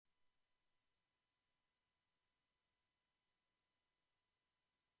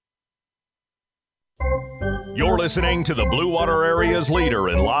You're listening to the Blue Water Area's leader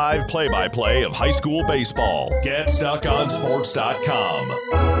in live play-by-play of high school baseball.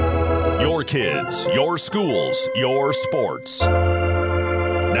 GetStuckOnSports.com. Your kids, your schools, your sports.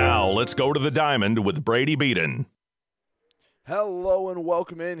 Now let's go to the Diamond with Brady Beaton. Hello and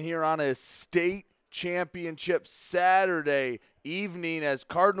welcome in here on a state championship Saturday evening as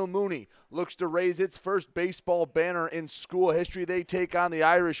Cardinal Mooney looks to raise its first baseball banner in school history. They take on the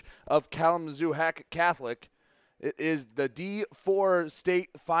Irish of Kalamazoo Hackett Catholic. It is the D4 state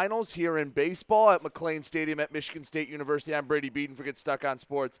finals here in baseball at McLean Stadium at Michigan State University. I'm Brady Beaton for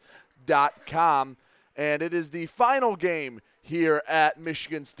GetStuckOnSports.com. And it is the final game here at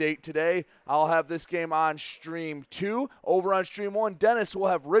Michigan State today. I'll have this game on Stream 2. Over on Stream 1, Dennis will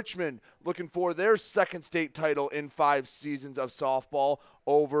have Richmond looking for their second state title in 5 seasons of softball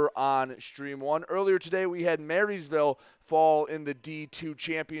over on Stream 1. Earlier today, we had Marysville fall in the D2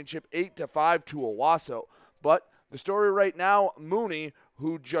 championship 8-5 to Owasso. But the story right now, Mooney,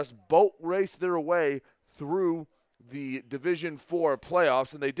 who just boat raced their way through the Division IV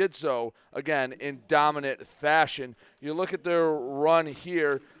playoffs, and they did so, again, in dominant fashion. You look at their run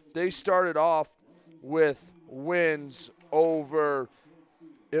here, they started off with wins over,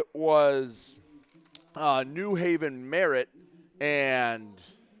 it was New Haven Merritt and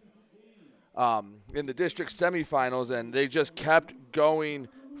in the district semifinals, and they just kept going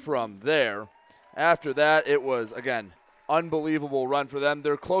from there. After that, it was, again, unbelievable run for them.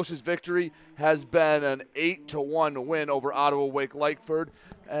 Their closest victory has been an 8-1 win over Ottawa Wake Lightford.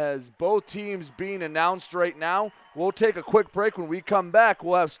 As both teams being announced right now, we'll take a quick break. When we come back,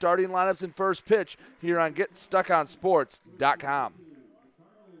 we'll have starting lineups and first pitch here on GetStuckOnSports.com.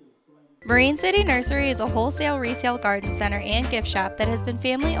 Marine City Nursery is a wholesale retail garden center and gift shop that has been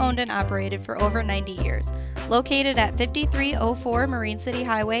family owned and operated for over 90 years. Located at 5304 Marine City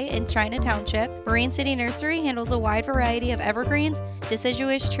Highway in China Township, Marine City Nursery handles a wide variety of evergreens,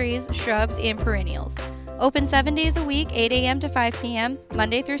 deciduous trees, shrubs, and perennials. Open 7 days a week, 8 a.m. to 5 p.m.,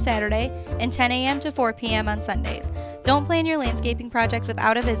 Monday through Saturday, and 10 a.m. to 4 p.m. on Sundays. Don't plan your landscaping project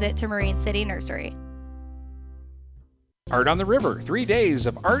without a visit to Marine City Nursery. Art on the River, 3 days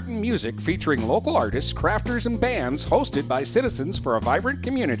of art and music featuring local artists, crafters, and bands hosted by citizens for a vibrant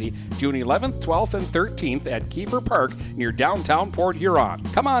community, June 11th, 12th, and 13th at Kiefer Park near downtown Port Huron.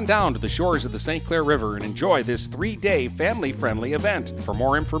 Come on down to the shores of the St. Clair River and enjoy this 3-day family-friendly event. For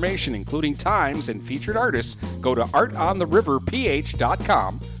more information, including times and featured artists, go to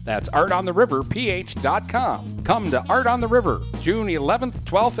artontheriverph.com. That's artontheriverph.com. Come to Art on the River, June 11th,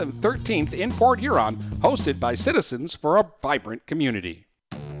 12th, and 13th in Port Huron, hosted by citizens for a vibrant community.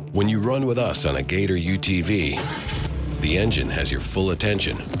 When you run with us on a Gator UTV, the engine has your full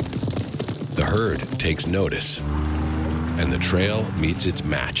attention, the herd takes notice, and the trail meets its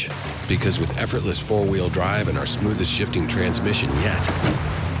match. Because with effortless four-wheel drive and our smoothest shifting transmission yet,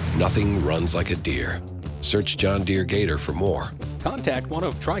 nothing runs like a deer. Search John Deere Gator for more. Contact one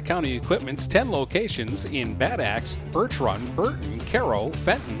of Tri-County Equipment's 10 locations in Bad Axe, Birch Run, Burton, Caro,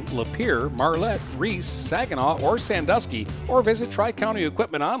 Fenton, Lapeer, Marlette, Reese, Saginaw, or Sandusky, or visit Tri-County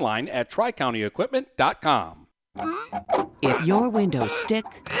Equipment online at tricountyequipment.com. If your windows stick,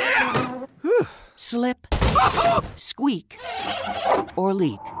 slip, squeak, or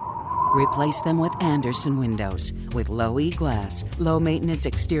leak, replace them with Andersen windows. With low E-glass, low-maintenance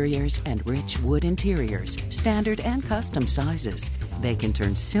exteriors, and rich wood interiors, standard and custom sizes, they can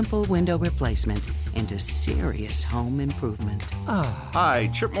turn simple window replacement into serious home improvement. Hi,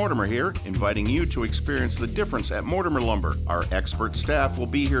 Chip Mortimer here, inviting you to experience the difference at Mortimer Lumber. Our expert staff will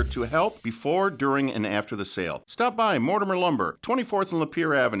be here to help before, during, and after the sale. Stop by Mortimer Lumber, 24th and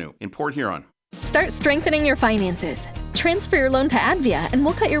Lapeer Avenue in Port Huron. Start strengthening your finances. Transfer your loan to Advia and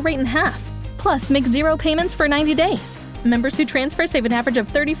we'll cut your rate in half. Plus, make 0 payments for 90 days. Members who transfer save an average of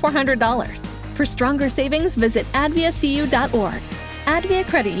 $3,400. For stronger savings, visit adviacu.org. Advia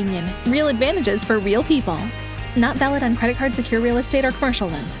Credit Union. Real advantages for real people. Not valid on credit card, secure real estate, or commercial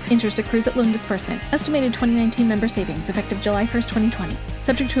loans. Interest accrues at loan disbursement. Estimated 2019 member savings effective July 1st, 2020.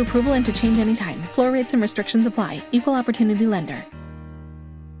 Subject to approval and to change anytime. Floor rates and restrictions apply. Equal opportunity lender.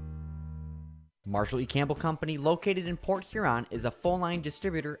 Marshall E. Campbell Company, located in Port Huron, is a full-line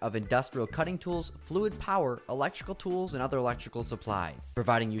distributor of industrial cutting tools, fluid power, electrical tools, and other electrical supplies,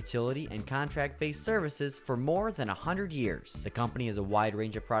 providing utility and contract-based services for more than 100 years. The company has a wide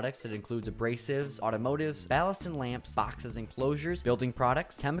range of products that includes abrasives, automotives, ballast and lamps, boxes and closures, building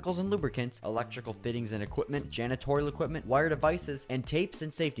products, chemicals and lubricants, electrical fittings and equipment, janitorial equipment, wire devices, and tapes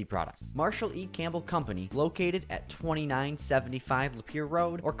and safety products. Marshall E. Campbell Company, located at 2975 Lapeer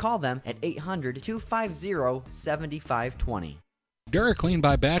Road, or call them at 800-250-7520. DuraClean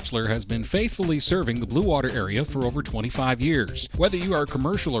by Bachelor has been faithfully serving the Blue Water area for over 25 years. Whether you are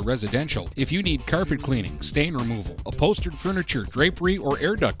commercial or residential, if you need carpet cleaning, stain removal, upholstered furniture, drapery, or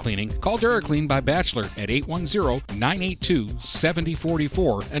air duct cleaning, call DuraClean by Bachelor at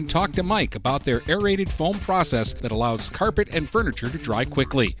 810-982-7044 and talk to Mike about their aerated foam process that allows carpet and furniture to dry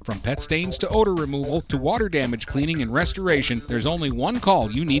quickly. From pet stains to odor removal to water damage cleaning and restoration, there's only one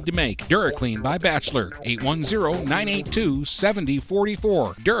call you need to make. DuraClean by Bachelor, 810-982-7044.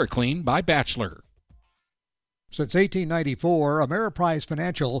 DuraClean by Bachelor. Since 1894, Ameriprise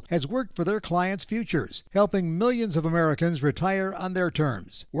Financial has worked for their clients' futures, helping millions of Americans retire on their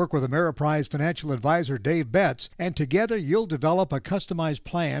terms. Work with Ameriprise Financial Advisor Dave Betts, and together you'll develop a customized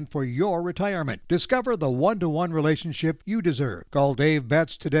plan for your retirement. Discover the one-to-one relationship you deserve. Call Dave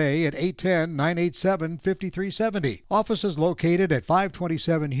Betts today at 810-987-5370. Office is located at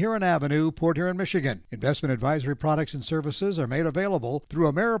 527 Huron Avenue, Port Huron, Michigan. Investment advisory products and services are made available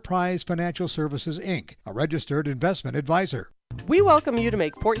through Ameriprise Financial Services, Inc., a registered investment advisor. We welcome you to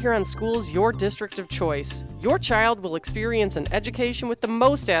make Port Huron Schools your district of choice. Your child will experience an education with the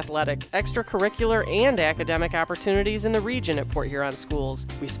most athletic, extracurricular, and academic opportunities in the region at Port Huron Schools.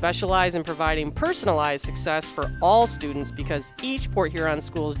 We specialize in providing personalized success for all students because each Port Huron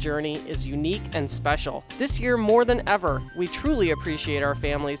Schools journey is unique and special. This year more than ever, we truly appreciate our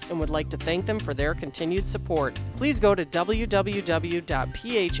families and would like to thank them for their continued support. Please go to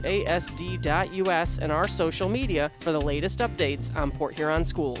www.phasd.us and our social media for the latest updates on Port Huron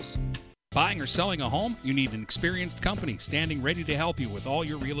Schools. Buying or selling a home? You need an experienced company standing ready to help you with all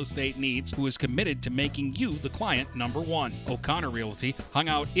your real estate needs, who is committed to making you the client number one. O'Connor Realty hung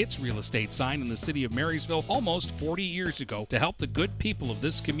out its real estate sign in the city of Marysville almost 40 years ago to help the good people of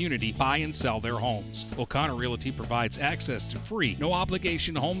this community buy and sell their homes. O'Connor Realty provides access to free,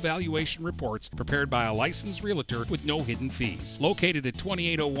 no-obligation home valuation reports prepared by a licensed realtor with no hidden fees. Located at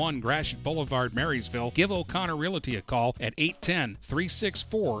 2801 Gratiot Boulevard, Marysville, give O'Connor Realty a call at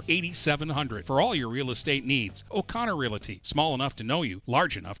 810-364-8700 for all your real estate needs. O'Connor Realty, small enough to know you,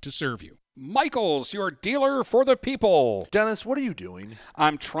 large enough to serve you. Michael's, your dealer for the people. Dennis, what are you doing?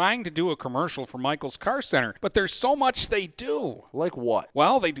 I'm trying to do a commercial for Michael's Car Center, but there's so much they do. Like what?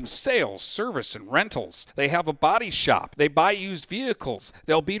 Well, they do sales, service, and rentals. They have a body shop. They buy used vehicles.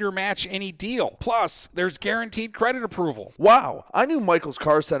 They'll beat or match any deal. Plus, there's guaranteed credit approval. Wow, I knew Michael's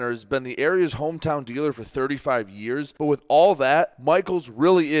Car Center has been the area's hometown dealer for 35 years, but with all that, Michael's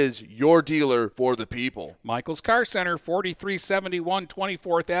really is your dealer for the people. Michael's Car Center, 4371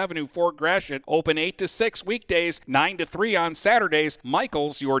 24th Avenue, Fort Gratiot, open 8 to 6 weekdays, 9 to 3 on Saturdays.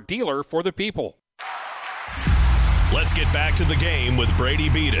 Michael's, your dealer for the people. Let's get back to the game with Brady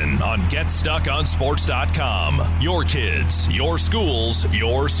Beaton on GetStuckOnSports.com. Your kids, your schools,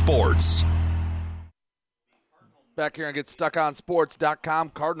 your sports. Back here on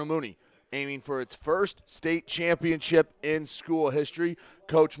GetStuckOnSports.com, Cardinal Mooney aiming for its first state championship in school history.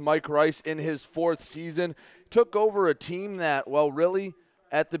 Coach Mike Rice, in his fourth season, took over a team that, well, really,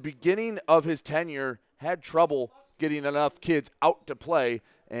 at the beginning of his tenure, had trouble getting enough kids out to play,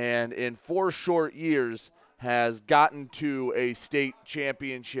 and in 4 short years has gotten to a state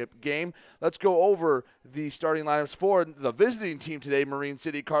championship game. Let's go over the starting lineups for the visiting team today, Marine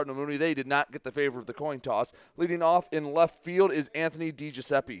City Cardinal Mooney. They did not get the favor of the coin toss. Leading off in left field is Anthony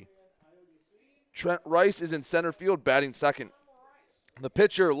DiGiuseppe. Trent Rice is in center field, batting second. The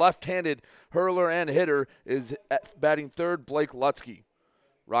pitcher, left-handed hurler and hitter, is batting third, Blake Lutzke.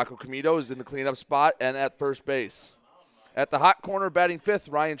 Rocco Comito is in the cleanup spot and at first base. At the hot corner, batting fifth,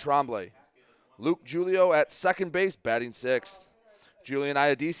 Ryan Tremblay. Luke Giulio at second base, batting sixth. Julian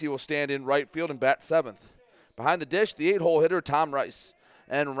Iadisi will stand in right field and bat seventh. Behind the dish, the 8-hole hitter, Tom Rice.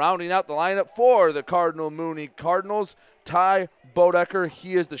 And rounding out the lineup for the Cardinal Mooney Cardinals, Ty Bodecker.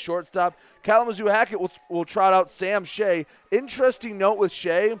 He is the shortstop. Kalamazoo Hackett will trot out Sam Shea. Interesting note with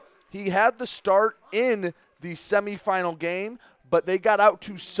Shea, he had the start in the semifinal game, but they got out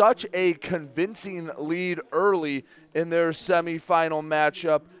to such a convincing lead early in their semifinal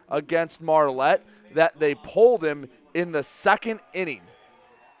matchup against Marlette that they pulled him in the second inning.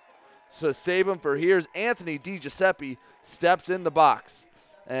 So to save him for here's Anthony DiGiuseppe steps in the box.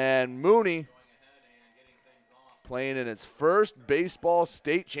 And Mooney playing in its first baseball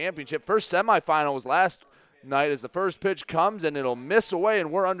state championship. First semifinal was last night as the first pitch comes and it'll miss away, and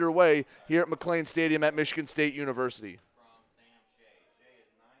we're underway here at McLean Stadium at Michigan State University.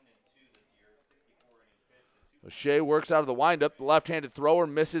 Shea works out of the windup. The left-handed thrower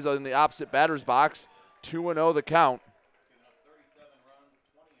misses in the opposite batter's box. 2-0 the count.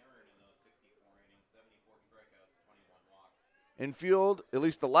 Infield, at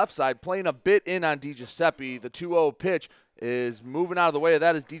least the left side, playing a bit in on DiGiuseppe. The 2-0 pitch is moving out of the way of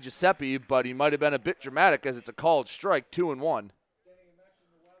that is DiGiuseppe, but he might have been a bit dramatic as it's a called strike, 2-1.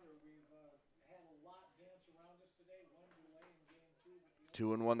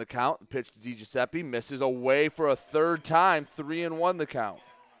 2-1 the count. The pitch to DiGiuseppe misses away for a third time. 3-1 the count.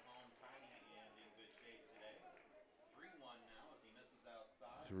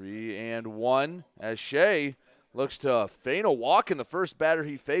 3-1 as Shea looks to feign a walk in the first batter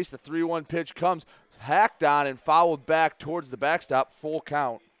he faced. The 3-1 pitch comes hacked on and fouled back towards the backstop. Full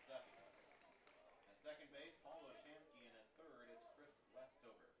count.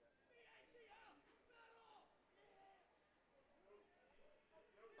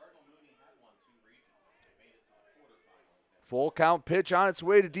 Full count pitch on its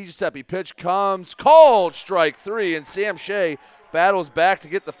way to DiGiuseppe. Pitch comes called strike 3, and Sam Shea battles back to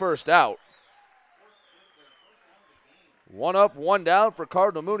get the first out. 1 up, 1 down for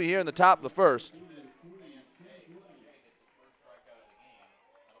Cardinal Mooney here in the top of the first.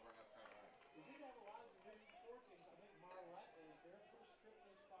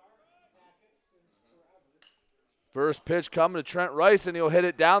 First pitch coming to Trent Rice, and he'll hit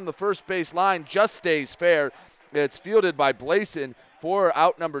it down the first base line. Just stays fair. It's fielded by Blason for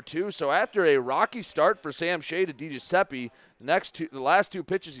out number 2. So after a rocky start for Sam Shea to DiGiuseppe, the last 2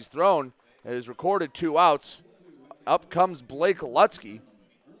 pitches he's thrown has recorded 2 outs. Up comes Blake Lutzke.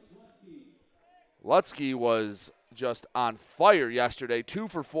 Lutzke was just on fire yesterday. 2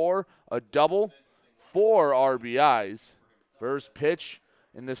 for 4, a double, 4 RBIs. First pitch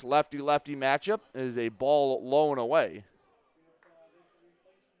in this lefty-lefty matchup is a ball low and away.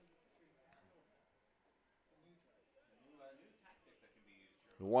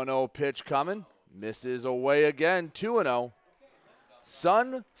 The 1-0 pitch coming. Misses away again. 2-0.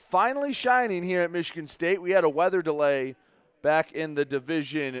 Sun finally shining here at Michigan State. We had a weather delay back in the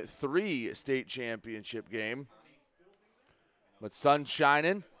Division III state championship game. But sun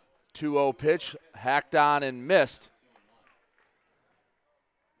shining. 2-0 pitch. Hacked on and missed.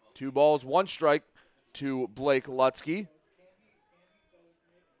 2 balls, 1 strike to Blake Lutzke.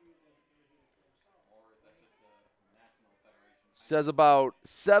 Says about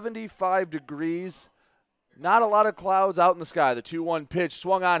 75 degrees. Not a lot of clouds out in the sky. The 2-1 pitch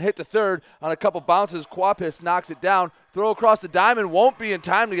swung on, hit to third on a couple bounces. Quapis knocks it down. Throw across the diamond. Won't be in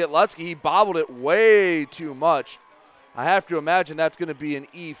time to get Lutzke. He bobbled it way too much. I have to imagine that's going to be an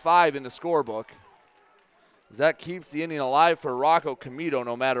E5 in the scorebook. That keeps the inning alive for Rocco Comito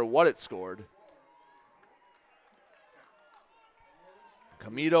no matter what it scored.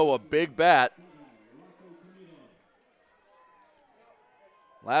 Comito, a big bat.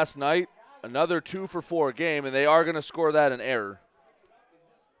 Last night, another 2 for 4 game, and they are going to score that an error.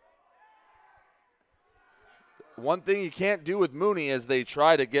 One thing you can't do with Mooney is they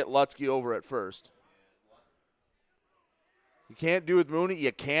try to get Lutzke over at first. You can't do with Mooney.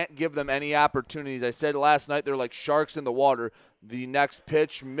 You can't give them any opportunities. I said last night they're like sharks in the water. The next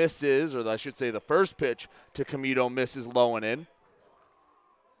pitch misses, or I should say the first pitch to Comito misses low and in.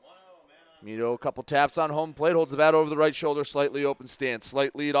 Comito, a couple taps on home plate, holds the bat over the right shoulder, slightly open stance.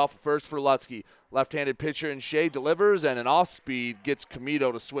 Slight lead off first for Lutzke. Left-handed pitcher and Shea delivers, and an off-speed gets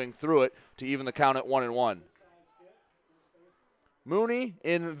Comito to swing through it to even the count at 1-1. Mooney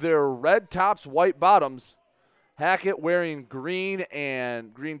in their red tops, white bottoms. Hackett wearing green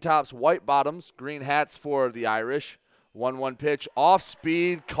tops, white bottoms, green hats for the Irish. 1-1 pitch, off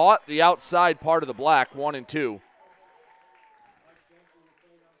speed, caught the outside part of the black, 1-2.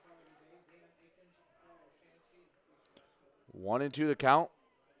 1-2 the count.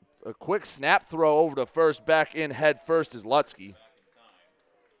 A quick snap throw over to first, back in head first is Lutzke.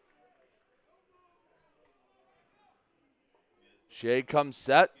 Shea comes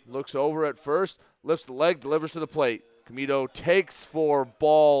set, looks over at first, lifts the leg, delivers to the plate. Comito takes for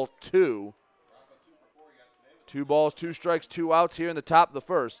ball 2. 2 balls, 2 strikes, 2 outs here in the top of the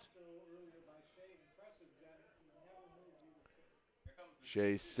first.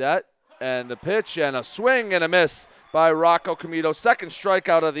 Shea set, and the pitch, and a swing and a miss by Rocco Comito. Second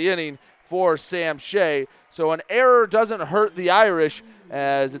strikeout of the inning for Sam Shea. So an error doesn't hurt the Irish,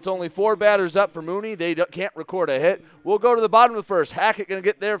 as it's only 4 batters up for Mooney. They can't record a hit. We'll go to the bottom of the first. Hackett going to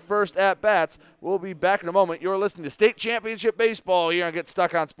get their first at-bats. We'll be back in a moment. You're listening to State Championship Baseball here on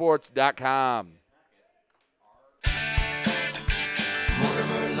GetStuckOnSports.com.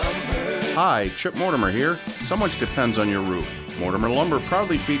 Hi, Chip Mortimer here. So much depends on your roof. Mortimer Lumber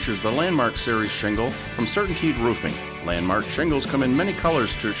proudly features the Landmark Series shingle from Certainteed Roofing. Landmark shingles come in many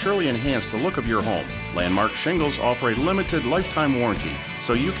colors to surely enhance the look of your home. Landmark shingles offer a limited lifetime warranty,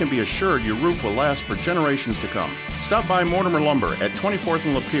 so you can be assured your roof will last for generations to come. Stop by Mortimer Lumber at 24th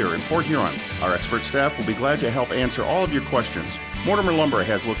and Lapeer in Port Huron. Our expert staff will be glad to help answer all of your questions. Mortimer Lumber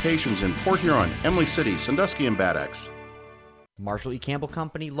has locations in Port Huron, Emily City, Sandusky, and Bad Axe. Marshall E. Campbell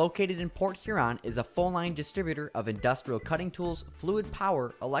Company, located in Port Huron, is a full-line distributor of industrial cutting tools, fluid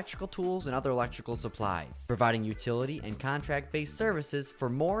power, electrical tools, and other electrical supplies, providing utility and contract-based services for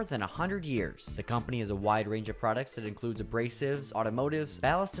more than 100 years. The company has a wide range of products that includes abrasives, automotives,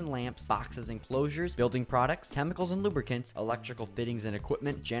 ballast and lamps, boxes and closures, building products, chemicals and lubricants, electrical fittings and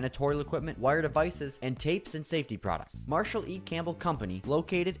equipment, janitorial equipment, wire devices, and tapes and safety products. Marshall E. Campbell Company,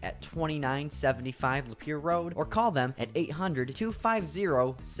 located at 2975 Lapeer Road, or call them at 800-250-7520.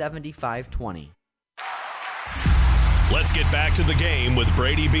 Let's get back to the game with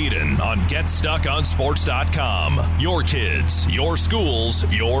Brady Beaton on GetStuckOnSports.com. Your kids, your schools,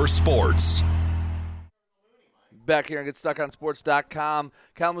 your sports. Back here on GetStuckOnSports.com,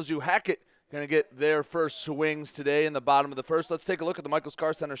 Kalamazoo Hackett going to get their first swings today in the bottom of the first. Let's take a look at the Michaels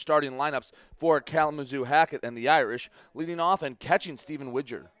Car Center starting lineups for Kalamazoo Hackett and the Irish. Leading off and catching Stephen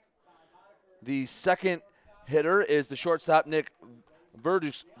Widger. The second hitter is the shortstop Nick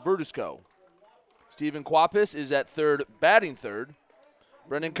Verdusco. Stephen Quapis is at third, batting third.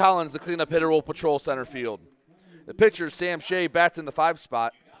 Brendan Collins, the cleanup hitter, will patrol center field. The pitcher, Sam Shea, bats in the 5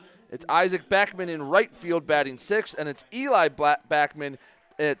 spot. It's Isaac Backman in right field batting 6th, and it's Eli Backman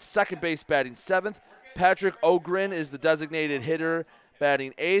at second base batting 7th. Patrick Ogren is the designated hitter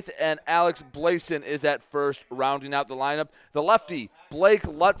batting 8th, and Alex Blason is at first, rounding out the lineup. The lefty, Blake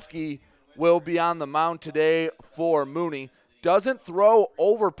Lutsky, will be on the mound today for Mooney. Doesn't throw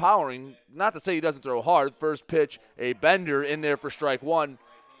overpowering, not to say he doesn't throw hard. First pitch, a bender in there for strike one.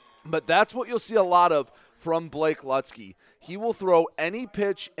 But that's what you'll see a lot of from Blake Lutsky. He will throw any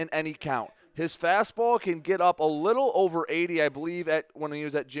pitch in any count. His fastball can get up a little over 80, I believe, when he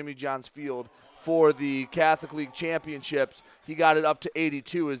was at Jimmy John's Field for the Catholic League Championships. He got it up to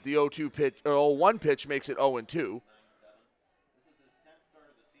 82 as the 0-2 pitch, or 0-1 pitch makes it 0-2.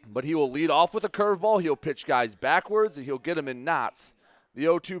 But he will lead off with a curveball. He'll pitch guys backwards, and he'll get them in knots. The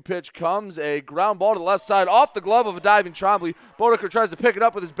 0-2 pitch comes, a ground ball to the left side off the glove of a diving Trombley. Bodeker tries to pick it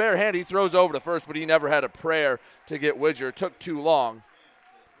up with his bare hand. He throws over to first, but he never had a prayer to get Widger. It took too long.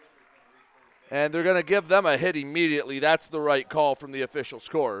 And they're going to give them a hit immediately. That's the right call from the official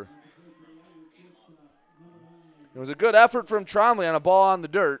scorer. It was a good effort from Trombley on a ball on the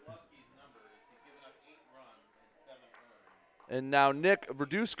dirt. And now Nick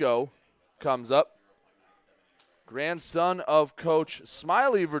Verdusco comes up, grandson of Coach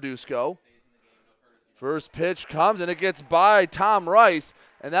Smiley Verdusco. First pitch comes, and it gets by Tom Rice,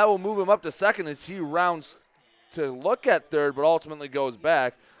 and that will move him up to second as he rounds to look at third, but ultimately goes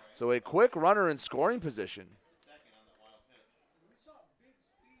back. So a quick runner in scoring position.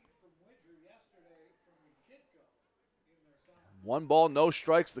 One ball, no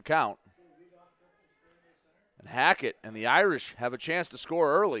strikes the count. And Hackett and the Irish have a chance to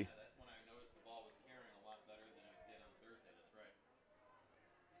score early.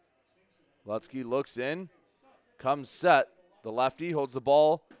 Lutsky looks in, comes set. The lefty holds the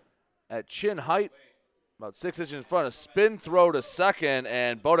ball at chin height, about 6 inches in front. A spin throw to second,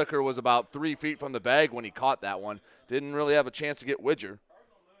 and Bodeker was about 3 feet from the bag when he caught that one. Didn't really have a chance to get Widger.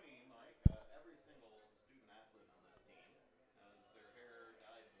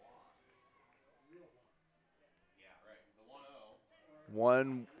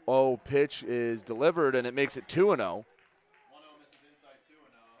 One 1-0 pitch is delivered, and it makes it 2-0.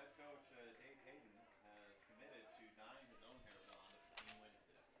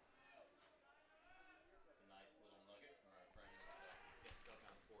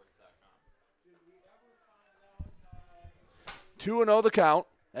 Two 2-0 the count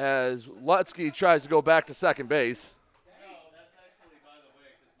as Lutsky tries to go back to second base.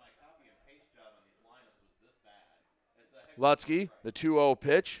 Lutsky, the 2-0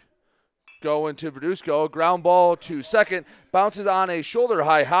 pitch, going to Verdusco. Ground ball to second, bounces on a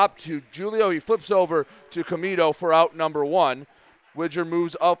shoulder-high hop to Julio. He flips over to Comito for out number 1. Widger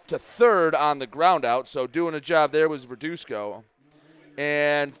moves up to third on the ground out, so doing a job there was Verdusco.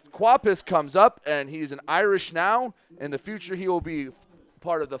 And Quapis comes up, and he's an Irish now. In the future, he will be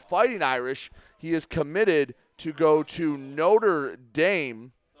part of the Fighting Irish. He is committed to go to Notre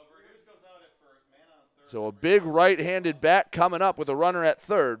Dame. So a big right-handed bat coming up with a runner at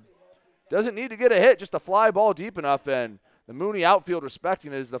third. Doesn't need to get a hit, just a fly ball deep enough, and the Mooney outfield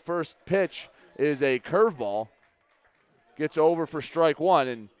respecting it as the first pitch is a curveball. Gets over for strike one,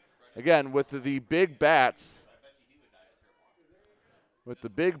 and again, with the big bats, with the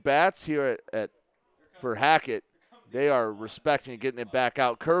big bats here for Hackett. They are respecting and getting it back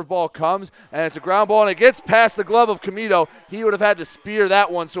out. Curveball comes, and it's a ground ball, and it gets past the glove of Camito. He would have had to spear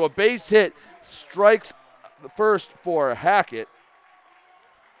that one, so a base hit strikes the first for Hackett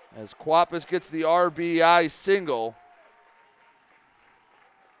as Quapis gets the RBI single.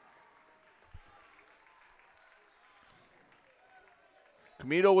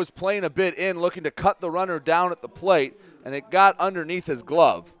 Camito was playing a bit in, looking to cut the runner down at the plate, and it got underneath his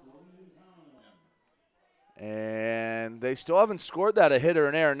glove. And they still haven't scored that a hit or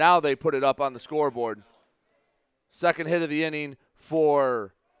an error. Now they put it up on the scoreboard. Second hit of the inning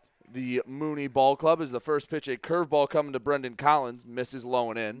for the Mooney Ball Club is the first pitch. A curveball coming to Brendan Collins. Misses low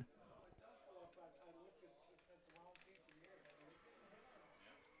and in.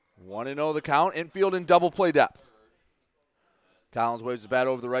 1-0 the count. Infield in double play depth. Collins waves the bat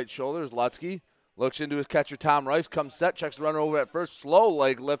over the right shoulder. Lutzke looks into his catcher, Tom Rice, comes set, checks the runner over at first. Slow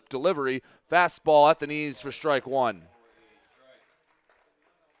leg lift delivery. Fastball at the knees for strike one.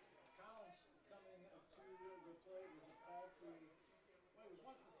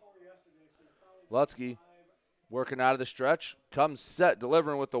 Lutzke working out of the stretch, comes set,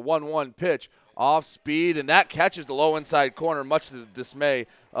 delivering with the 1-1 pitch. Off speed, and that catches the low inside corner, much to the dismay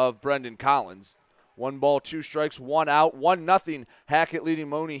of Brendan Collins. 1 ball, 2 strikes, 1 out, 1-0. Hackett leading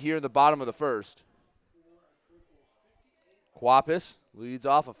Mooney here in the bottom of the first. Quapis leads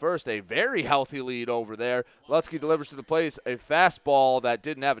off of first. A very healthy lead over there. Lutzke delivers to the plate a fastball that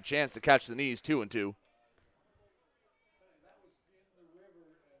didn't have a chance to catch the knees, 2-2.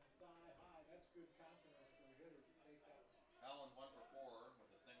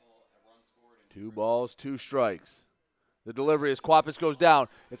 Two balls, 2 strikes. The delivery as Quapis goes down.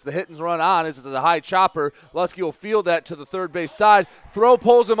 It's the hit and run on. This is a high chopper. Lutzke will field that to the third base side. Throw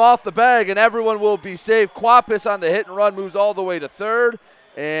pulls him off the bag, and everyone will be safe. Quapis on the hit and run moves all the way to third,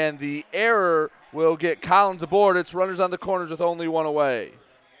 and the error will get Collins aboard. It's runners on the corners with only 1 away.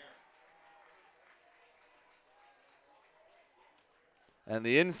 And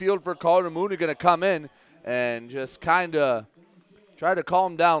the infield for Cardinal Mooney going to come in and just kind of try to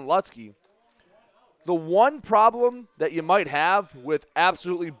calm down Lutzke. The one problem that you might have with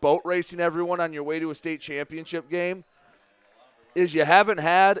absolutely boat racing everyone on your way to a state championship game is you haven't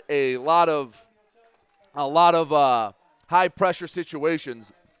had a lot of high pressure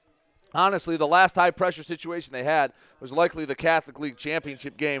situations. Honestly, the last high pressure situation they had was likely the Catholic League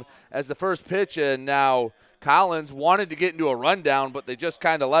championship game as the first pitch, and now Collins wanted to get into a rundown, but they just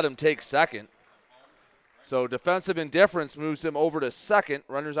kind of let him take second. So defensive indifference moves him over to second.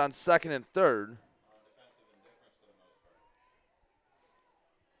 Runners on second and third.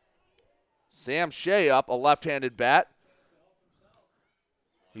 Sam Shea up, a left-handed bat.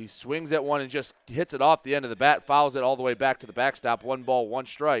 He swings at one and just hits it off the end of the bat, fouls it all the way back to the backstop. 1 ball, 1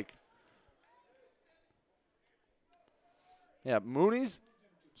 strike. Yeah, Mooney's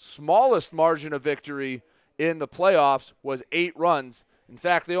smallest margin of victory in the playoffs was 8 runs. In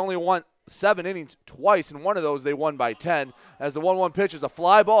fact, they only won 7 innings twice, and one of those they won by 10. As the 1-1 pitch is a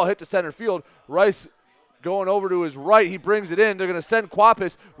fly ball hit to center field. Rice going over to his right, he brings it in. They're going to send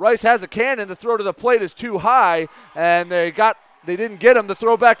Quapis. Rice has a cannon. The throw to the plate is too high, and they didn't get him. The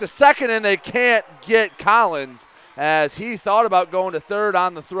throw back to second, and they can't get Collins as he thought about going to third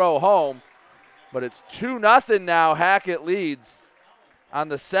on the throw home. But it's 2-0 now. Hackett leads on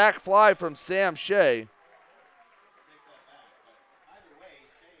the sac fly from Sam Shea.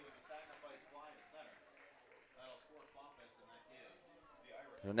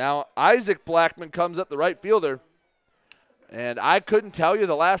 So now Isaac Blackman comes up, the right fielder. And I couldn't tell you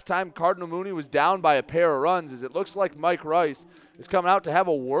the last time Cardinal Mooney was down by a pair of runs, as it looks like Mike Rice is coming out to have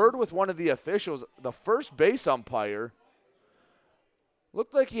a word with one of the officials. The first base umpire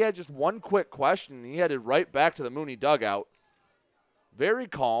looked like he had just one quick question, and he headed right back to the Mooney dugout. Very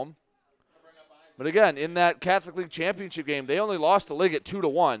calm. But again, in that Catholic League championship game, they only lost to Liggett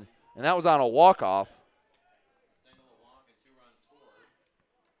 2-1, and that was on a walk-off.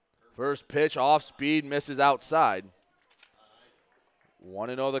 First pitch off speed, misses outside.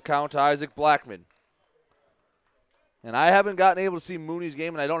 1-0 the count to Isaac Blackman. And I haven't gotten able to see Mooney's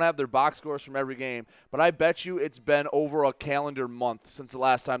game, and I don't have their box scores from every game, but I bet you it's been over a calendar month since the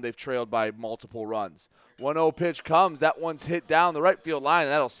last time they've trailed by multiple runs. 1-0 pitch comes. That one's hit down the right field line,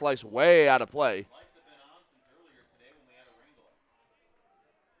 and that'll slice way out of play.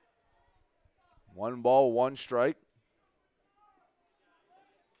 One ball, 1 strike.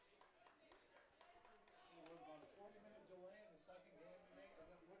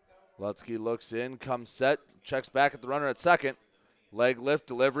 Lutzke looks in, comes set, checks back at the runner at second. Leg lift,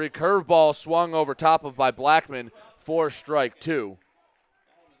 delivery, curveball swung over top of by Blackman for strike 2.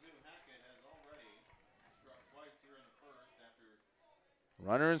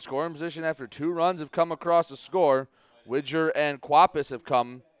 Runner in scoring position after 2 runs have come across the score. Widger and Quapis have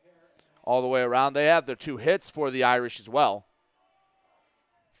come all the way around. They have their 2 hits for the Irish as well.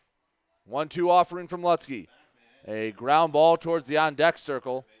 1-2 offering from Lutzke. A ground ball towards the on-deck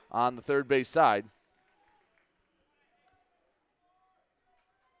circle on the third base side.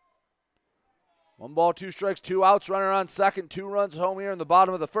 One ball, 2 strikes, 2 outs. Runner on second. 2 runs home here in the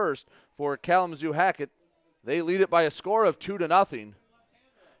bottom of the first for Kalamazoo Hackett. They lead it by a score of 2-0.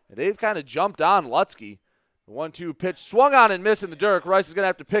 They've kind of jumped on Lutzke. The 1-2 pitch swung on and missed in the dirt. Rice is going to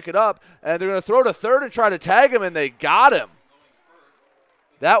have to pick it up, and they're going to throw to third and try to tag him, and they got him.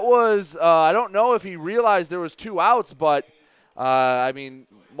 That was, I don't know if he realized there was 2 outs, but,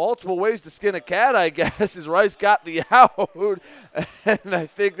 multiple ways to skin a cat, I guess, as Rice got the out. And I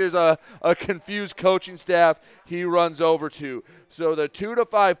think there's a confused coaching staff he runs over to. So the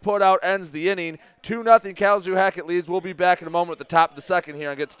 2-5 put out ends the inning. 2-0 Kalamazoo Hackett leads. We'll be back in a moment at the top of the second here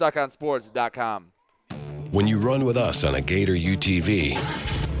on GetStuckOnSports.com. When you run with us on a Gator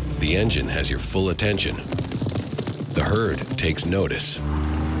UTV, the engine has your full attention. The herd takes notice.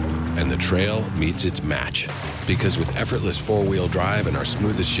 And the trail meets its match. Because with effortless 4-wheel drive and our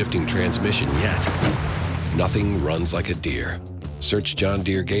smoothest shifting transmission yet, nothing runs like a deer. Search John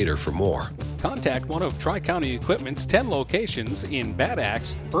Deere Gator for more. Contact one of Tri-County Equipment's 10 locations in Bad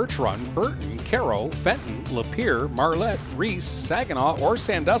Axe, Birch Run, Burton, Caro, Fenton, Lapeer, Marlette, Reese, Saginaw, or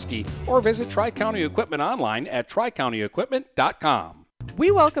Sandusky, or visit Tri-County Equipment online at tricountyequipment.com. We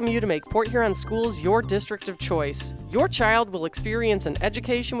welcome you to make Port Huron Schools your district of choice. Your child will experience an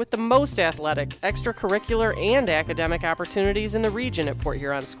education with the most athletic, extracurricular, and academic opportunities in the region at Port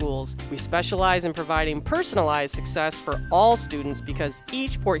Huron Schools. We specialize in providing personalized success for all students because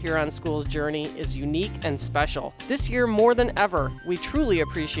each Port Huron Schools journey is unique and special. This year, more than ever, we truly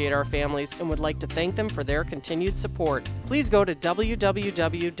appreciate our families and would like to thank them for their continued support. Please go to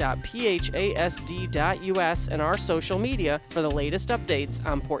www.phasd.us and our social media for the latest updates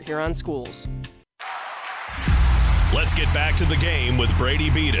on Port Huron Schools. Let's get back to the game with Brady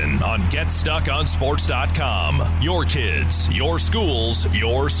Beaton on GetStuckOnSports.com. Your kids, your schools,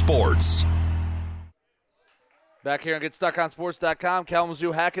 your sports. Back here on GetStuckOnSports.com,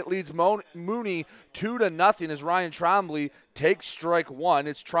 Kalamazoo Hackett leads Mooney 2-0 as Ryan Trombley takes strike 1.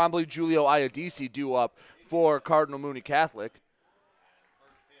 It's Trombley, Julio Iadisi due up for Cardinal Mooney Catholic.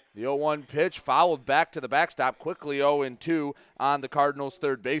 The 0-1 pitch fouled back to the backstop, quickly 0-2 on the Cardinals'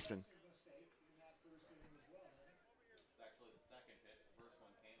 third baseman.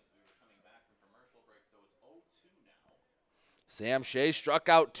 Sam Shea struck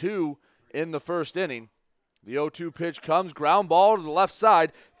out 2 in the first inning. The 0-2 pitch comes, ground ball to the left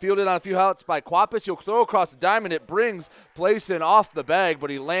side, fielded on a few outs by Quapis. He'll throw across the diamond. It brings Playson off the bag, but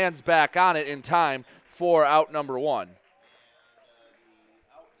he lands back on it in time for out number 1.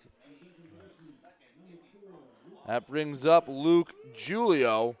 That brings up Luke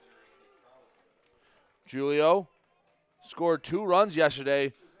Julio. Julio scored 2 runs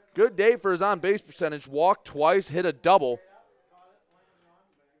yesterday. Good day for his on-base percentage. Walked twice, hit a double.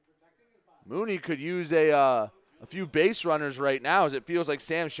 Mooney could use a few base runners right now as it feels like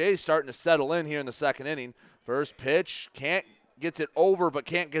Sam Shea is starting to settle in here in the second inning. First pitch, gets it over but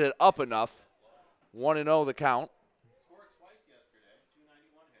can't get it up enough. 1-0 the count.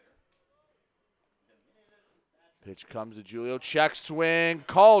 Pitch comes to Julio. Check swing.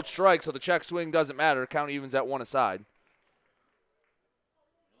 Called strike, so the check swing doesn't matter. Count evens at 1 aside.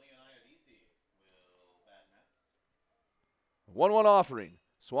 1-1 offering.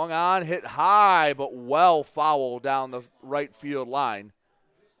 Swung on, hit high, but well foul down the right field line.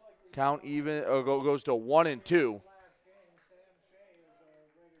 Count even goes to 1-2.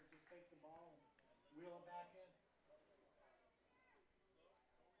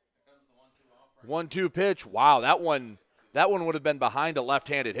 1-2 pitch. Wow, that one would have been behind a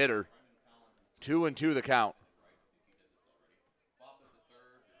left-handed hitter. 2-2 the count.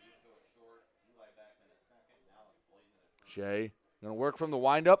 Shea going to work from the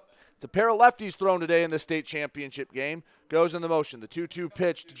windup. It's a pair of lefties thrown today in the state championship game. Goes in the motion. The 2-2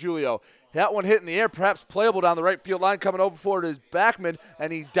 pitch to Julio. That one hit in the air, perhaps playable down the right field line, coming over for it is Backman,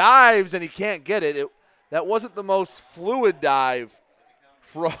 and he dives and he can't get it. That wasn't the most fluid dive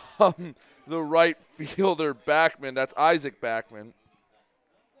from the right fielder Backman. That's Isaac Backman.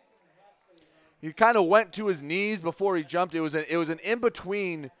 He kind of went to his knees before he jumped. It was an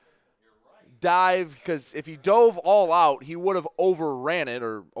in-between dive because if he dove all out, he would have overran it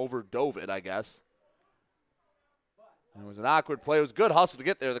or overdove it, I guess. It was an awkward play. It was a good hustle to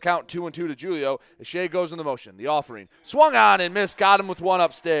get there. The count 2-2 to Julio. Shea goes in the motion. The offering. Swung on and missed. Got him with one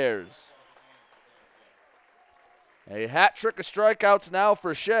upstairs. A hat trick of strikeouts now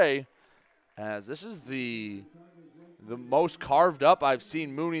for Shea, as this is the most carved up I've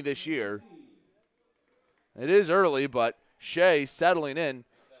seen Mooney this year. It is early, but Shea settling in.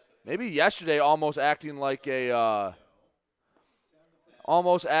 Maybe yesterday almost acting like a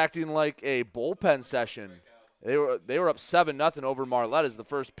bullpen session. They were up 7-0 over Marlette as the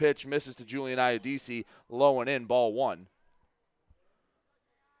first pitch misses to Julian Iadisi, low and in, ball one.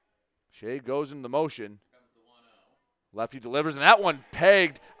 Shea goes into motion. Lefty delivers, and that one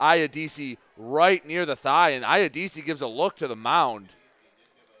pegged Iadisi right near the thigh, and Iadisi gives a look to the mound.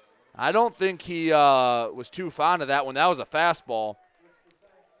 I don't think he was too fond of that one. That was a fastball.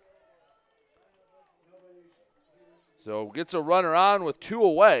 So gets a runner on with 2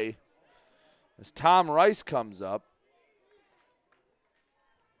 away as Tom Rice comes up.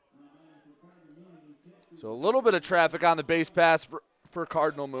 So a little bit of traffic on the base pass for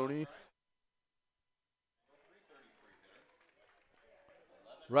Cardinal Mooney.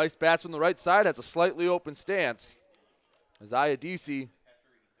 Rice bats from the right side, has a slightly open stance as Iadisi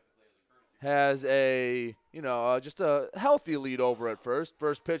has just a healthy lead over at first.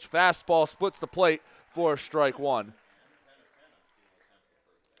 First pitch, fastball, splits the plate for strike one.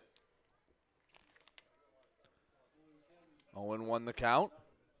 Owen won the count.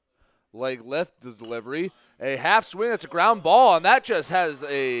 Leg lift, the delivery. A half swing, that's a ground ball, and that just has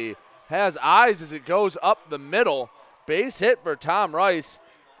eyes as it goes up the middle. Base hit for Tom Rice.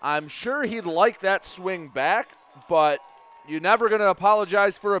 I'm sure he'd like that swing back, but you're never going to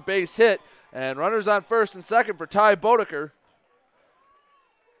apologize for a base hit. And runners on first and second for Ty Bodeker,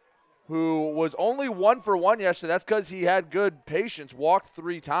 who was only 1 for 1 yesterday. That's because he had good patience, walked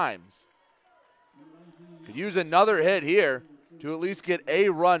 3 times. Could use another hit here to at least get a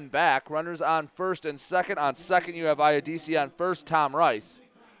run back. Runners on first and second. On second, you have Iadisi. On first, Tom Rice.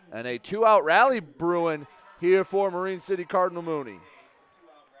 And a 2-out rally brewing here for Marine City Cardinal Mooney.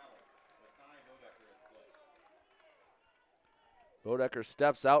 Bodeker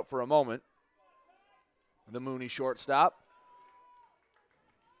steps out for a moment. The Mooney shortstop.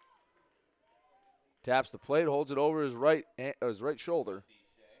 Taps the plate, holds it over his right shoulder.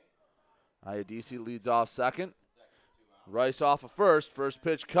 Iadisi leads off second. Rice off of first. First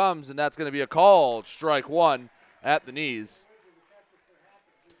pitch comes, and that's going to be a called strike one at the knees.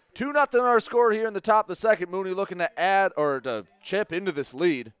 2-0 our score here in the top of the second. Mooney looking to add or to chip into this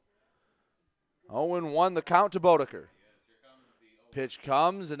lead. Owen won the count to Bodeker. Pitch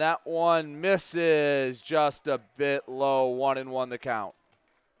comes, and that one misses just a bit low. 1-1 the count.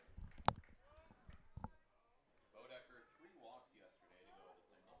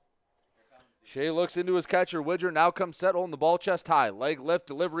 Shea looks into his catcher. Widger now comes set, holding the ball chest high. Leg lift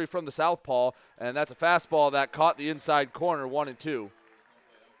delivery from the southpaw, and that's a fastball that caught the inside corner, 1-2.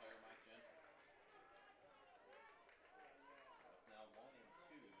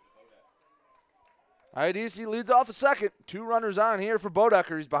 Iadisi leads off the second. 2 runners on here for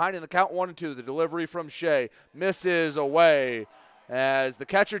Bodeker. He's behind in the count 1-2. The delivery from Shea misses away as the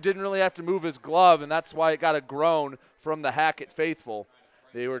catcher didn't really have to move his glove, and that's why it got a groan from the Hackett faithful.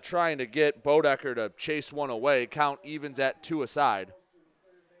 They were trying to get Bodeker to chase one away. Count evens at 2 aside.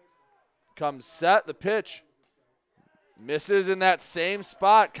 Comes set, the pitch. Misses in that same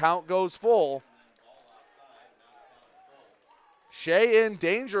spot. Count goes full. Shea in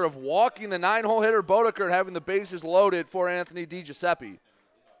danger of walking the 9-hole hitter Bodeker and having the bases loaded for Anthony DiGiuseppe.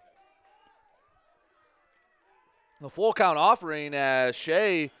 The full count offering as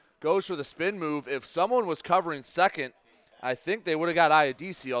Shea goes for the spin move. If someone was covering second, I think they would have got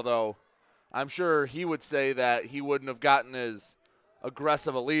Iadisi, although I'm sure he would say that he wouldn't have gotten as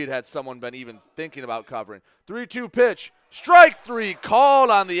aggressive a lead had someone been even thinking about covering. 3-2 pitch. Strike 3 called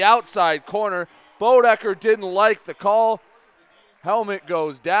on the outside corner. Bodeker didn't like the call. Helmet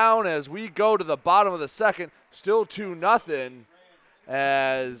goes down as we go to the bottom of the second. Still 2-0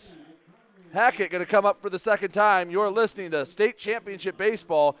 as Hackett going to come up for the second time. You're listening to State Championship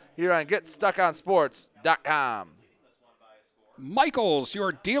Baseball here on GetStuckOnSports.com. Michael's,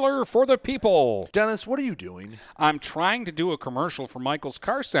 your dealer for the people. Dennis, what are you doing? I'm trying to do a commercial for Michael's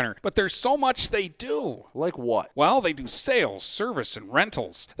Car Center, but there's so much they do. Like what? Well, they do sales, service, and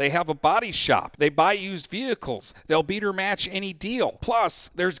rentals. They have a body shop. They buy used vehicles. They'll beat or match any deal.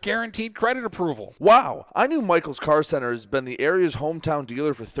 Plus, there's guaranteed credit approval. Wow, I knew Michael's Car Center has been the area's hometown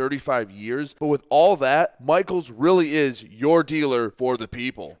dealer for 35 years, but with all that, Michael's really is your dealer for the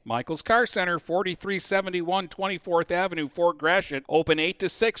people. Michael's Car Center, 4371 24th Avenue, Fort Gratiot. Open 8 to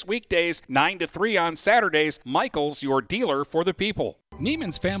 6 weekdays, 9 to 3 on Saturdays. Michael's, your dealer for the people.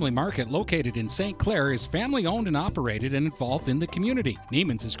 Neiman's Family Market, located in St. Clair, is family-owned and operated and involved in the community.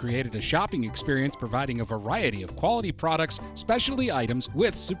 Neiman's has created a shopping experience providing a variety of quality products, specialty items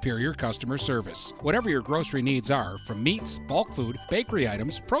with superior customer service. Whatever your grocery needs are, from meats, bulk food, bakery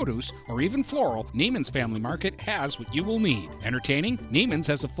items, produce, or even floral, Neiman's Family Market has what you will need. Entertaining? Neiman's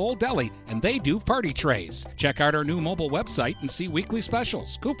has a full deli, and they do party trays. Check out our new mobile website and see weekly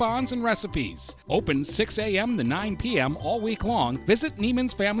specials, coupons, and recipes. Open 6 a.m. to 9 p.m. all week long. Visit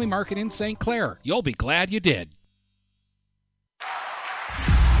Neiman's Family Market in St. Clair. You'll be glad you did.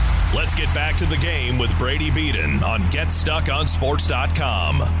 Let's get back to the game with Brady Beaton on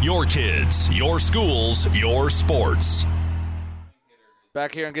GetStuckOnSports.com. Your kids, your schools, your sports.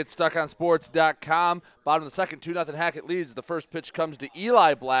 Back here on GetStuckOnSports.com. Bottom of the second, 2-0 Hackett leads. The first pitch comes to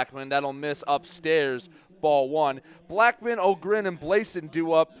Eli Blackman. That'll miss upstairs, ball one. Blackman, O'Grin, and Blason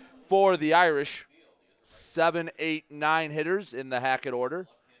do up for the Irish. 7, 8, 9 hitters in the Hackett order.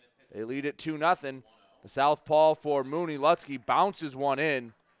 They lead it 2-0. The southpaw for Mooney. Lutzke bounces one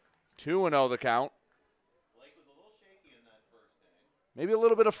in. 2-0 the count. Maybe a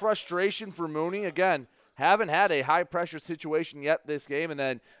little bit of frustration for Mooney. Again, haven't had a high-pressure situation yet this game. And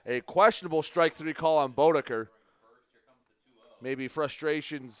then a questionable strike three call on Bodeker. Maybe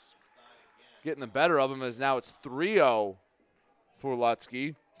frustrations getting the better of him as now it's 3-0 for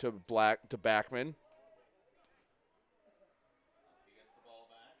Lutzke to Backman.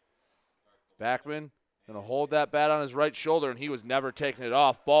 Backman going to hold that bat on his right shoulder, and he was never taking it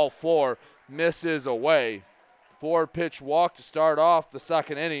off. Ball four misses away. 4-pitch walk to start off the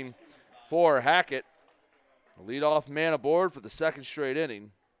second inning for Hackett. The leadoff man aboard for the second straight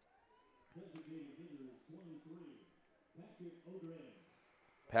inning.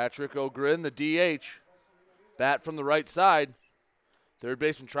 Patrick O'Grin, the DH. Bat from the right side. Third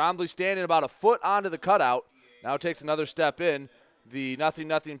baseman Trombley standing about a foot onto the cutout. Now takes another step in. The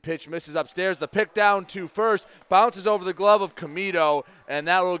 0-0 pitch misses upstairs. The pick down to first. Bounces over the glove of Comito, and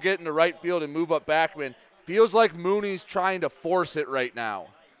that will get into right field and move up Backman. Feels like Mooney's trying to force it right now.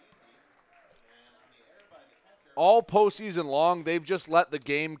 All postseason long, they've just let the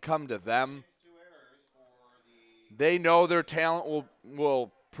game come to them. They know their talent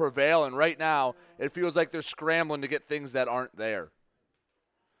will prevail, and right now it feels like they're scrambling to get things that aren't there.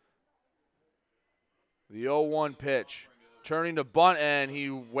 The 0-1 pitch. Turning to bunt, and he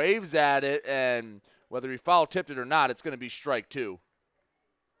waves at it, and whether he foul-tipped it or not, it's going to be strike two.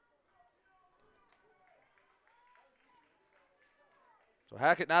 So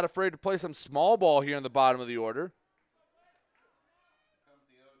Hackett not afraid to play some small ball here in the bottom of the order.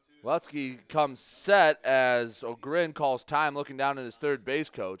 Lutzke comes set as O'Grin calls time, looking down at his third base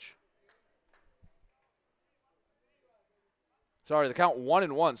coach. Sorry, the count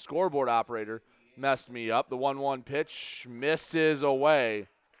 1-1. Scoreboard operator messed me up. The 1-1 pitch misses away.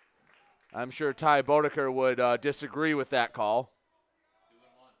 I'm sure Ty Bodeker would disagree with that call.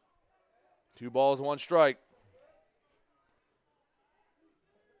 2 balls, 1 strike.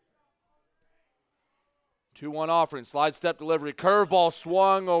 Two-one offering, slide step delivery, curveball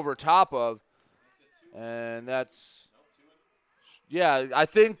swung over top of, and that's, yeah, I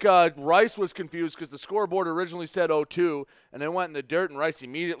think Rice was confused because the scoreboard originally said 0-2, and then went in the dirt, and Rice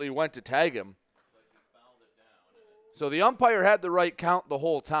immediately went to tag him. So the umpire had the right count the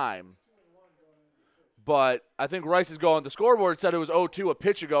whole time, but I think Rice is going, the scoreboard said it was 0-2 a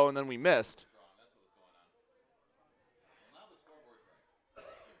pitch ago, and then we missed.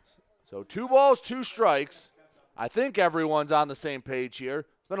 So 2 balls, 2 strikes. I think everyone's on the same page here.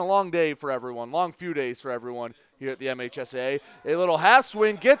 It's been a long day for everyone, long few days for everyone here at the MHSA. A little half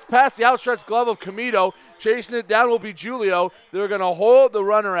swing, gets past the outstretched glove of Comito. Chasing it down will be Julio. They're going to hold the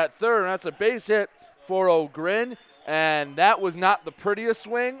runner at third, and that's a base hit for O'Grin. And that was not the prettiest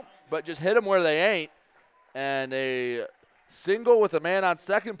swing, but just hit them where they ain't. And a single with a man on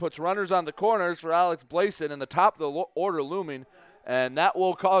second puts runners on the corners for Alex Blason, and the top of the order looming. And that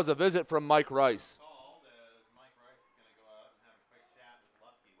will cause a visit from Mike Rice.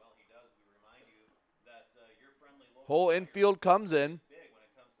 Whole infield comes in.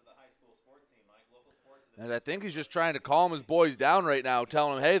 And I think he's just trying to calm his boys down right now,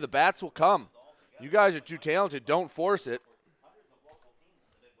 telling them, hey, the bats will come. You guys are too talented. Don't force it.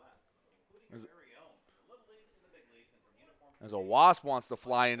 As a Wasp wants to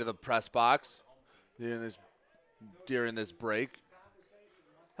fly into the press box during this break.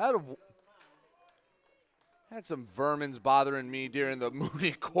 Had some vermins bothering me during the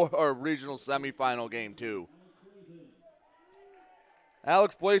Mooney regional semifinal game, too.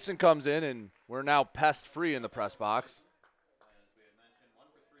 Alex Blason comes in, and we're now pest-free in the press box.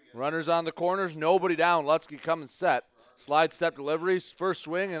 Runners on the corners, nobody down. Lutzke coming set. Slide step delivery, first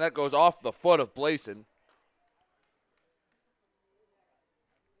swing, and that goes off the foot of Blason.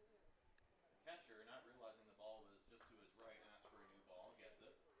 Catcher, not realizing the ball was just to his right, asked for a new ball, gets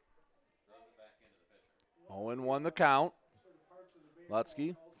it, throws it back into the pitcher. 0-1 the count.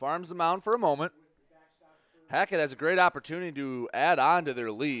 Lutzke farms the mound for a moment. Hackett has a great opportunity to add on to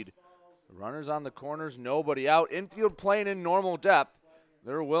their lead. Runners on the corners, nobody out. Infield playing in normal depth.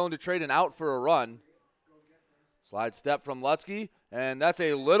 They're willing to trade an out for a run. Slide step from Lutzke, and that's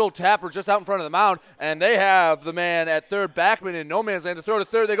a little tapper just out in front of the mound, and they have the man at third, Backman, in no man's land to throw to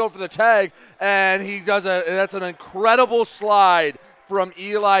third. They go for the tag, and that's an incredible slide from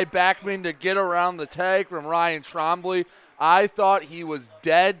Eli Backman to get around the tag from Ryan Trombley. I thought he was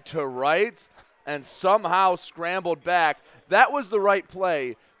dead to rights and somehow scrambled back. That was the right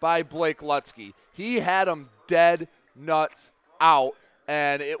play by Blake Lutzke. He had him dead nuts out.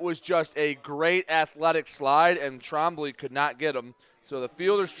 And it was just a great athletic slide, and Trombley could not get him. So the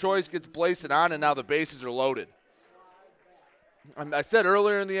fielder's choice gets Blason on, and now the bases are loaded. I said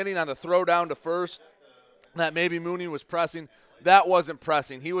earlier in the inning on the throw down to first that maybe Mooney was pressing. That wasn't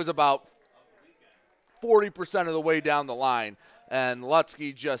pressing. He was about 40% of the way down the line, and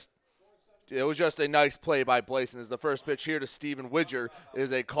Lutzke it was just a nice play by Blason. As the first pitch here to Steven Widger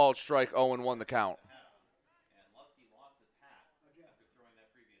is a called strike, 0-1 the count.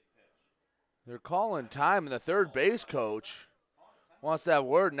 They're calling time, and the third base coach wants that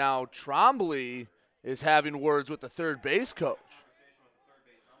word. Now, Trombley is having words with the third base coach.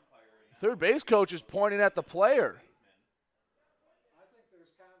 The third base coach is pointing at the player.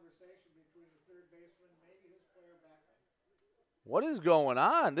 What is going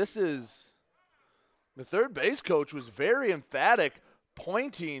on? The third base coach was very emphatic,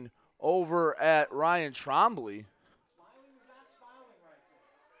 pointing over at Ryan Trombley.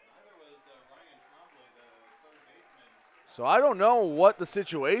 So I don't know what the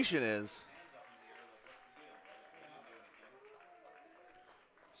situation is.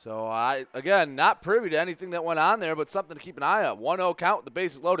 So again, not privy to anything that went on there, but something to keep an eye on. 1-0 count, the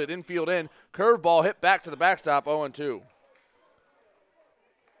bases loaded, infield in, curveball hit back to the backstop, 0-2.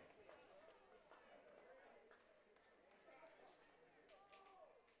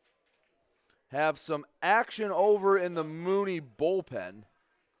 Have some action over in the Mooney bullpen.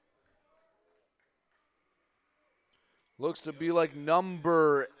 Looks to be like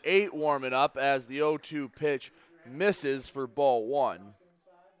number 8 warming up as the 0-2 pitch misses for ball 1.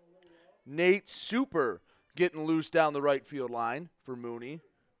 Nate Super getting loose down the right field line for Mooney.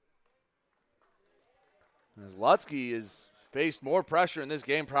 As Lutzke has faced more pressure in this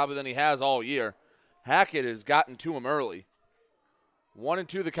game probably than he has all year. Hackett has gotten to him early.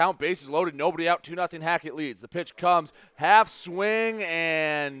 1-2 the count, bases loaded, nobody out, 2-0 Hackett leads. The pitch comes, half swing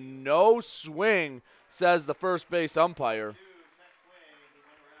and no swing, says the first base umpire.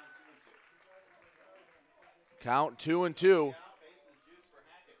 Count 2-2.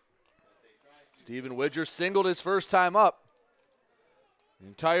 Steven Widger singled his first time up. The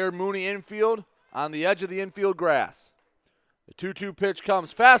entire Mooney infield on the edge of the infield grass. The 2-2 pitch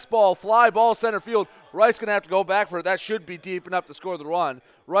comes. Fastball, fly ball, center field. Rice going to have to go back for it. That should be deep enough to score the run.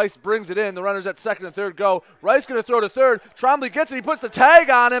 Rice brings it in. The runners at second and third go. Rice going to throw to third. Trombley gets it. He puts the tag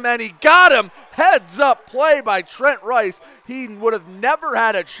on him, and he got him. Heads up play by Trent Rice. He would have never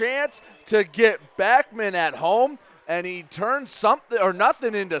had a chance to get Backman at home, and he turned something or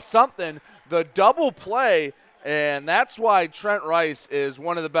nothing into something. The double play, and that's why Trent Rice is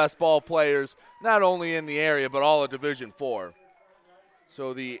one of the best ball players, not only in the area, but all of Division IV.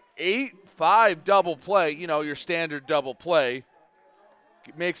 So the 8-5 double play, your standard double play,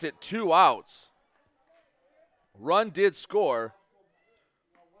 makes it 2 outs. Run did score.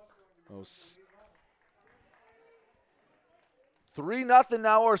 3-0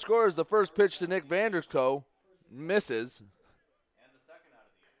 now our score is the first pitch to Nick Vandersko. Misses.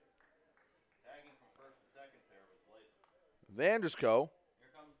 Vandersko.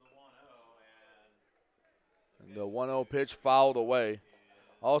 And the 1-0 pitch fouled away.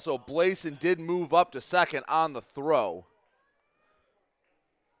 Also, Blason did move up to second on the throw.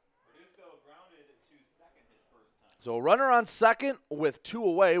 So runner on second with 2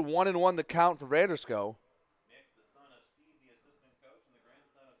 away, 1-1 the count for Vandersko.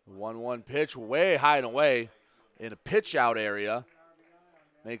 1-1 pitch way high and away in a pitch out area.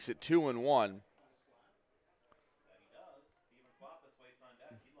 Makes it 2-1.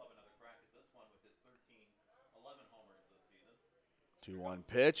 2-1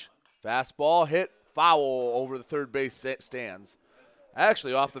 pitch. Fastball hit foul over the third base stands.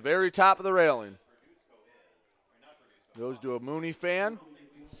 Actually off the very top of the railing. Goes to a Mooney fan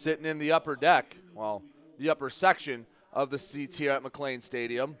sitting in the upper deck. Well, the upper section of the seats here at McLean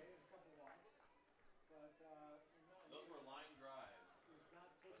Stadium.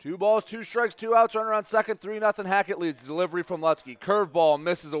 Two balls, two strikes, two outs, runner on second, 3-0. Hackett leads. Delivery from Lutzke. Curveball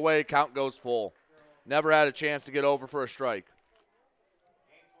misses away, count goes full. Never had a chance to get over for a strike.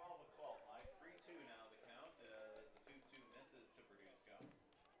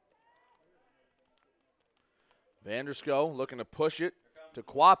 Vandersko looking to push it to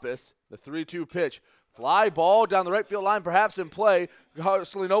Quapis. The 3-2 pitch. Fly ball down the right field line, perhaps in play.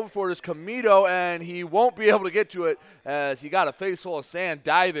 Hustling over for it is Camito, and he won't be able to get to it as he got a face full of sand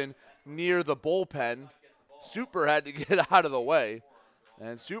diving near the bullpen. Super had to get out of the way.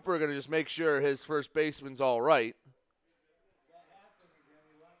 And Super going to just make sure his first baseman's all right.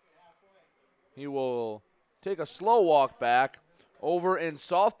 He will take a slow walk back. Over in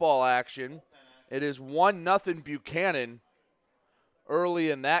softball action, it is 1-0 Buchanan. Early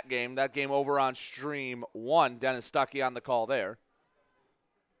in that game over on Stream 1. Dennis Stuckey on the call there.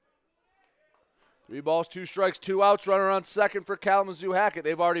 3 balls, 2 strikes, 2 outs. Runner on second for Kalamazoo Hackett.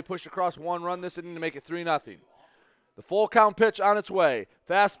 They've already pushed across 1 run this inning to make it 3-0. The full count pitch on its way.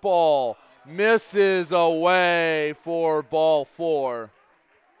 Fastball misses away for ball 4.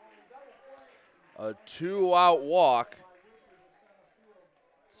 A 2-out walk.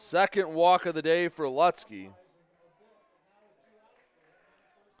 Second walk of the day for Lutzke.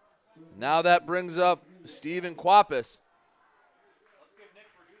 Now that brings up Steven Quapis,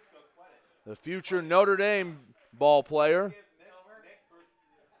 the future Notre Dame ball player.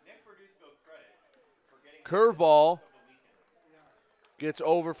 Curveball gets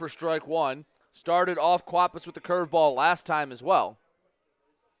over for strike 1. Started off Quapis with the curveball last time as well.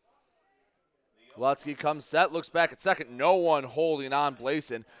 Lutzke comes set, looks back at second. No one holding on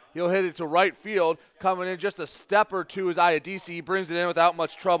Blason. He'll hit it to right field. Coming in just a step or two is Iadisi. He brings it in without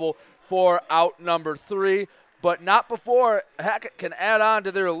much trouble for out number 3. But not before Hackett can add on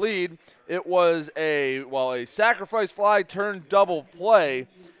to their lead. It was a sacrifice fly turned double play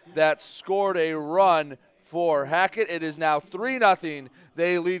that scored a run for Hackett. It is now 3-0.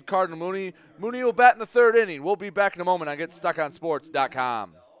 They lead Cardinal Mooney. Mooney will bat in the 3rd inning. We'll be back in a moment on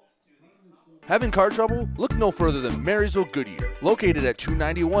GetStuckOnSports.com. Having car trouble? Look no further than Marysville Goodyear. Located at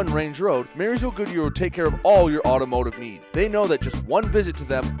 291 Range Road, Marysville Goodyear will take care of all your automotive needs. They know that just one visit to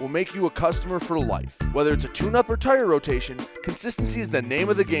them will make you a customer for life. Whether it's a tune-up or tire rotation, consistency is the name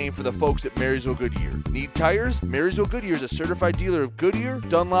of the game for the folks at Marysville Goodyear. Need tires? Marysville Goodyear is a certified dealer of Goodyear,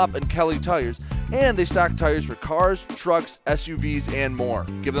 Dunlop, and Kelly tires, and they stock tires for cars, trucks, SUVs, and more.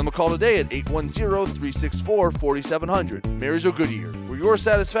 Give them a call today at 810-364-4700. Marysville Goodyear, where your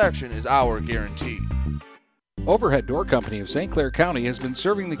satisfaction is our guarantee. Overhead Door Company of St. Clair County has been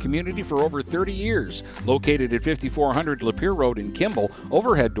serving the community for over 30 years. Located at 5400 Lapeer Road in Kimball,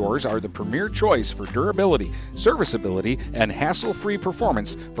 Overhead Doors are the premier choice for durability, serviceability, and hassle-free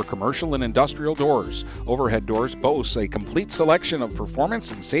performance for commercial and industrial doors. Overhead Doors boasts a complete selection of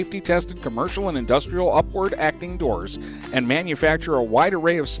performance and safety-tested commercial and industrial upward-acting doors and manufacture a wide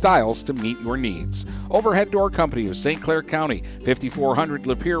array of styles to meet your needs. Overhead Door Company of St. Clair County, 5400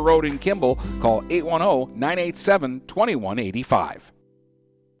 Lapeer Road in Kimball. Call 810-987-2185.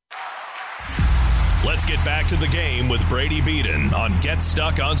 Let's get back to the game with Brady Beaton on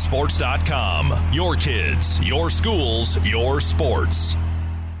GetStuckOnSports.com. Your kids, your schools, your sports.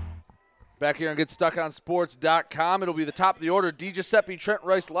 Back here on GetStuckOnSports.com, it'll be the top of the order. DiGiuseppe, Trent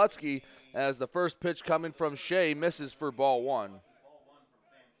Rice, Lutzke, as the first pitch coming from Shea misses for ball 1.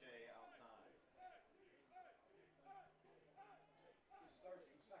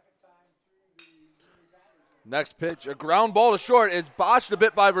 Next pitch, a ground ball to short, is botched a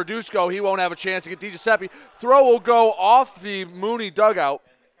bit by Verduzco. He won't have a chance to get DiGiuseppe. Throw will go off the Mooney dugout,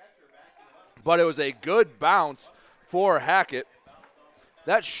 but it was a good bounce for Hackett.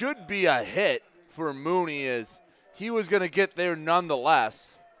 That should be a hit for Mooney, as he was going to get there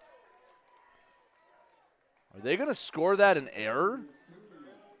nonetheless. Are they going to score that an error?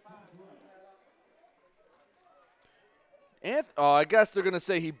 I guess they're going to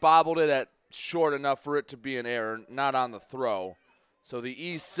say he bobbled it at short enough for it to be an error, not on the throw. So the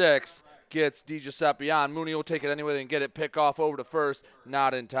E6 gets DiGiuseppe on. Mooney will take it anyway and get it, pick off over to first,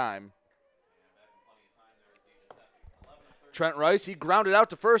 not in time. Trent Rice, he grounded out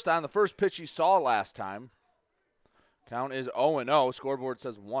to first on the first pitch he saw last time. Count is 0-0. Scoreboard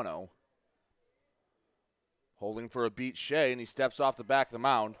says 1-0. Holding for a beat Shea, and he steps off the back of the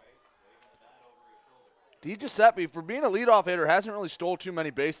mound. DiGiuseppe, for being a leadoff hitter, hasn't really stole too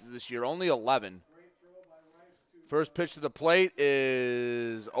many bases this year, only 11. First pitch to the plate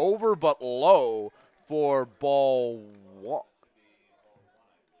is over but low for ball 1.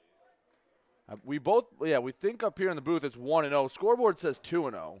 We think up here in the booth it's 1-0. Scoreboard says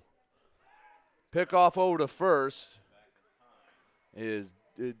 2-0. Pick off over to first is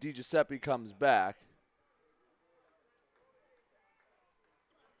DiGiuseppe comes back.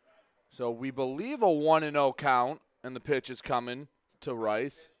 So we believe a 1-0 count, and the pitch is coming to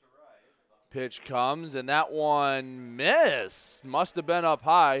Rice. Pitch comes, and that one missed. Must have been up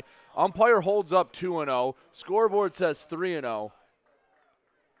high. Umpire holds up 2-0. Scoreboard says 3-0.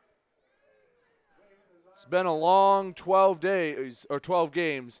 It's been a long 12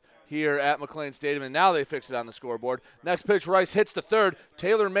 games here at McLean Stadium, and now they fix it on the scoreboard. Next pitch, Rice hits the third.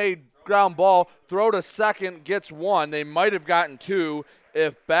 Taylor-made ground ball. Throw to second, gets one. They might have gotten two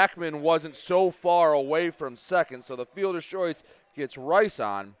if Backman wasn't so far away from second. So the fielder's choice gets Rice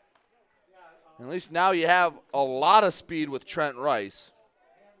on. And at least now you have a lot of speed with Trent Rice.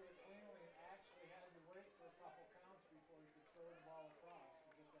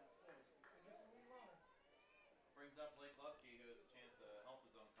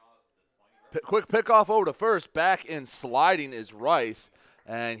 Quick pickoff over to first. Back in sliding is Rice,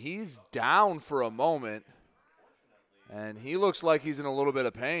 and he's down for a moment, and he looks like he's in a little bit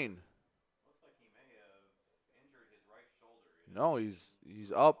of pain. No, he's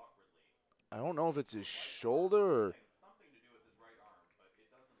up. I don't know if it's his shoulder or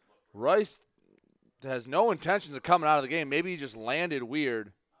Rice has no intentions of coming out of the game. Maybe he just landed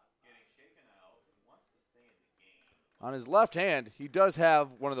weird. On his left hand, he does have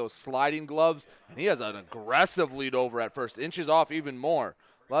one of those sliding gloves, and he has an aggressive lead over at first. Inches off even more.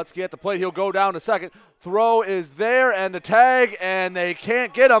 Lutzke at the plate. He'll go down to second. Throw is there, and the tag, and they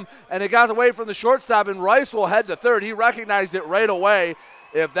can't get him, and it got away from the shortstop, and Rice will head to third. He recognized it right away.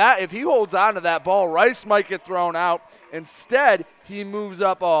 If he holds on to that ball, Rice might get thrown out. Instead, he moves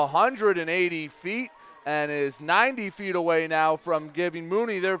up 180 feet and is 90 feet away now from giving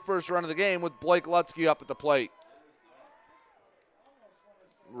Mooney their first run of the game with Blake Lutzke up at the plate.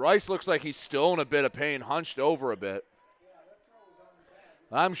 Rice looks like he's still in a bit of pain, hunched over a bit.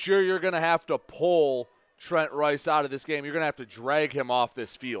 I'm sure you're going to have to pull Trent Rice out of this game. You're going to have to drag him off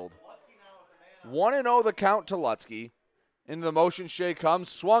this field. 1-0 the count to Lutzke. Into the motion, Shea comes,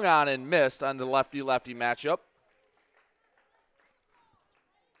 swung on and missed on the lefty-lefty matchup.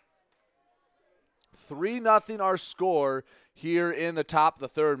 3-0 our score here in the top of the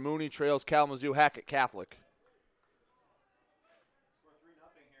third. Mooney trails Kalamazoo Hackett Catholic.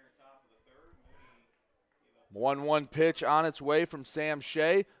 1-1 pitch on its way from Sam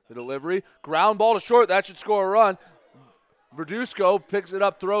Shea. The delivery. Ground ball to short. That should score a run. Verduzco picks it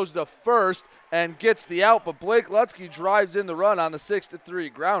up, throws to first, and gets the out. But Blake Lutzke drives in the run on the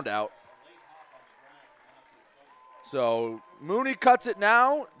 6-3 ground out. So Mooney cuts it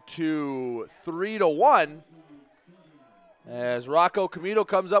now to 3-1. As Rocco Comito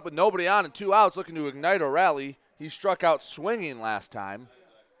comes up with nobody on and 2 outs, looking to ignite a rally. He struck out swinging last time.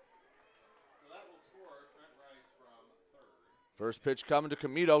 First pitch coming to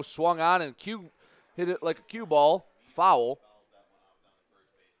Comito, swung on and hit it like a cue ball, foul.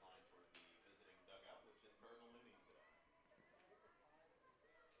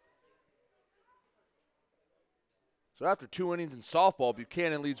 So after 2 innings in softball,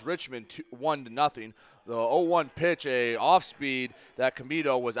 Buchanan leads Richmond 1-0. The 0-1 pitch, a off-speed that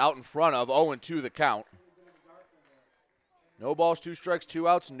Comito was out in front of, 0-2 the count. No balls, 2 strikes, 2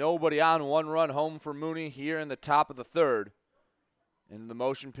 outs, nobody on, 1 run home for Mooney here in the top of the third. And the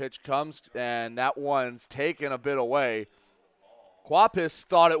motion pitch comes, and that one's taken a bit away. Quapis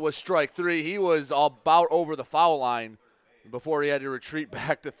thought it was strike 3. He was about over the foul line before he had to retreat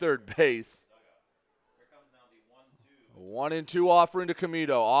back to third base. 1-2 offering to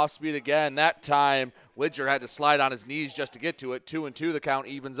Comito. Off speed again. That time, Widger had to slide on his knees just to get to it. 2-2, the count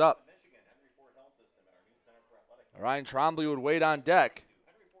evens up. Ryan Trombley would wait on deck.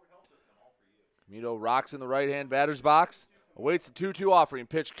 Comito rocks in the right-hand batter's box. Awaits the 2-2 offering.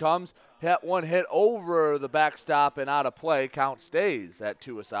 Pitch comes. One hit over the backstop and out of play. Count stays at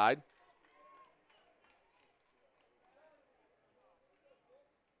 2 aside.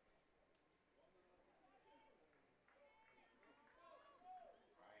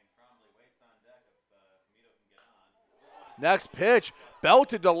 Next pitch,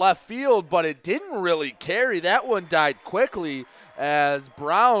 belted to left field, but it didn't really carry. That one died quickly as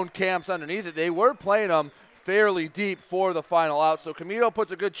Brown camps underneath it. They were playing them fairly deep for the final out. So Comito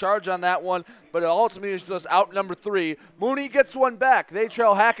puts a good charge on that one, but it ultimately is just out number 3. Mooney gets one back. They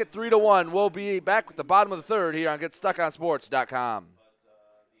trail Hackett 3-1. We'll be back with the bottom of the third here on GetStuckOnSports.com.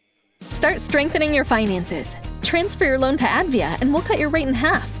 Start strengthening your finances. Transfer your loan to Advia and we'll cut your rate in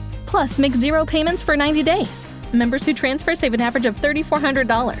half. Plus, make 0 payments for 90 days. Members who transfer save an average of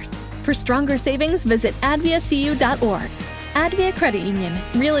 $3,400. For stronger savings, visit adviacu.org. Advia Credit Union.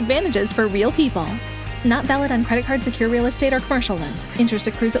 Real advantages for real people. Not valid on credit card, secure real estate, or commercial loans. Interest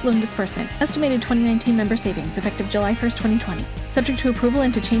accrues at loan disbursement. Estimated 2019 member savings effective July 1st, 2020. Subject to approval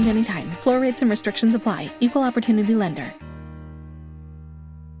and to change anytime. Floor rates and restrictions apply. Equal opportunity lender.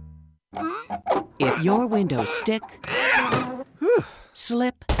 If your windows stick,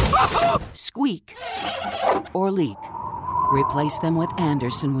 slip, squeak, or leak, replace them with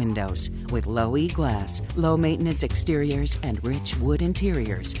Anderson windows. With low E-glass, low maintenance exteriors, and rich wood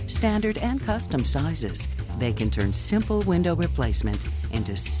interiors, standard and custom sizes, they can turn simple window replacement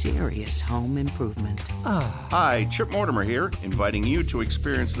into serious home improvement. Hi, Chip Mortimer here, inviting you to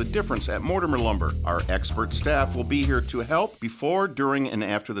experience the difference at Mortimer Lumber. Our expert staff will be here to help before, during, and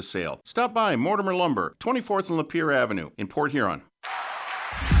after the sale. Stop by Mortimer Lumber, 24th and Lapeer Avenue in Port Huron.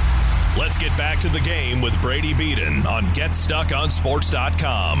 Let's get back to the game with Brady Beaton on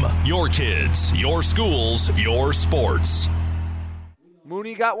GetStuckOnSports.com. Your kids, your schools, your sports.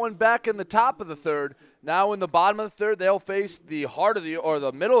 Mooney got one back in the top of the third. Now in the bottom of the third, they'll face the heart of the or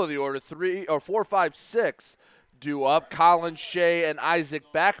the middle of the order, 4, 5, 6 due up. Colin Shea and Isaac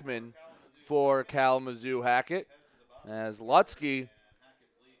Backman for Kalamazoo Hackett. As Lutsky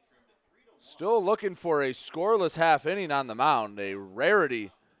still looking for a scoreless half inning on the mound, a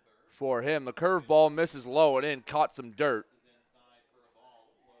rarity for him. The curveball misses low and in, caught some dirt.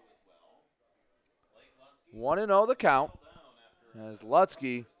 1-0 the count. As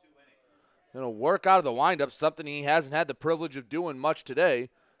Lutsky going to work out of the windup, something he hasn't had the privilege of doing much today.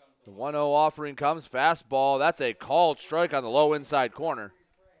 The 1-0 offering comes, fastball. That's a called strike on the low inside corner.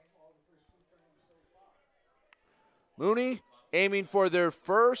 Mooney aiming for their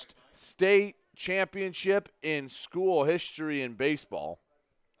first state championship in school history in baseball.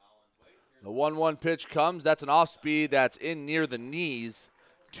 The 1-1 pitch comes. That's an off speed that's in near the knees.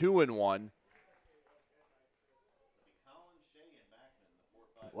 2-1.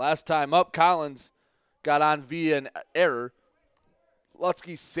 Last time up, Collins got on via an error.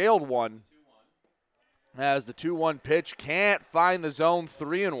 Lutsky sailed one. As the 2-1 pitch can't find the zone.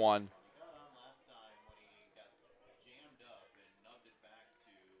 3-1.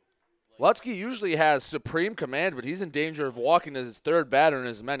 Lutsky usually has supreme command, but he's in danger of walking as his third batter in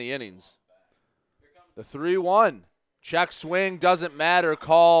as many innings. The 3-1. Check swing, doesn't matter.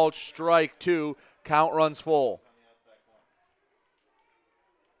 Called strike 2. Count runs full.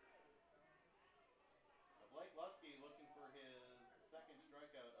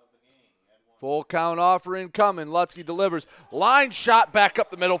 Full count offering coming. Lutsky delivers. Line shot back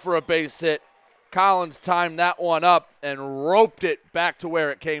up the middle for a base hit. Collins timed that one up and roped it back to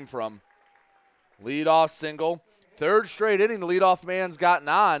where it came from. Leadoff single. Third straight inning the leadoff man's gotten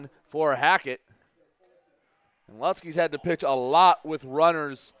on for Hackett. And Lutsky's had to pitch a lot with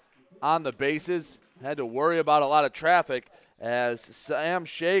runners on the bases. Had to worry about a lot of traffic as Sam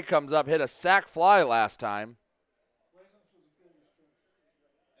Shea comes up, hit a sac fly last time.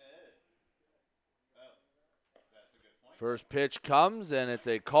 First pitch comes, and it's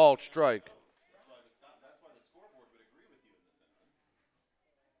a called strike.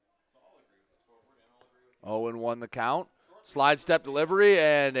 0-1 the count. Slide step delivery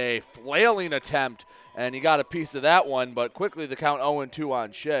and a flailing attempt, and he got a piece of that one, but quickly the count 0-2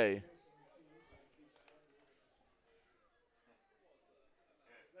 on Shea.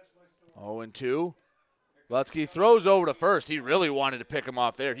 Oh, 0-2. Lutsky throws over to first. He really wanted to pick him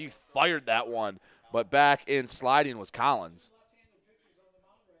off there. He fired that one, but back in sliding was Collins.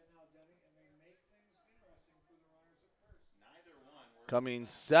 Coming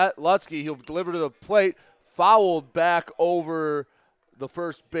set, Lutsky, he'll deliver to the plate, fouled back over the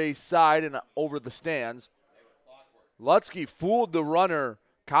first base side and over the stands. Lutsky fooled the runner,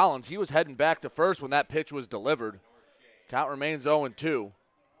 Collins. He was heading back to first when that pitch was delivered. Count remains 0-2.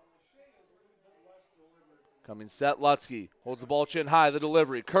 Coming set, Lutsky holds the ball chin high, the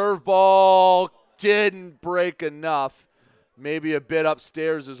delivery. Curveball didn't break enough. Maybe a bit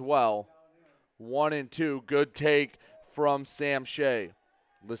upstairs as well. 1-2, good take from Sam Shea.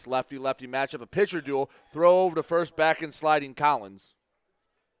 This lefty-lefty matchup, a pitcher duel. Throw over to first, back in sliding Collins.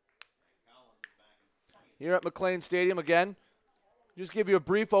 Here at McLean Stadium again, just give you a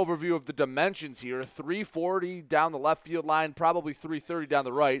brief overview of the dimensions here. 340 down the left field line, probably 330 down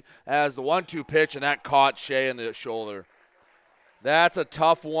the right, as the 1-2 pitch, and that caught Shea in the shoulder. That's a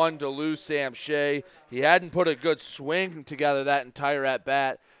tough one to lose Sam Shea. He hadn't put a good swing together that entire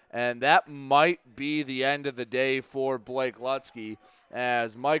at-bat, and that might be the end of the day for Blake Lutsky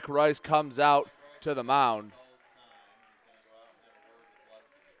as Mike Rice comes out to the mound.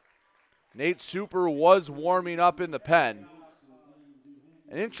 Nate Super was warming up in the pen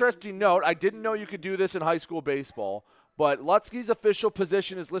An interesting note, I didn't know you could do this in high school baseball, but Lutzke's official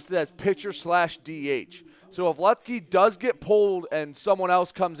position is listed as pitcher/DH. So if Lutzke does get pulled and someone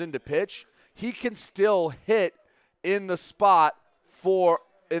else comes in to pitch, he can still hit in the spot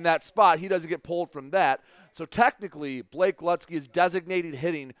in that spot. He doesn't get pulled from that. So technically, Blake Lutzke is designated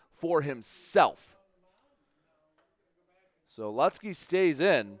hitting for himself. So Lutzke stays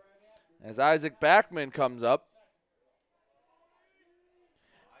in as Isaac Backman comes up.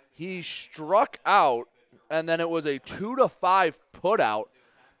 He struck out, and then it was a 2-5 put out,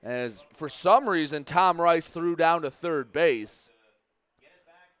 as for some reason Tom Rice threw down to third base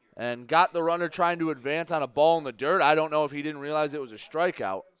and got the runner trying to advance on a ball in the dirt. I don't know if he didn't realize it was a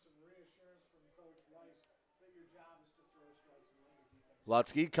strikeout.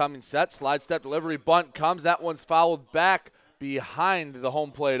 Lutzke coming set, slide step delivery, bunt comes. That one's fouled back behind the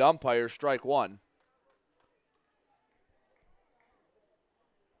home plate umpire, strike one.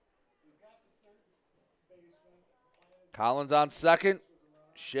 Collins on second,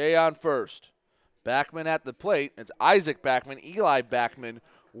 Shea on first. Backman at the plate. It's Isaac Backman. Eli Backman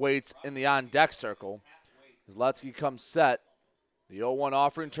waits in the on-deck circle. As Lutzke comes set, the 0-1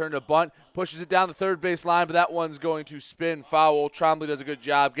 offering, turn to bunt, pushes it down the third base line, but that one's going to spin foul. Trombley does a good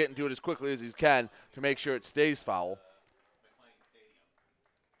job getting to it as quickly as he can to make sure it stays foul.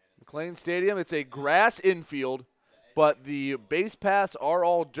 McLean Stadium, it's a grass infield, but the base paths are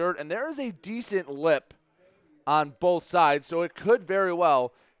all dirt, and there is a decent lip on both sides, so it could very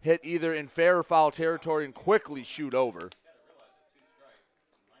well hit either in fair or foul territory and quickly shoot over.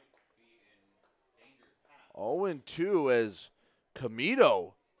 0-2 as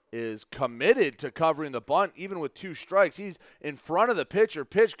Comito is committed to covering the bunt, even with 2 strikes. He's in front of the pitcher.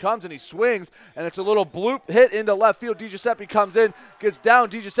 Pitch comes and he swings, and it's a little bloop hit into left field. DiGiuseppe comes in, gets down.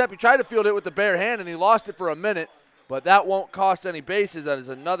 DiGiuseppe tried to field it with the bare hand, and he lost it for a minute, but that won't cost any bases. That is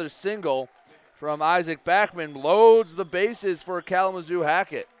another single from Isaac Backman. Loads the bases for Kalamazoo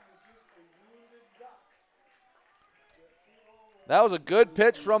Hackett. That was a good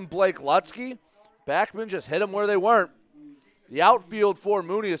pitch from Blake Lutzke. Backman just hit them where they weren't. The outfield for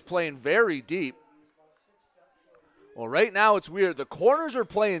Mooney is playing very deep. Well, right now it's weird. The corners are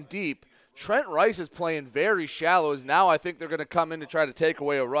playing deep. Trent Rice is playing very shallow. As now I think they're going to come in to try to take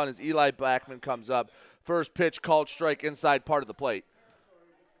away a run as Eli Backman comes up. First pitch called strike inside part of the plate.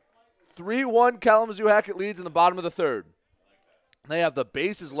 3-1 Kalamazoo Hackett leads in the bottom of the third. They have the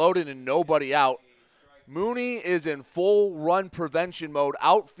bases loaded and nobody out. Mooney is in full run prevention mode.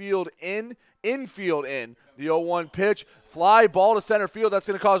 Outfield in, infield in. The 0-1 pitch, fly ball to center field. That's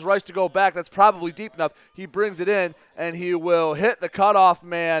going to cause Rice to go back. That's probably deep enough. He brings it in, and he will hit the cutoff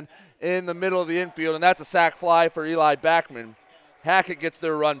man in the middle of the infield, and that's a sac fly for Eli Backman. Hackett gets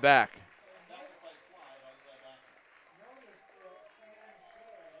their run back.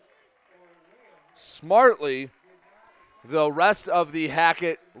 Smartly, the rest of the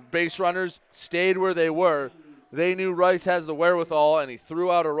Hackett base runners stayed where they were. They knew Rice has the wherewithal, and he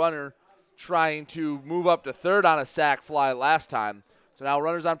threw out a runner trying to move up to third on a sac fly last time. So now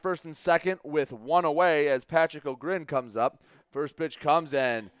runners on first and second with 1 away as Patrick O'Grin comes up. First pitch comes,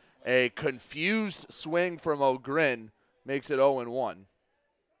 and a confused swing from O'Grin makes it 0-1.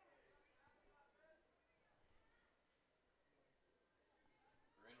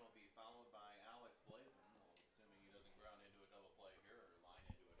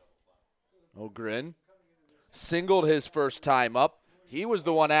 O'Grin singled his first time up. He was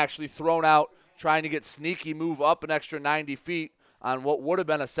the one actually thrown out trying to get sneaky, move up an extra 90 feet on what would have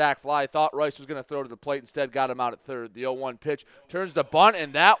been a sac fly. Thought Rice was going to throw to the plate. Instead got him out at third. The 0-1 pitch turns to bunt,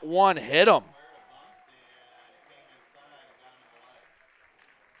 and that one hit him.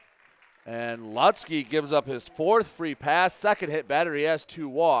 And Lutzke gives up his 4th free pass. Second hit batter. He has 2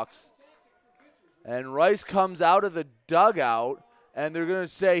 walks. And Rice comes out of the dugout, and they're going to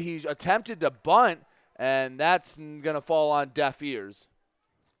say he attempted to bunt, and that's going to fall on deaf ears.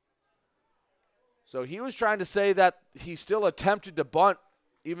 So he was trying to say that he still attempted to bunt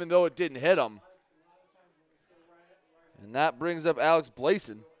even though it didn't hit him. And that brings up Alex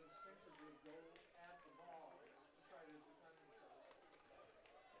Blason.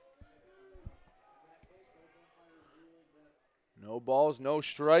 No balls, no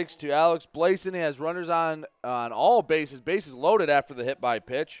strikes to Alex Blason. He has runners on all bases. Bases loaded after the hit by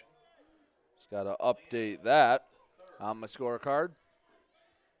pitch. Just got to update that on my scorecard.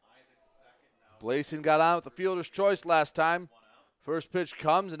 Blason got on with the fielder's choice last time. First pitch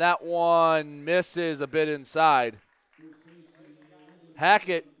comes, and that one misses a bit inside.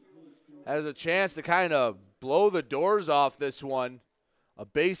 Hackett has a chance to kind of blow the doors off this one. A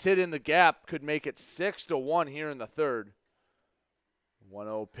base hit in the gap could make it 6-1 here in the third.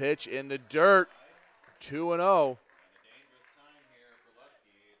 1-0 pitch in the dirt. 2-0.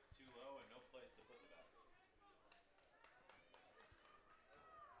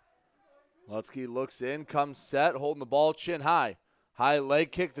 Lutzke looks in, comes set, holding the ball chin high. High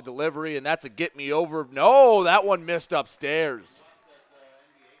leg kick, the delivery, and that's a get me over. No, that one missed upstairs.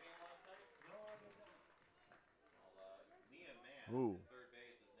 Ooh.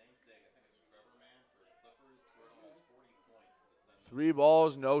 3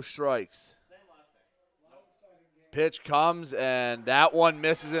 balls, no strikes. Pitch comes, and that one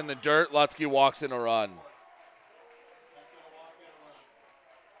misses in the dirt. Lutzke walks in a run.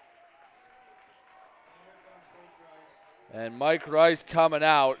 And Mike Rice coming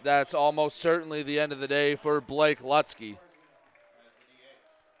out. That's almost certainly the end of the day for Blake Lutzke.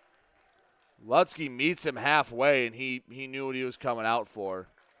 Lutzke meets him halfway, and he knew what he was coming out for.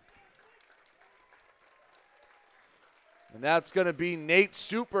 And that's going to be Nate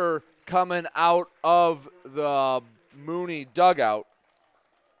Super coming out of the Mooney dugout.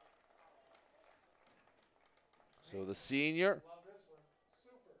 So the senior.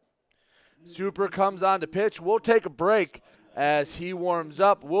 Super comes on to pitch. We'll take a break as he warms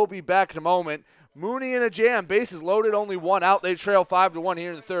up. We'll be back in a moment. Mooney in a jam. Bases loaded, only 1 out. They trail 5-1 here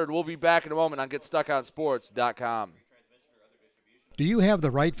in the third. We'll be back in a moment on GetStuckOnSports.com. Do you have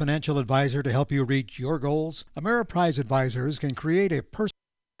the right financial advisor to help you reach your goals? Ameriprise Advisors can create a personal.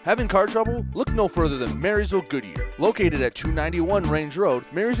 Having car trouble? Look no further than Marysville Goodyear. Located at 291 Range Road,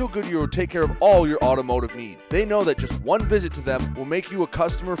 Marysville Goodyear will take care of all your automotive needs. They know that just one visit to them will make you a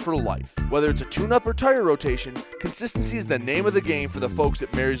customer for life. Whether it's a tune-up or tire rotation, consistency is the name of the game for the folks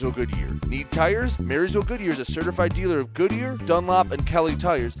at Marysville Goodyear. Need tires? Marysville Goodyear is a certified dealer of Goodyear, Dunlop, and Kelly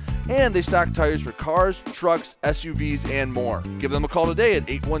tires, and they stock tires for cars, trucks, SUVs, and more. Give them a call today at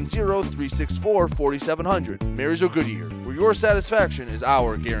 810-364-4700. Marysville Goodyear, where your satisfaction is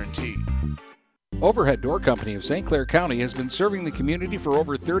our guarantee. Overhead Door Company of St. Clair County has been serving the community for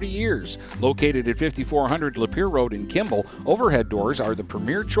over 30 years. Located at 5400 Lapeer Road in Kimball, Overhead Doors are the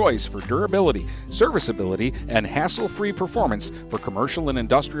premier choice for durability, serviceability, and hassle-free performance for commercial and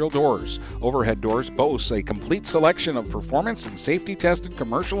industrial doors. Overhead Doors boasts a complete selection of performance and safety-tested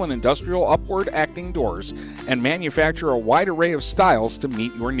commercial and industrial upward-acting doors and manufacture a wide array of styles to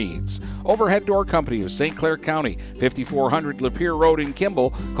meet your needs. Overhead Door Company of St. Clair County, 5400 Lapeer Road in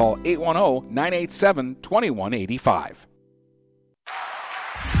Kimball. Call 810-987-2185.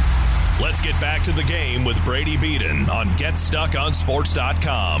 Let's get back to the game with Brady Beaton on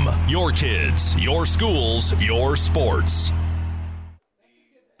GetStuckOnSports.com. Your kids, your schools, your sports.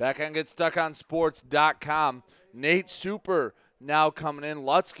 Back on GetStuckOnSports.com. Nate Super now coming in.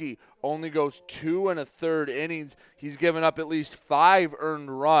 Lutzke only goes 2 1/3 innings. He's given up at least 5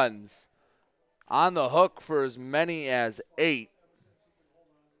 earned runs. On the hook for as many as 8.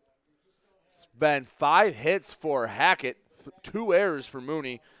 It's been 5 hits for Hackett, 2 errors for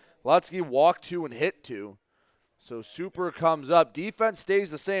Mooney. Lutzke walked 2 and hit 2. So Super comes up. Defense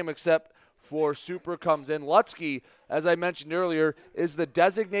stays the same except for Super comes in. Lutzke, as I mentioned earlier, is the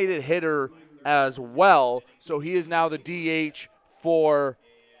designated hitter as well. So he is now the DH for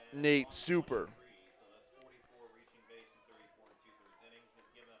Nate Super.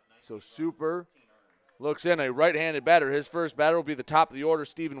 So Super looks in, a right-handed batter. His first batter will be the top of the order,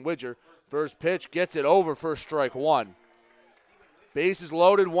 Steven Widger. First pitch, gets it over for strike 1. Bases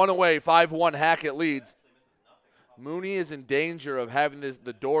loaded, 1 away, 5-1 Hackett leads. Mooney is in danger of having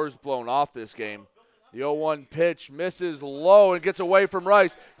the doors blown off this game. The 0-1 pitch misses low and gets away from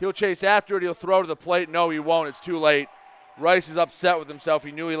Rice. He'll chase after it. He'll throw to the plate. No, he won't. It's too late. Rice is upset with himself.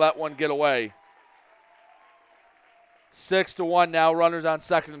 He knew he let one get away. 6-1 now. Runners on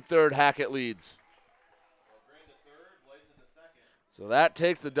second and third. Hackett leads. So that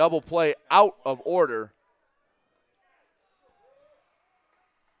takes the double play out of order.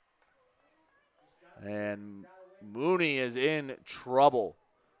 And Mooney is in trouble.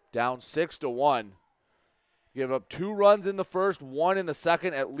 Down 6-1. Give up 2 runs in the first, 1 in the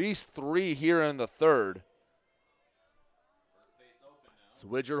second, at least 3 here in the third. So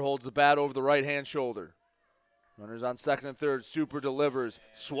Widger holds the bat over the right-hand shoulder. Runners on second and third. Super delivers.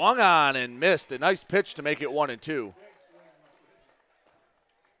 Swung on and missed. A nice pitch to make it 1-2.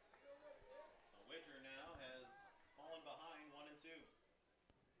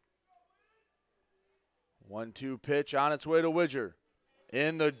 1-2 pitch on its way to Widger.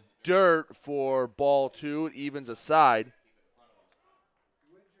 In the dirt for ball 2. It evens a side.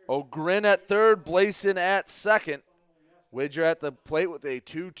 O'Grin at third. Blason at second. Widger at the plate with a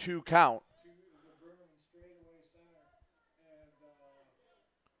 2-2 count.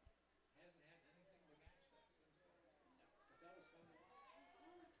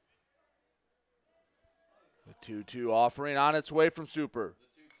 2-2 offering on its way from Super.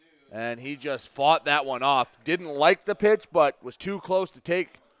 And he just fought that one off. Didn't like the pitch, but was too close to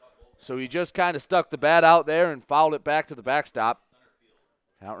take. So he just kind of stuck the bat out there and fouled it back to the backstop.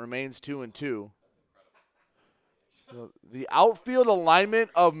 Count remains 2-2. So the outfield alignment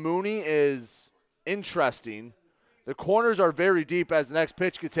of Mooney is interesting. The corners are very deep as the next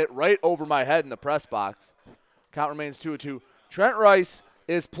pitch gets hit right over my head in the press box. Count remains 2-2. Trent Rice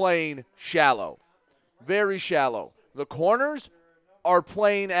is playing shallow, very shallow. The corners are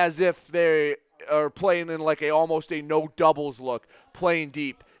playing as if they are playing in like almost a no doubles look, playing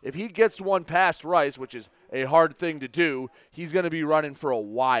deep. If he gets one past Rice, which is a hard thing to do, he's going to be running for a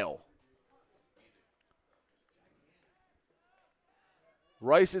while.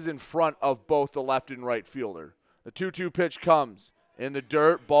 Rice is in front of both the left and right fielder. The 2-2 pitch comes in the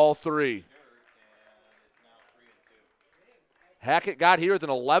dirt, ball 3. Hackett got here with an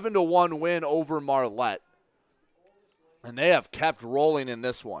 11-1 win over Marlette. And they have kept rolling in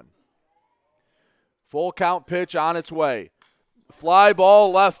this one. Full count pitch on its way. Fly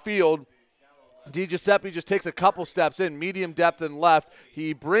ball left field. DiGiuseppe just takes a couple steps in, medium depth and left.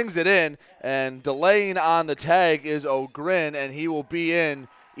 He brings it in, and delaying on the tag is O'Grin, and he will be in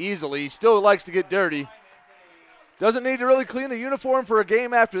easily. He still likes to get dirty. Doesn't need to really clean the uniform for a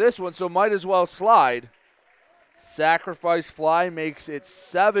game after this one, so might as well slide. Sacrifice fly makes it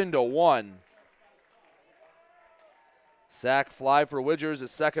 7-1. Sack fly for Widgers,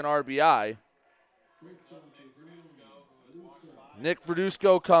 his second RBI. Nick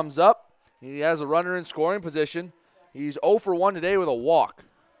Verduzco comes up. He has a runner in scoring position. He's 0 for 1 today with a walk.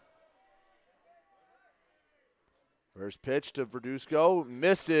 First pitch to Verduzco,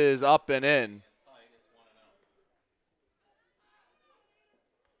 misses up and in.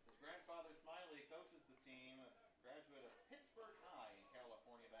 His grandfather Smiley coaches the team, graduate of Pittsburgh High in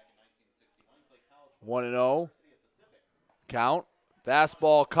California back in 1961. Played college 1-0. Count.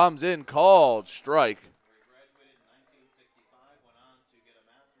 Fastball comes in, called strike. He graduated in 1965, went on to get a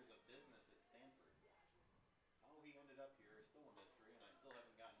master's of business at Stanford. How he ended up here is still a mystery, and I still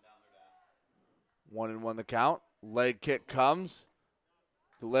haven't gotten down there to ask him. 1-1 the count. Leg kick comes.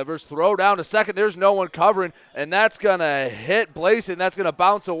 Delivers. Throw down to second. There's no one covering, and that's going to hit Blason. That's going to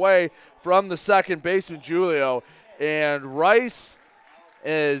bounce away from the second baseman, Julio. And Rice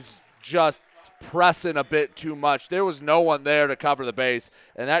is just pressing a bit too much. There was no one there to cover the base,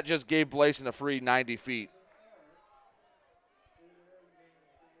 and that just gave Blason a free 90 feet.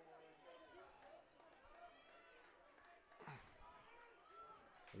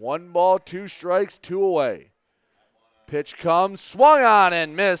 One ball, 2 strikes, 2 away. Pitch comes, swung on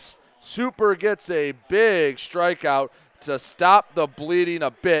and missed. Super gets a big strikeout to stop the bleeding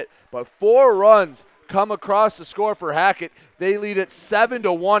a bit, but 4 runs come across the score for Hackett. They lead it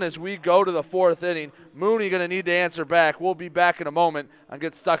 7-1 as we go to the 4th inning. Mooney going to need to answer back. We'll be back in a moment on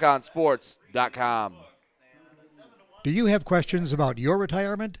GetStuckOnSports.com. Do you have questions about your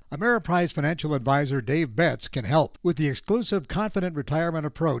retirement? Ameriprise financial advisor Dave Betts can help. With the exclusive Confident Retirement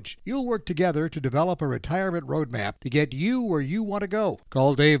Approach, you'll work together to develop a retirement roadmap to get you where you want to go.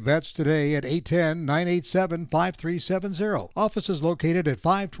 Call Dave Betts today at 810-987-5370. Office is located at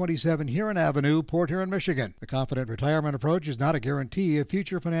 527 Huron Avenue, Port Huron, Michigan. The Confident Retirement Approach is not a guarantee of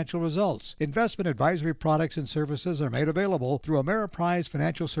future financial results. Investment advisory products and services are made available through Ameriprise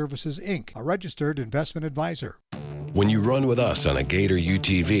Financial Services, Inc., a registered investment advisor. When you run with us on a Gator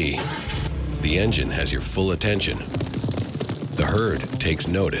UTV, the engine has your full attention. The herd takes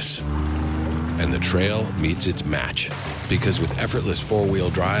notice. And the trail meets its match. Because with effortless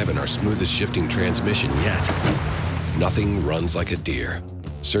four-wheel drive and our smoothest shifting transmission yet, nothing runs like a deer.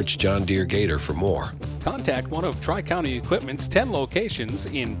 Search John Deere Gator for more. Contact one of Tri-County Equipment's 10 locations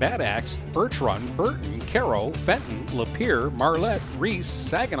in Bad Axe, Birch Run, Burton, Caro, Fenton, Lapeer, Marlette, Reese,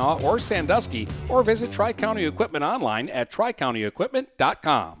 Saginaw, or Sandusky, or visit Tri-County Equipment online at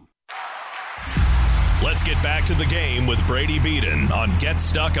tricountyequipment.com. Let's get back to the game with Brady Beaton on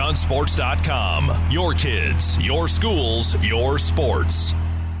GetStuckOnSports.com. Your kids, your schools, your sports.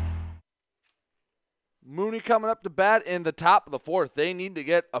 Mooney coming up to bat in the top of the 4th. They need to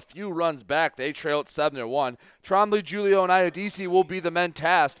get a few runs back. They trail at 7-1. Trombley, Julio, and Iodisi will be the men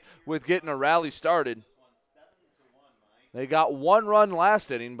tasked with getting a rally started. They got 1 run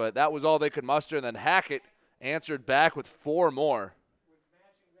last inning, but that was all they could muster, and then Hackett answered back with 4 more.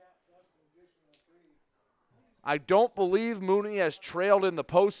 I don't believe Mooney has trailed in the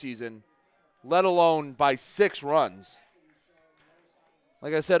postseason, let alone by 6 runs.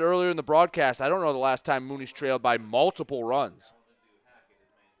 Like I said earlier in the broadcast, I don't know the last time Mooney's trailed by multiple runs.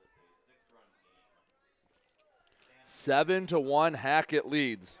 7-1, Hackett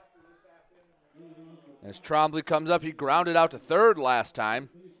leads. As Trombley comes up, he grounded out to third last time.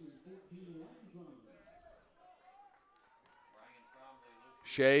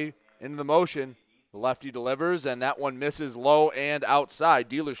 Shea into the motion. The lefty delivers, and that one misses low and outside.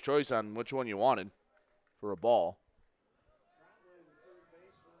 Dealer's choice on which one you wanted for a ball.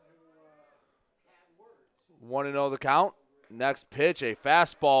 1-0 the count. Next pitch, a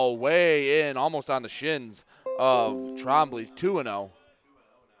fastball way in, almost on the shins of Trombley. 2-0.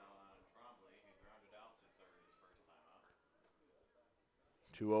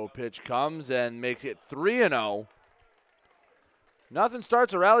 2-0 pitch comes and makes it 3-0. Nothing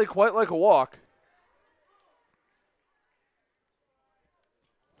starts a rally quite like a walk.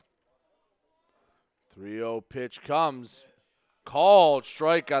 .30 pitch comes. Called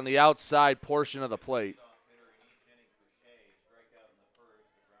strike on the outside portion of the plate.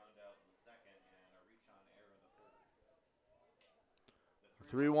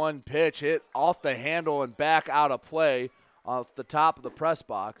 3-1 pitch hit off the handle and back out of play off the top of the press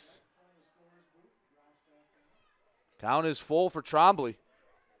box. Count is full for Trombley.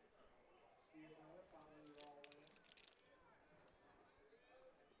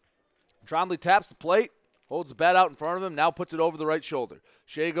 Trombley taps the plate, holds the bat out in front of him, now puts it over the right shoulder.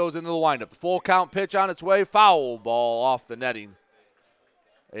 Shea goes into the windup. Full count pitch on its way, foul ball off the netting.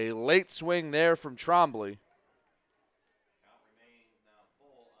 A late swing there from Trombley.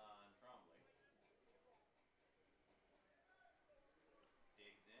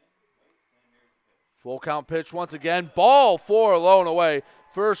 Full count pitch once again. Ball 4 low and away.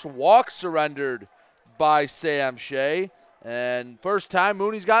 First walk surrendered by Sam Shea. And first time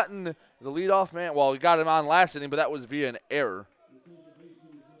Mooney's gotten the leadoff man. Well, he got him on last inning, but that was via an error.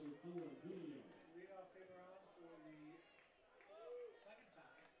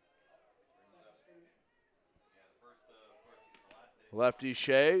 Lefty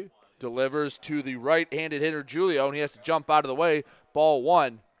Shea delivers to the right-handed hitter Julio, and he has to jump out of the way. Ball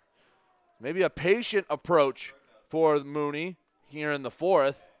 1. Maybe a patient approach for Mooney here in the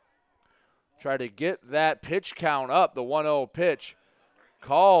fourth. Try to get that pitch count up, the 1-0 pitch.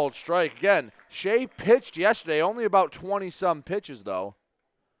 Called strike again. Shea pitched yesterday, only about 20-some pitches, though.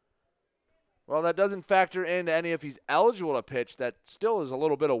 Well, that doesn't factor into any if he's eligible to pitch. That still is a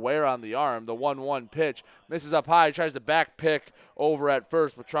little bit of wear on the arm, the 1-1 pitch. Misses up high, tries to back pick over at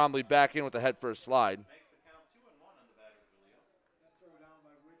first, but Trombley back in with the head-first slide.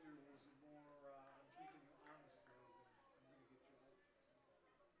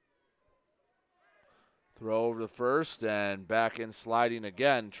 Throw over to first and back in sliding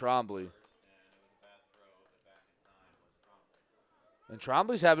again, Trombley. And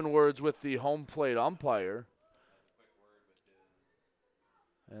Trombley's having words with the home plate umpire.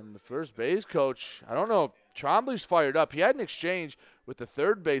 And the first base coach, I don't know if Trombley's fired up. He had an exchange with the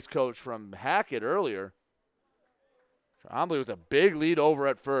third base coach from Hackett earlier. Trombley with a big lead over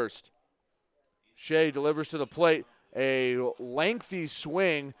at first. Shea delivers to the plate. A lengthy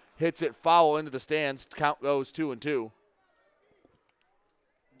swing hits it foul into the stands. Count goes 2-2.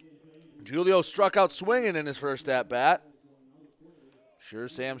 Julio struck out swinging in his first at-bat. Sure,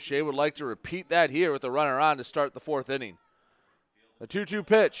 Sam Shea would like to repeat that here with the runner on to start the fourth inning. The 2-2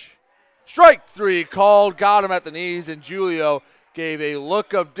 pitch. Strike 3 called, got him at the knees, and Julio gave a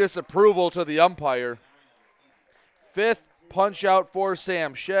look of disapproval to the umpire. Fifth punch out for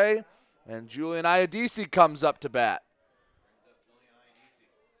Sam Shea. And Julian Iadisi comes up to bat.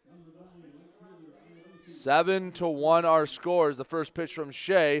 7-1 our scores. The first pitch from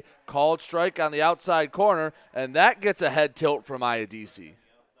Shea, called strike on the outside corner, and that gets a head tilt from Iadisi.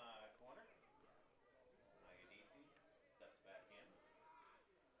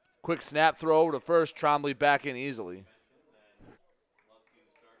 Quick snap throw over to first, Trombley back in easily.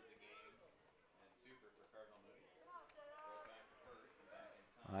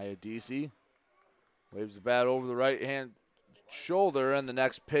 Iadisi waves the bat over the right-hand shoulder, and the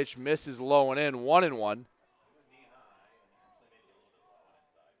next pitch misses low and in, 1-1.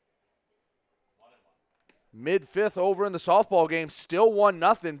 Mid-fifth over in the softball game, still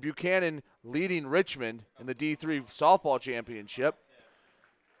 1-0. Buchanan leading Richmond in the D3 softball championship.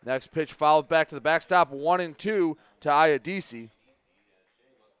 Next pitch fouled back to the backstop, 1-2 to Iadisi.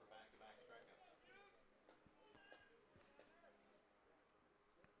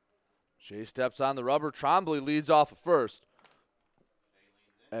 Shea steps on the rubber. Trombley leads off at first.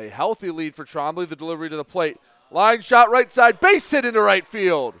 A healthy lead for Trombley. The delivery to the plate. Line shot right side. Base hit into right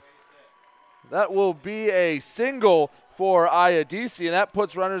field. That will be a single for Iadisi, and that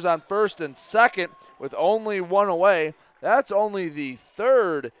puts runners on first and second with only one away. That's only the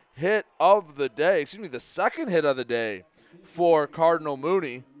third hit of the day. The second hit of the day for Cardinal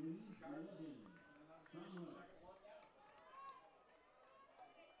Mooney.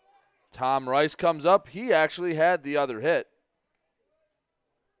 Tom Rice comes up. He actually had the other hit.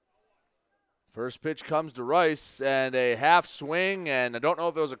 First pitch comes to Rice, and a half swing, and I don't know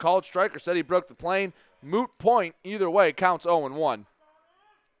if it was a called strike or said he broke the plane. Moot point. Either way, counts 0-1.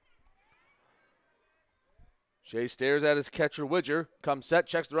 Shea stares at his catcher, Widger. Comes set,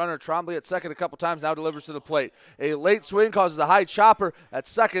 checks the runner, Trombley at second a couple times, now delivers to the plate. A late swing causes a high chopper at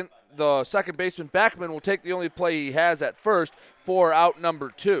second. The second baseman, Backman, will take the only play he has at first for out number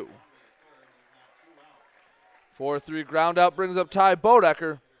 2. 4-3 ground out brings up Ty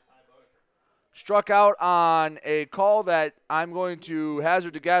Bodecker. Struck out on a call that I'm going to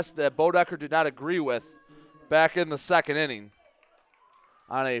hazard to guess that Bodecker did not agree with back in the second inning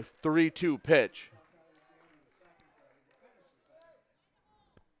on a 3-2 pitch.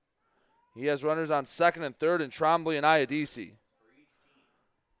 He has runners on second and third in Trombley and Iadisi.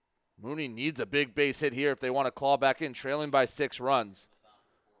 Mooney needs a big base hit here if they want to claw back in, trailing by 6 runs.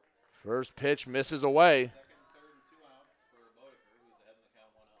 First pitch misses away.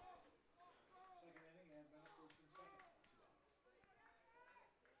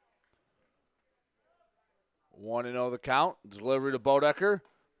 One and 0 the count. Delivery to Bodecker.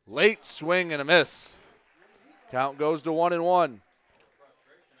 Late swing and a miss. Count goes to 1-1.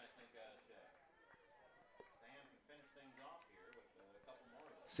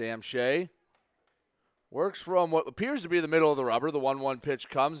 Sam Shea works from what appears to be the middle of the rubber. The 1-1 pitch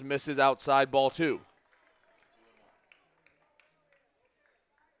comes, misses outside, ball 2.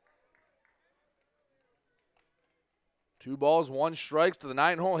 Two balls, 1 strikes to the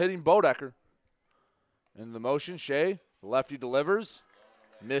 9-hole hitting Bodecker. In the motion, Shea, the lefty delivers,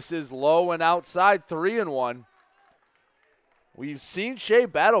 misses low and outside, 3-1. We've seen Shea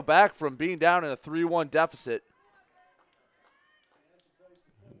battle back from being down in a 3-1 deficit.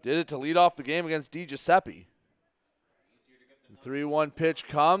 Did it to lead off the game against DiGiuseppe. The 3-1 pitch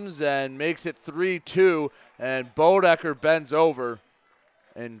comes and makes it 3-2, and Bodecker bends over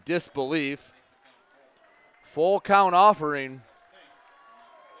in disbelief. Full count offering.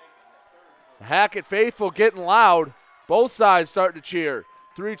 Hackett faithful getting loud. Both sides start to cheer.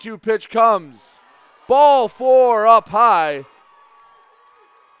 3-2 pitch comes. Ball 4 up high.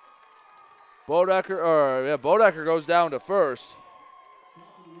 Bodecker goes down to first.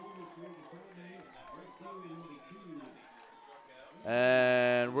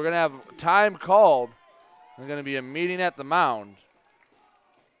 And we're going to have time called. There's going to be a meeting at the mound.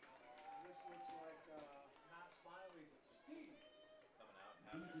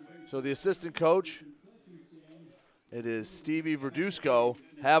 So the assistant coach, it is Stevie Verduzco,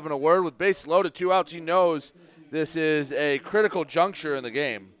 having a word with bases loaded, 2 outs. He knows this is a critical juncture in the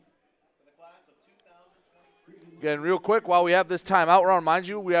game. Again, real quick, while we have this timeout, I'll remind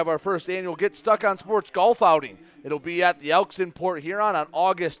you, we have our first annual Get Stuck on Sports golf outing. It'll be at the Elks in Port Huron on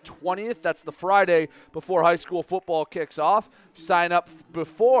August 20th. That's the Friday before high school football kicks off. Sign up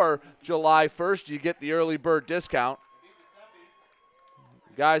before July 1st. You get the early bird discount.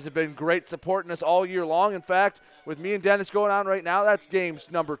 Guys have been great supporting us all year long. In fact, with me and Dennis going on right now, that's games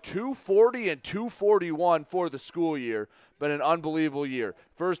number 240 and 241 for the school year. Been an unbelievable year.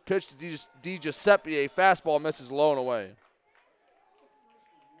 First pitch to DiGiuseppe, a fastball misses low and away.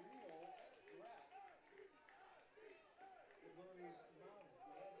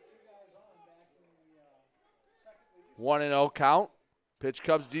 One and 0 count. Pitch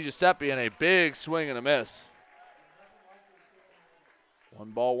comes to DiGiuseppe and a big swing and a miss.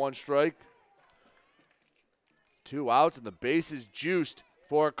 1 ball, 1 strike. 2 outs, and the base is juiced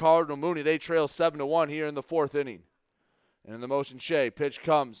for Cardinal Mooney. They trail 7-1 here in the 4th inning. And in the motion, Shea. Pitch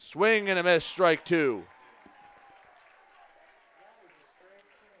comes. Swing and a miss, strike 2.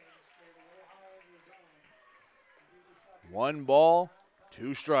 One ball,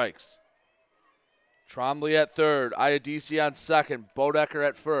 2 strikes. Trombley at third. Iadisi on second. Bodecker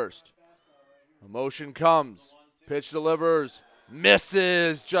at first. The motion comes. Pitch delivers.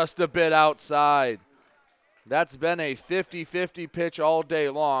 Misses just a bit outside. That's been a 50-50 pitch all day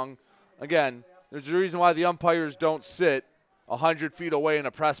long. Again, there's a reason why the umpires don't sit 100 feet away in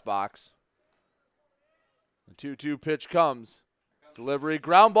a press box. The 2-2 pitch comes. Delivery,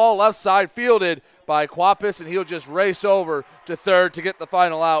 ground ball left side, fielded by Quapis, and he'll just race over to third to get the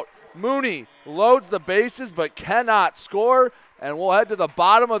final out. Mooney loads the bases but cannot score, and we'll head to the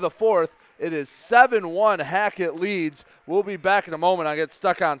bottom of the 4th. It is 7-1 Hackett leads. We'll be back in a moment on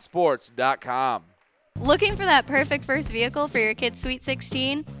GetStuckOnSports.com. Looking for that perfect first vehicle for your kid's Sweet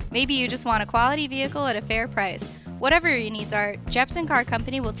 16? Maybe you just want a quality vehicle at a fair price. Whatever your needs are, Jepson Car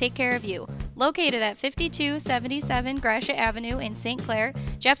Company will take care of you. Located at 5277 Gratiot Avenue in St. Clair,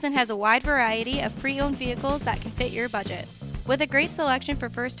 Jepson has a wide variety of pre-owned vehicles that can fit your budget. With a great selection for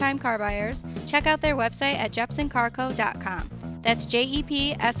first-time car buyers, check out their website at jepsoncarco.com. That's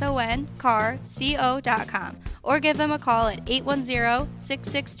JEPSON carco.com. Or give them a call at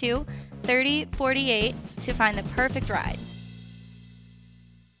 810-662-3048 to find the perfect ride.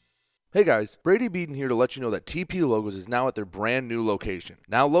 Hey guys, Brady Beaton here to let you know that TP Logos is now at their brand new location.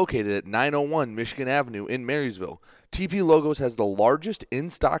 Now located at 901 Michigan Avenue in Marysville, TP Logos has the largest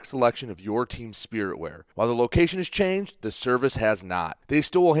in-stock selection of your team's spirit wear. While the location has changed, the service has not. They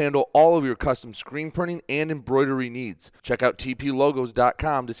still will handle all of your custom screen printing and embroidery needs. Check out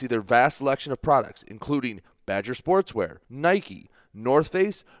tplogos.com to see their vast selection of products, including Badger Sportswear, Nike, North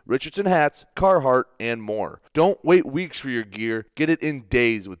Face, Richardson hats, Carhartt, and more. Don't wait weeks for your gear. Get it in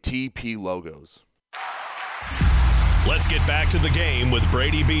days with TP Logos. Let's get back to the game with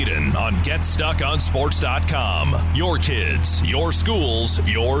Brady Beaton on GetStuckOnSports.com. Your kids, your schools,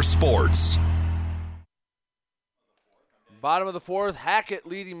 your sports. Bottom of the fourth, Hackett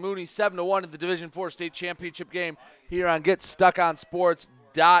leading Mooney 7-1 in the Division IV state championship game here on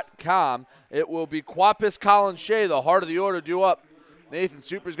GetStuckOnSports.com. It will be Quapis Collins Shea, the heart of the order, due up. Nathan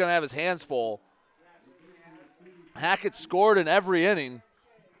Super's going to have his hands full. Hackett scored in every inning.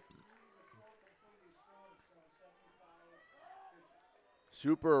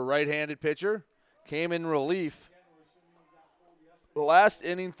 Super, a right-handed pitcher, came in relief. The last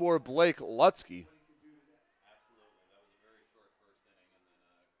inning for Blake Lutzke.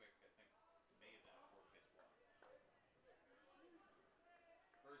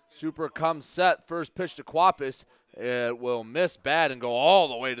 Super comes set, first pitch to Quapis. It will miss bad and go all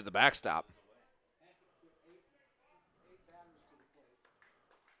the way to the backstop.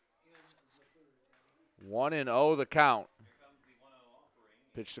 One and 0 the count.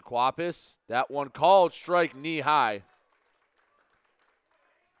 Pitch to Quapis. That one called strike knee high.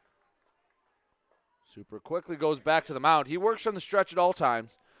 Super quickly goes back to the mound. He works on the stretch at all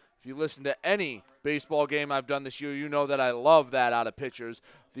times. If you listen to any baseball game I've done this year, you know that I love that out of pitchers.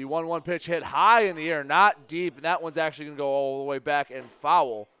 The 1-1 pitch hit high in the air, not deep, and that one's actually going to go all the way back and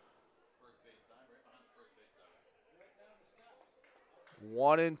foul.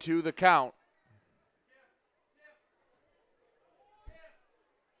 1-2 the count.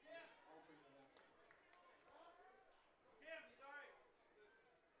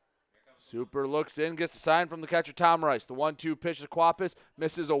 Super looks in, gets a sign from the catcher, Tom Rice. The 1-2 pitch to Quapis,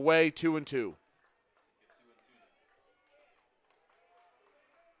 misses away, 2-2.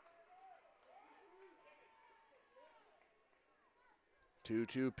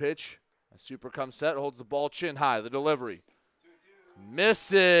 Two pitch. A Super comes set, holds the ball chin high. The delivery.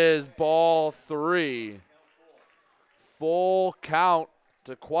 Misses, ball 3. Full count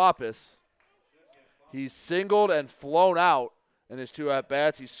to Quapis. He's singled and flown out in his 2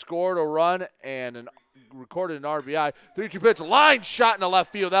 at-bats. He scored a run and recorded an RBI. 3-2 pitch, line shot into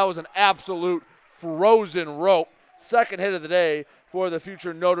left field. That was an absolute frozen rope. Second hit of the day for the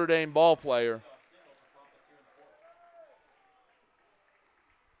future Notre Dame ball player.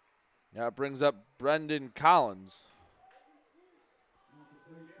 Now it brings up Brendan Collins.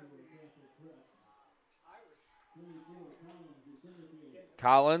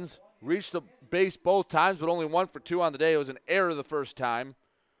 Collins reached the base both times, but only 1 for 2 on the day. It was an error the first time.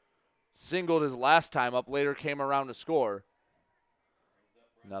 Singled his last time up, later came around to score.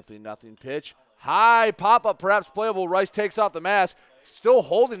 Nothing pitch. High pop-up, perhaps playable. Rice takes off the mask. Still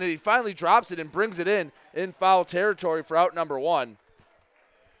holding it. He finally drops it and brings it in foul territory for out number 1.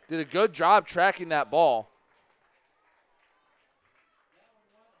 Did a good job tracking that ball.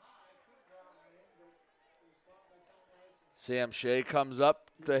 Sam Shea comes up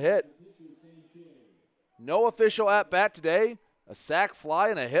to hit. No official at-bat today. A sac fly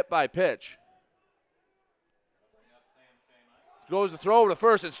and a hit by pitch. Goes to throw over to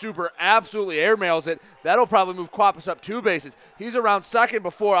first, and Super absolutely airmails it. That'll probably move Quapis up 2 bases. He's around second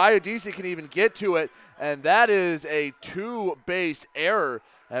before Iadisi can even get to it, and that is a 2-base error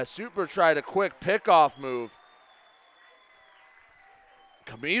as Super tried a quick pickoff move.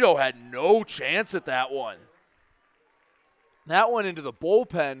 Camito had no chance at that one. That went into the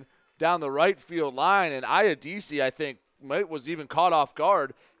bullpen down the right field line, and Iadisi, I think, was even caught off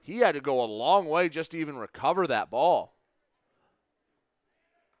guard. He had to go a long way just to even recover that ball.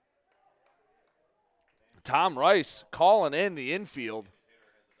 Tom Rice calling in the infield.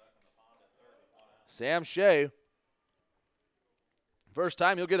 Sam Shea, first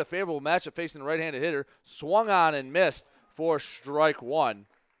time he'll get a favorable matchup facing the right-handed hitter. Swung on and missed for strike 1.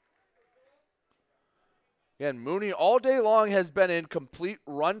 Again, Mooney all day long has been in complete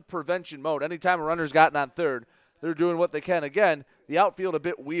run prevention mode. Anytime a runner's gotten on third, they're doing what they can. Again, the outfield a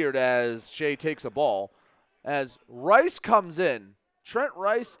bit weird as Shea takes a ball. As Rice comes in, Trent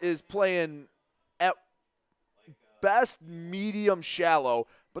Rice is playing at best medium shallow,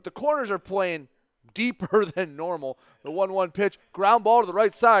 but the corners are playing deeper than normal. The 1-1 pitch, ground ball to the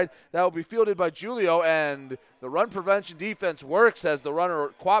right side. That will be fielded by Julio, and the run prevention defense works as the runner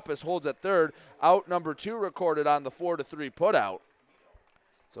Quapis holds at third. Out number 2 recorded on the 4-3 putout.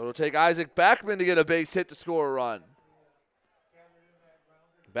 So it'll take Isaac Backman to get a base hit to score a run.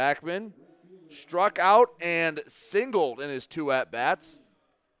 Backman struck out and singled in his 2 at-bats.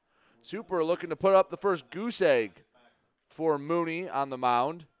 Super looking to put up the first goose egg for Mooney on the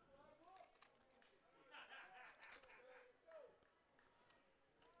mound.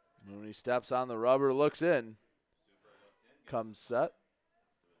 Mooney steps on the rubber, looks in. Comes set.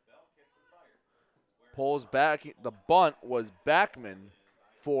 Pulls back. The bunt was Backman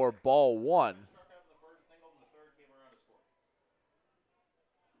for ball 1.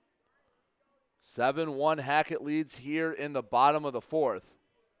 (7-1) Hackett leads here in the bottom of the 4th.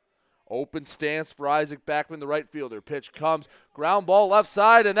 Open stance for Isaac Backman, the right fielder. Pitch comes, ground ball left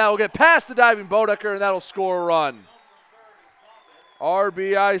side, and that will get past the diving Bodecker, and that'll score a run.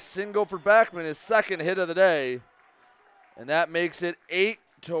 RBI single for Backman, his second hit of the day, and that makes it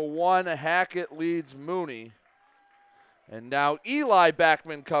 8-1. Hackett leads Mooney. And now Eli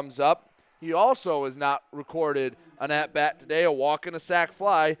Backman comes up. He also has not recorded an at-bat today, a walk and a sac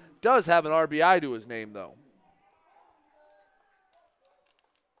fly. Does have an RBI to his name, though.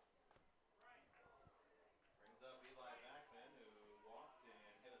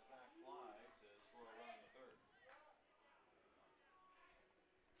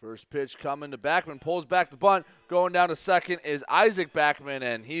 First pitch coming to Backman, pulls back the bunt. Going down to second is Isaac Backman,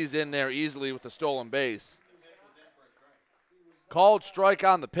 and he's in there easily with the stolen base. Called strike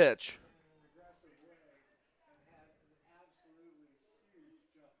on the pitch.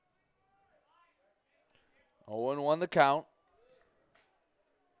 Owen won the count.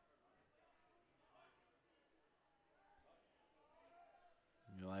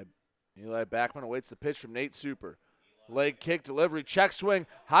 Eli Backman awaits the pitch from Nate Super. Leg kick, delivery, check swing,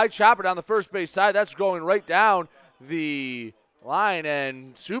 high chopper down the first base side. That's going right down the line,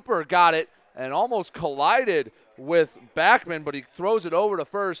 and Super got it and almost collided with Backman, but he throws it over to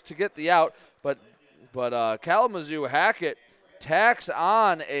first to get the out. But Kalamazoo Hackett tacks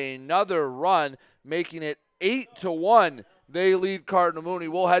on another run, making it 8-1. They lead Cardinal Mooney.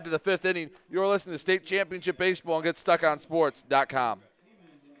 We'll head to the 5th inning. You're listening to State Championship Baseball and GetStuckOnSports.com.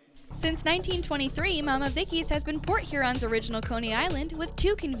 Since 1923, Mama Vicky's has been Port Huron's original Coney Island with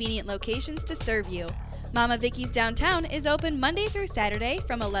 2 convenient locations to serve you. Mama Vicky's downtown is open Monday through Saturday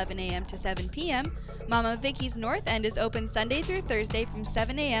from 11 a.m. to 7 p.m. Mama Vicky's North End is open Sunday through Thursday from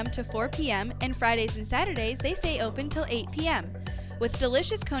 7 a.m. to 4 p.m. and Fridays and Saturdays they stay open till 8 p.m. With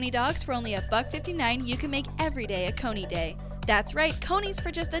delicious Coney dogs for only $1.59, you can make every day a Coney day. That's right, Coney's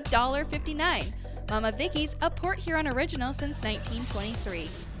for just $1.59. Mama Vicky's, a Port Huron original since 1923.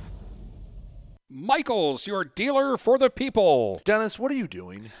 Michael's, your dealer for the people. Dennis, what are you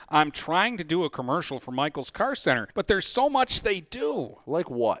doing? I'm trying to do a commercial for Michael's Car Center, but there's so much they do.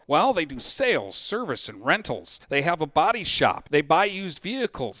 Like what? Well, they do sales, service, and rentals. They have a body shop. They buy used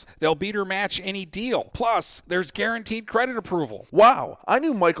vehicles. They'll beat or match any deal. Plus, there's guaranteed credit approval. Wow, I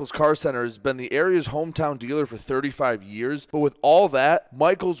knew Michael's Car Center has been the area's hometown dealer for 35 years, but with all that,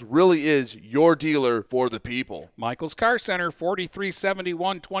 Michael's really is your dealer for the people. Michael's Car Center,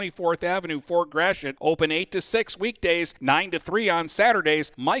 4371 24th Avenue, Fort Gratiot, open 8 to 6 weekdays, 9 to 3 on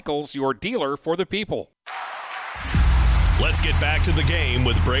Saturdays. Michael's, your dealer for the people. Let's get back to the game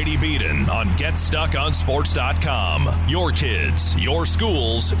with Brady Beaton on GetStuckOnSports.com. Your kids, your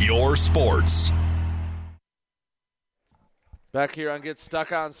schools, your sports. Back here on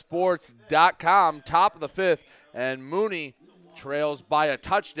GetStuckOnSports.com, top of the 5th, and Mooney trails by a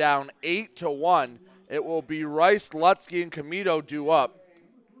touchdown, 8-1. It will be Rice, Lutsky, and Comito due up.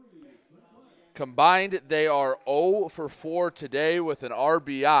 Combined, they are 0 for 4 today with an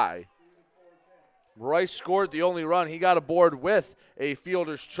RBI. Rice scored the only run. He got aboard with a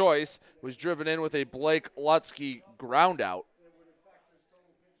fielder's choice, was driven in with a Blake Lutsky ground out.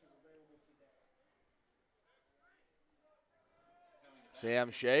 Sam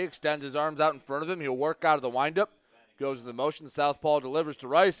Shea extends his arms out in front of him. He'll work out of the windup. Goes in the motion. The southpaw delivers to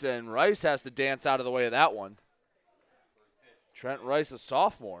Rice, and Rice has to dance out of the way of that one. Trent Rice, a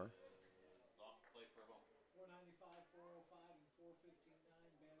sophomore.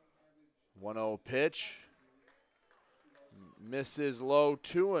 1-0 pitch. Misses low,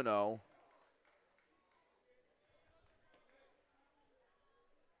 2-0.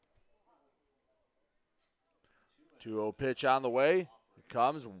 Pitch on the way.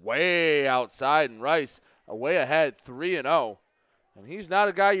 comes way outside, and Rice way ahead, 3-0. And he's not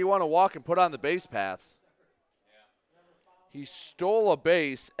a guy you want to walk and put on the base paths. He stole a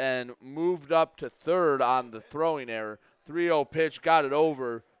base and moved up to third on the throwing error. 3-0 pitch, got it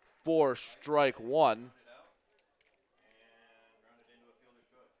over for strike one.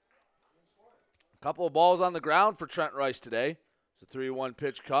 A couple of balls on the ground for Trent Rice today. The 3-1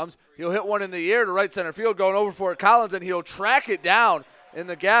 pitch comes. He'll hit one in the air to right center field, going over for it, Collins, and he'll track it down in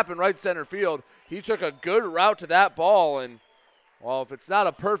the gap in right center field. He took a good route to that ball, and, well, if it's not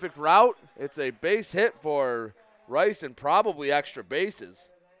a perfect route, it's a base hit for Rice and probably extra bases.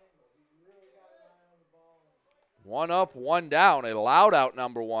 1 up, 1 down, a loud out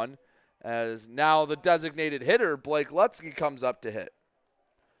number 1, as now the designated hitter, Blake Lutzke, comes up to hit.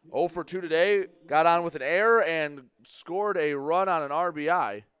 0 for 2 today, got on with an error and scored a run on an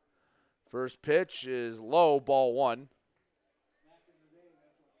RBI. First pitch is low, ball 1.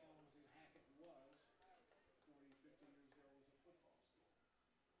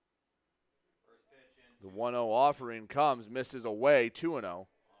 The 1-0 offering comes, misses away, 2-0.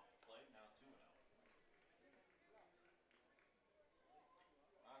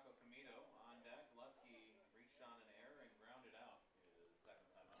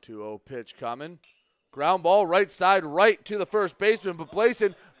 The 2-0 pitch coming. Ground ball, right side, right to the first baseman, but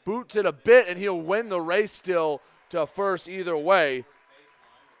Blason boots it a bit, and he'll win the race still to first either way.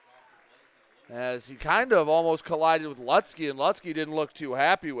 As he kind of almost collided with Lutzke, and Lutzke didn't look too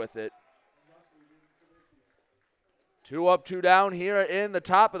happy with it. 2 up, 2 down here in the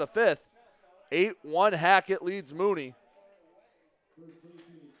top of the 5th. 8-1 Hackett leads Mooney.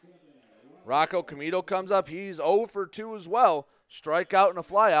 Rocco Comito comes up. He's 0 for 2 as well. Strikeout and a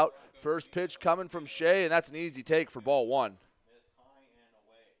flyout. First pitch coming from Shea, and that's an easy take for ball 1.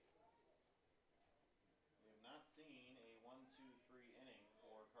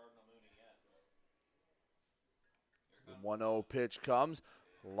 The 1-0 pitch comes.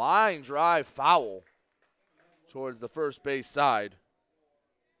 Line drive foul towards the first base side.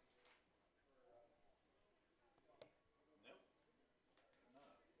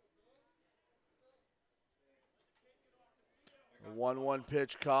 The 1-1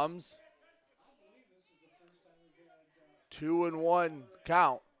 pitch comes. 2-1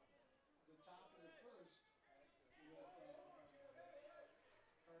 count.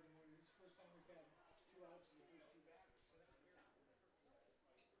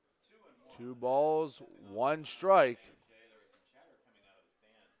 Two balls, 1 strike.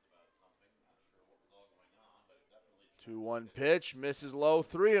 2-1 pitch, misses low,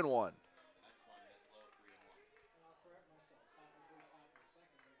 3-1.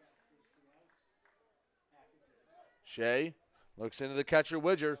 Shea looks into the catcher,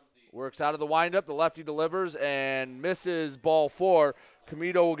 Widger. Works out of the windup. The lefty delivers and misses ball 4.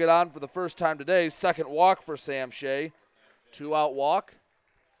 Comito will get on for the first time today. Second walk for Sam Shea. 2-out walk.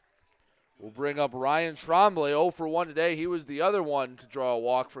 We'll bring up Ryan Trombley, 0 for 1 today. He was the other one to draw a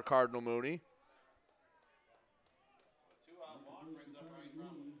walk for Cardinal Mooney.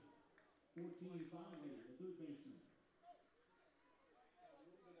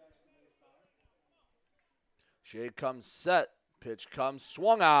 Shea comes set. Pitch comes,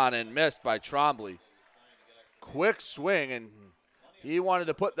 swung on and missed by Trombley. Quick swing, and he wanted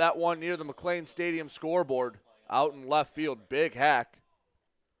to put that one near the McLean Stadium scoreboard. Out in left field, big hack.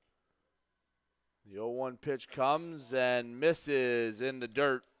 The 0-1 pitch comes and misses in the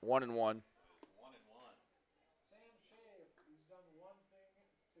dirt, 1-1.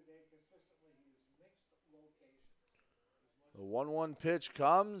 The 1-1 pitch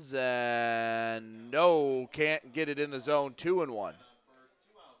comes and no, can't get it in the zone, 2-1.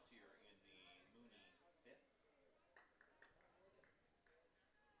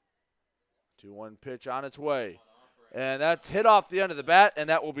 Two 2-1 pitch on its way. And that's hit off the end of the bat, and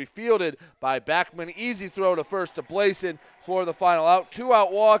that will be fielded by Backman. Easy throw to first to Blason for the final out.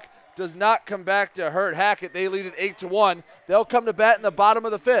 2-out walk does not come back to hurt Hackett. They lead it 8-1. They'll come to bat in the bottom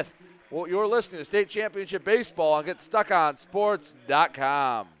of the 5th. Well, you're listening to State Championship Baseball on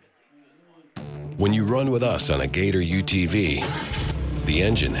GetStuckOnSports.com. When you run with us on a Gator UTV, the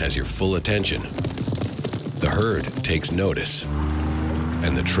engine has your full attention. The herd takes notice.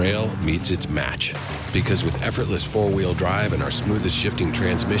 And the trail meets its match. Because with effortless four-wheel drive and our smoothest shifting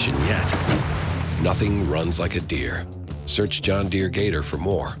transmission yet, nothing runs like a deer. Search John Deere Gator for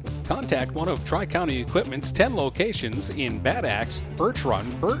more. Contact one of Tri-County Equipment's 10 locations in Bad Axe, Birch Run,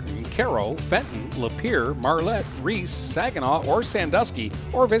 Burton, Caro, Fenton, Lapeer, Marlette, Reese, Saginaw, or Sandusky,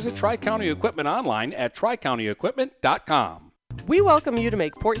 or visit Tri-County Equipment online at tricountyequipment.com. We welcome you to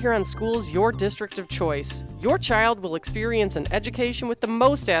make Port Huron Schools your district of choice. Your child will experience an education with the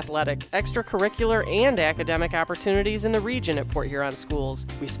most athletic, extracurricular, and academic opportunities in the region at Port Huron Schools.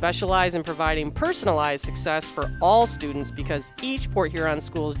 We specialize in providing personalized success for all students because each Port Huron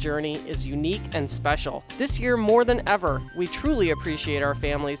Schools journey is unique and special. This year more than ever, we truly appreciate our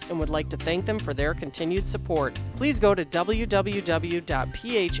families and would like to thank them for their continued support. Please go to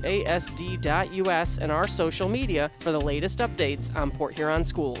www.phasd.us and our social media for the latest updates on Port Huron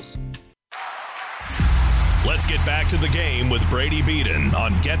Schools. Let's get back to the game with Brady Beaton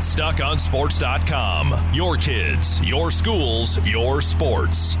on GetStuckOnSports.com. Your kids, your schools, your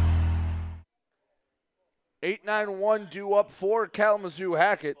sports. 8-9-1 due up for Kalamazoo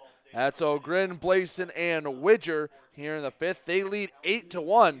Hackett. That's O'Grin, Blason, and Widger here in the fifth. They lead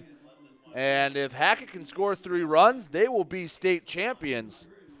 8-1. And if Hackett can score 3 runs, they will be state champions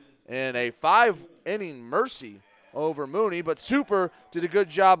in a 5-inning mercy over Mooney. But Super did a good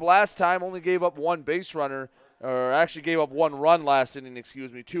job last time, only gave up 1 base runner, or actually gave up 1 run last inning,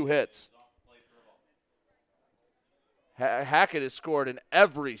 2 hits. Hackett has scored in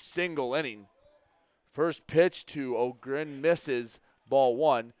every single inning. First pitch to O'Grin misses, ball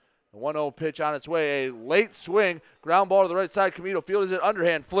 1. The 1-0 pitch on its way, a late swing, ground ball to the right side. Comito fields it,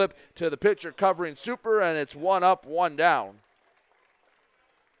 underhand flip to the pitcher covering Super, and it's 1 up, 1 down.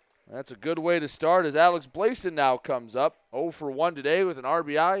 That's a good way to start as Alex Blason now comes up. 0 for 1 today with an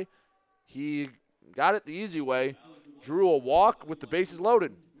RBI. He got it the easy way, drew a walk with the bases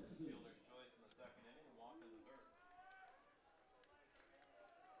loaded.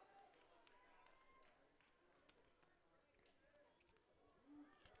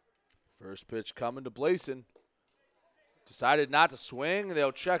 First pitch coming to Blason. Decided not to swing.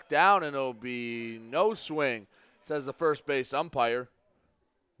 They'll check down, and it'll be no swing, says the first base umpire.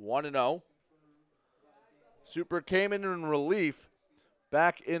 1-0. Super came in relief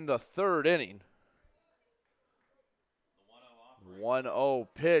back in the 3rd inning. 1-0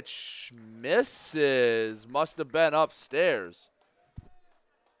 pitch misses. Must have been upstairs.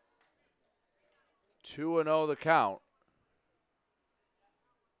 2-0 the count.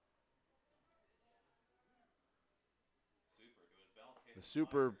 The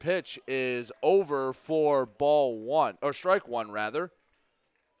Super pitch is over for ball 1, or strike 1 rather.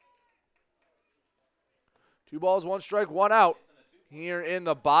 2 balls, 1 strike, 1 out here in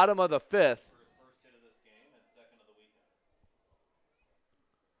the bottom of the 5th.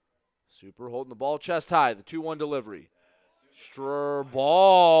 Super holding the ball chest high, the 2-1 delivery.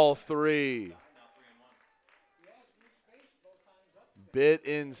 Ball 3. Bit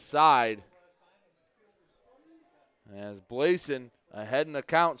inside. As Blason ahead in the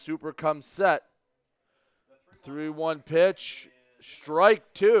count, Super comes set. 3-1 pitch,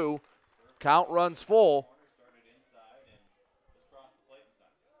 strike 2. Count runs full.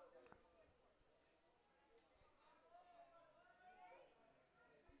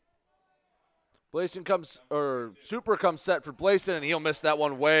 Super comes set for Blason, and he'll miss that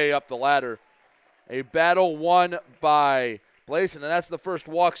one way up the ladder. A battle won by Blason, and that's the first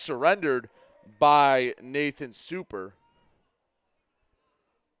walk surrendered by Nathan Super.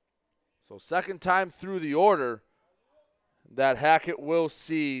 So second time through the order that Hackett will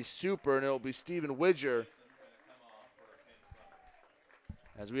see Super, and it'll be Stephen Widger.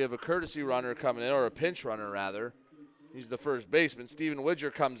 As we have a courtesy runner coming in, or a pinch runner rather. He's the first baseman. Stephen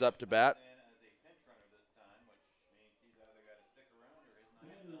Widger comes up to bat.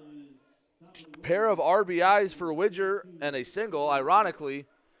 Pair of RBIs for Widger and a single. Ironically,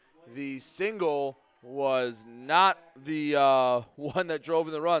 the single was not the one that drove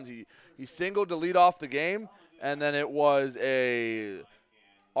in the runs. He singled to lead off the game, and then it was a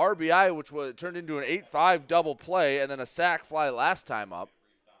RBI, which turned into an 8-5 double play, and then a sac fly last time up.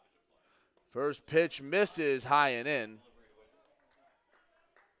 First pitch misses high and in.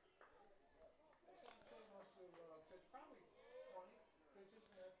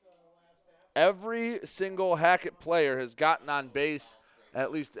 Every single Hackett player has gotten on base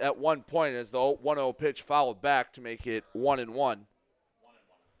at least at one point as the 1-0 pitch fouled back to make it 1-1.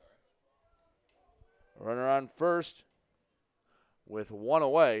 Runner on first with 1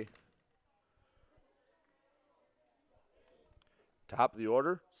 away. Top of the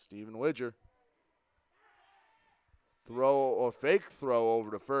order, Stephen Widger. Fake throw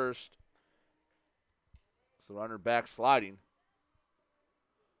over to first. So runner back sliding.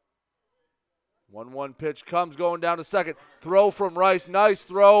 1-1 pitch comes going down to second. Throw from Rice. Nice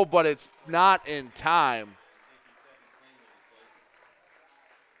throw, but it's not in time.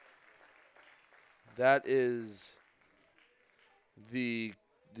 That is the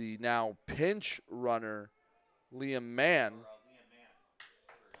now pinch runner, Liam Mann,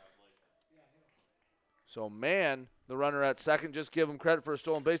 So Mann, the runner at second, just give him credit for a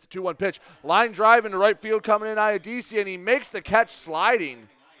stolen base. The 2-1 pitch. Line drive into right field coming in Iadisi, and he makes the catch sliding.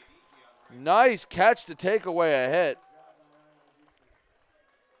 Nice catch to take away a hit.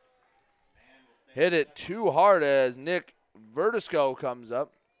 Hit it too hard as Nick Verdisco comes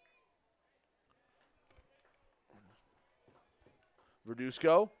up.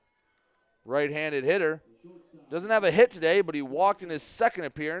 Verdusco, right-handed hitter. Doesn't have a hit today, but he walked in his second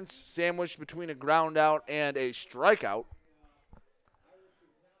appearance, sandwiched between a ground out and a strikeout.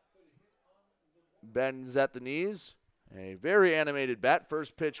 Bends at the knees. A very animated bat.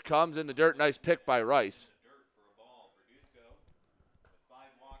 First pitch comes in the dirt. Nice pick by Rice.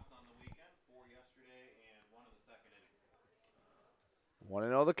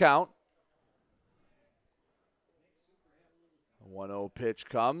 1-0 the count. 1-0 pitch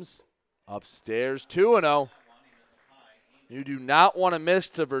comes. Upstairs, 2-0. You do not want to miss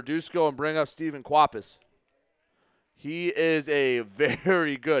to Verdusco and bring up Stephen Quapis. He is a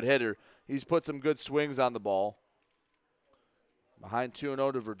very good hitter. He's put some good swings on the ball. Behind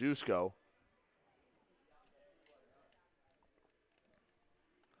 2-0 to Verdusco.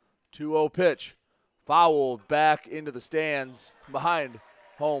 2-0 pitch. Fouled back into the stands behind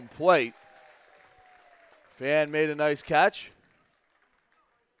home plate. Fan made a nice catch.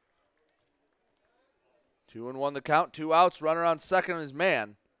 2-1 the count, 2 outs. Runner on second is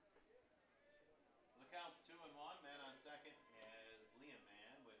Mann. The count's 2-1. Man on second is Liam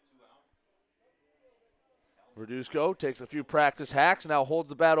Mann with 2 outs. Verdusco takes a few practice hacks, now holds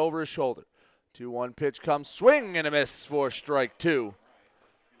the bat over his shoulder. 2-1 pitch comes, swing and a miss for strike 2.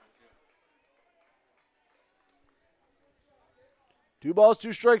 Two balls,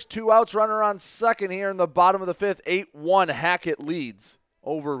 2 strikes, 2 outs. Runner on second here in the bottom of the fifth. 8-1 Hackett leads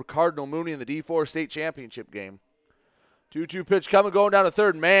over Cardinal Mooney in the D4 state championship game. 2-2 pitch coming, going down to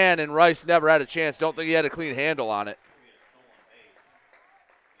third. Mann, and Rice never had a chance. Don't think he had a clean handle on it.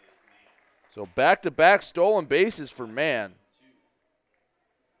 So back-to-back stolen bases for Mann.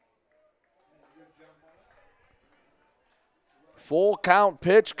 Full count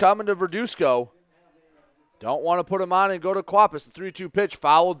pitch coming to Verdusco. Don't want to put him on and go to Quapis. The 3-2 pitch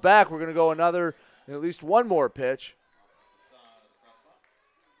fouled back. We're going to go another, at least one more pitch.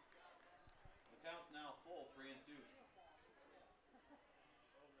 The count's now full, 3-2.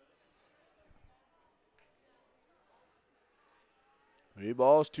 3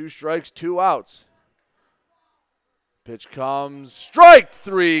 balls, 2 strikes, 2 outs. Pitch comes, strike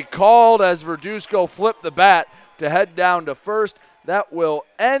 3 called as Verdusco flipped the bat to head down to first. That will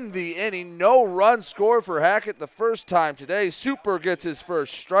end the inning. No run scored for Hackett the first time today. Super gets his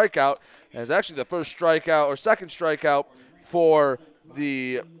first strikeout. And it's actually the first strikeout or second strikeout for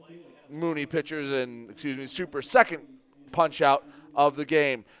the Mooney pitchers and, Super's second punch out of the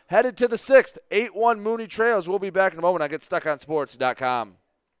game. Headed to the 6th, 8-1 Mooney trails. We'll be back in a moment on GetStuckOnSports.com.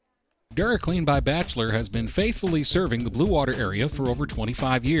 DuraClean by Bachelor has been faithfully serving the Blue Water area for over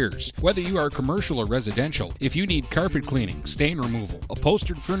 25 years. Whether you are commercial or residential, if you need carpet cleaning, stain removal,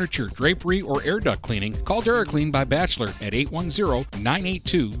 upholstered furniture, drapery, or air duct cleaning, call DuraClean by Bachelor at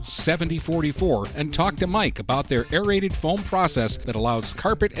 810-982-7044 and talk to Mike about their aerated foam process that allows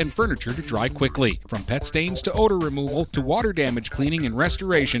carpet and furniture to dry quickly. From pet stains to odor removal to water damage cleaning and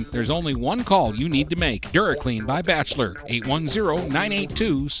restoration, there's only one call you need to make. DuraClean by Bachelor,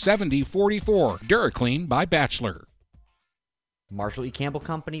 810-982-7044. DuraClean by Bachelor. Marshall E. Campbell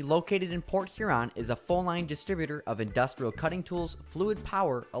Company, located in Port Huron, is a full-line distributor of industrial cutting tools, fluid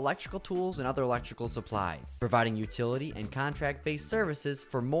power, electrical tools, and other electrical supplies, providing utility and contract-based services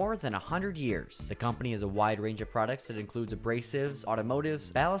for more than 100 years. The company has a wide range of products that includes abrasives,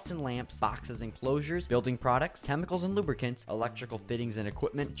 automotives, ballast and lamps, boxes and closures, building products, chemicals and lubricants, electrical fittings and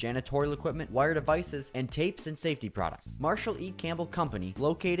equipment, janitorial equipment, wire devices, and tapes and safety products. Marshall E. Campbell Company,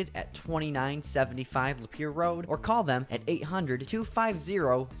 located at 2975 Lapeer Road, or call them at 800-250-7520.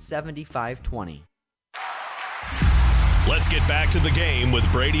 Let's get back to the game with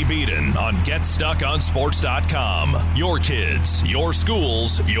Brady Beaton on GetStuckOnSports.com. Your kids, your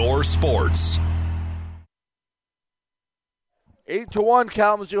schools, your sports. 8-1,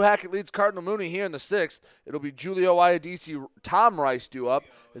 Kalamazoo Hackett leads Cardinal Mooney here in the 6th. It'll be Julio Iadisi, Tom Rice due up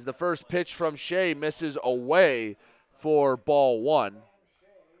as the first pitch from Shea misses away for ball 1.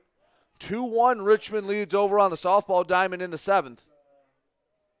 2-1, Richmond leads over on the softball diamond in the 7th.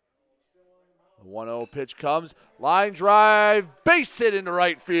 The 1-0 pitch comes. Line drive, base hit into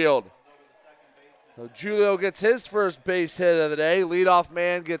right field. So Julio gets his first base hit of the day. Leadoff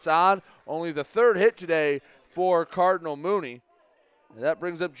man gets on. Only the 3rd hit today for Cardinal Mooney. And that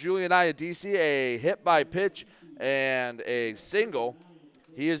brings up Julian Iadisi, a hit by pitch and a single.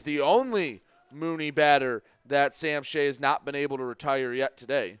 He is the only Mooney batter that Sam Shea has not been able to retire yet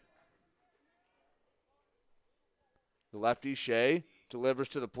today. The lefty Shea delivers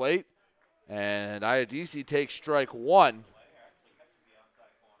to the plate, and Iadisi takes strike one.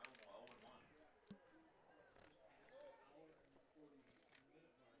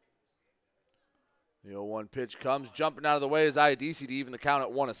 The 0-1 pitch comes, jumping out of the way is Iadisi to even the count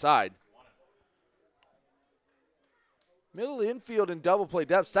at one aside. Middle of the infield in double play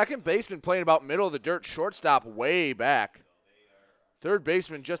depth. Second baseman playing about middle of the dirt. Shortstop way back. Third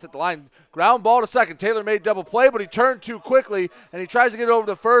baseman just at the line. Ground ball to second. Taylor made double play, but he turned too quickly, and he tries to get it over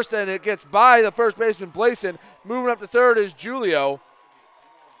to first, and it gets by the first baseman, Blason. Moving up to third is Julio.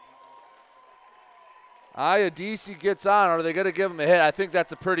 Iadisi gets on. Are they going to give him a hit? I think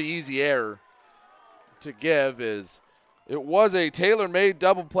that's a pretty easy error to give. It was a tailor-made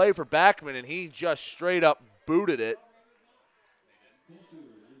double play for Backman, and he just straight up booted it.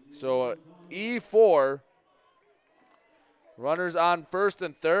 So E4, runners on first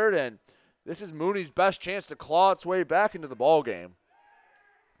and third, and this is Mooney's best chance to claw its way back into the ball game.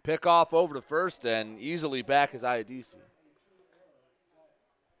 Pick off over to first, and easily back is Iadisi.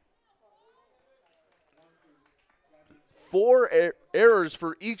 Four errors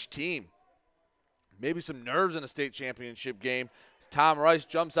for each team. Maybe some nerves in a state championship game. Tom Rice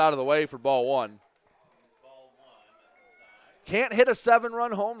jumps out of the way for ball one. Can't hit a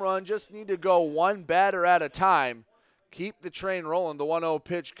 7-run home run, just need to go one batter at a time. Keep the train rolling. The 1-0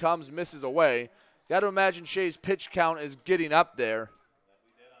 pitch comes, misses away. Got to imagine Shea's pitch count is getting up there.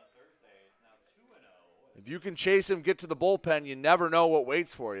 If you can chase him, get to the bullpen, you never know what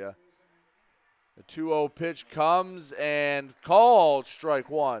waits for you. The 2-0 pitch comes and called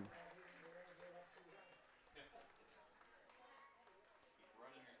strike one.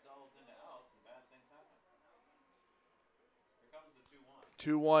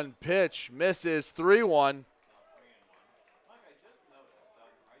 2-1 pitch, misses, 3-1.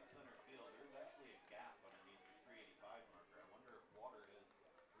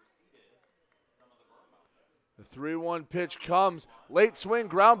 The 3-1 pitch comes, late swing,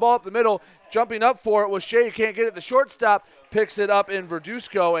 ground ball up the middle, jumping up for it was Shea, can't get it, the shortstop picks it up in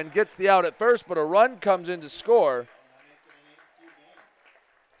Verduzco and gets the out at first, but a run comes in to score.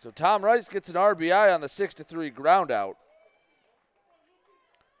 So Tom Rice gets an RBI on the 6-3 ground out.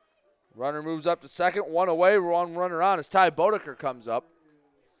 Runner moves up to second, one away, one runner on as Ty Bodeker comes up.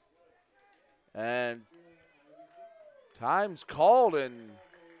 And time's called, and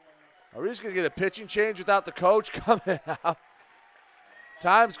are we just going to get a pitching change without the coach coming out?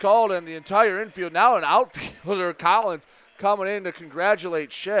 Time's called, and the entire infield, now an outfielder, Collins, coming in to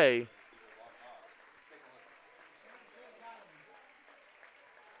congratulate Shea.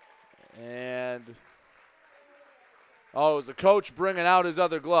 And it was the coach bringing out his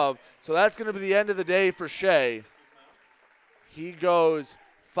other glove. So that's going to be the end of the day for Shea. He goes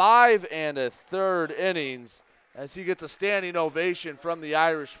 5 1/3 innings as he gets a standing ovation from the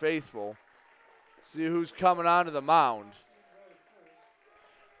Irish faithful. See who's coming onto the mound.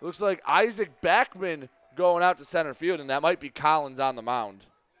 Looks like Isaac Backman going out to center field, and that might be Collins on the mound.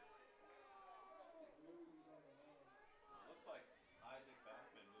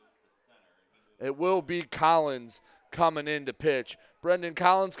 It will be Collins coming in to pitch. Brendan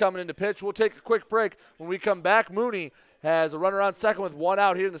Collins coming in to pitch. We'll take a quick break. When we come back, Mooney has a runner on second with one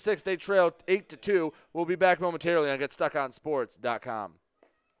out here in the sixth. They trail 8-2. We'll be back momentarily on GetStuckOnSports.com.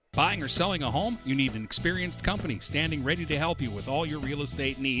 Buying or selling a home? You need an experienced company standing ready to help you with all your real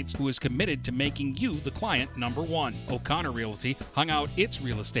estate needs, who is committed to making you the client number one. O'Connor Realty hung out its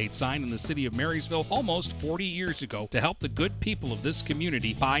real estate sign in the city of Marysville almost 40 years ago to help the good people of this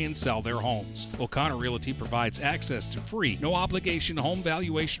community buy and sell their homes. O'Connor Realty provides access to free, no-obligation home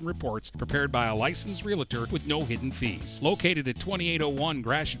valuation reports prepared by a licensed realtor with no hidden fees. Located at 2801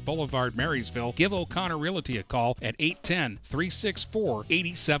 Gratiot Boulevard, Marysville, give O'Connor Realty a call at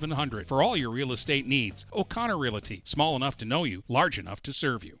 810-364-8700 for all your real estate needs. O'Connor Realty, small enough to know you, large enough to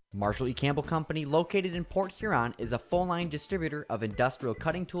serve you. Marshall E. Campbell Company, located in Port Huron, is a full-line distributor of industrial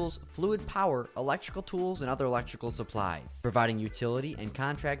cutting tools, fluid power, electrical tools, and other electrical supplies, providing utility and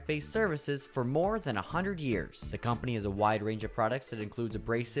contract-based services for more than 100 years. The company has a wide range of products that includes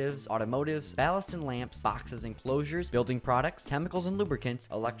abrasives, automotives, ballast and lamps, boxes and closures, building products, chemicals and lubricants,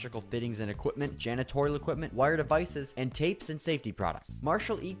 electrical fittings and equipment, janitorial equipment, wire devices, and tapes and safety products.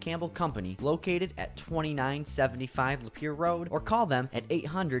 Marshall E. Campbell Company, located at 2975 Lapeer Road, or call them at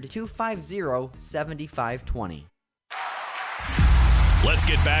 800-250-7520. Let's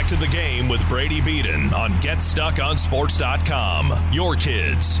get back to the game with Brady Beaton on GetStuckOnSports.com. Your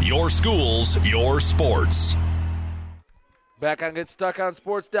kids, your schools, your sports. Back on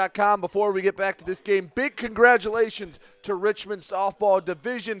GetStuckOnSports.com. Before we get back to this game, big congratulations to Richmond softball,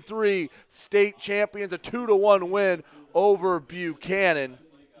 Division III state champions, a 2-1 win over Buchanan.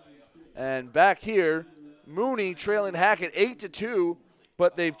 And back here, Mooney trailing Hackett 8-2,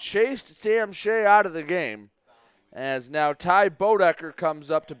 but they've chased Sam Shea out of the game. As now Ty Bodecker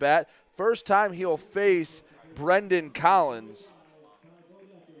comes up to bat. First time he'll face Brendan Collins.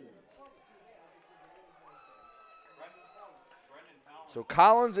 So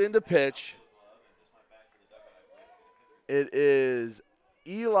Collins into pitch. It is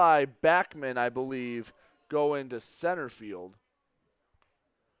Eli Backman, I believe, going to center field.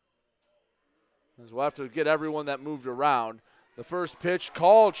 As we'll have to get everyone that moved around. The first pitch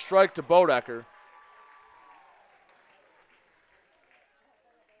called strike to Bodecker.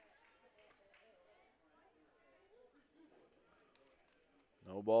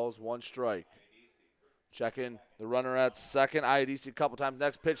 No balls, one strike. Checking the runner at second. IADC a couple times.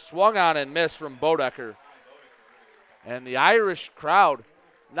 Next pitch swung on and missed from Bodecker. And the Irish crowd,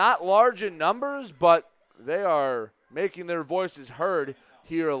 not large in numbers, but they are making their voices heard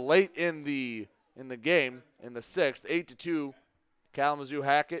here late in the game, in the sixth. 8-2, Kalamazoo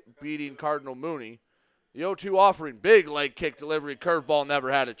Hackett beating Cardinal Mooney. The 0-2 offering, big leg kick delivery, curveball,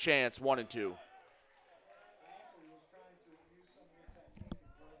 never had a chance, 1-2.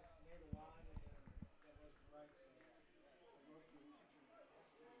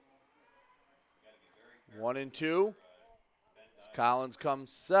 One and two. As Collins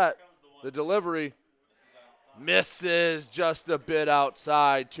comes set. The delivery misses just a bit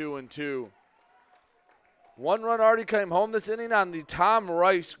outside. 2-2. One run already came home this inning on the Tom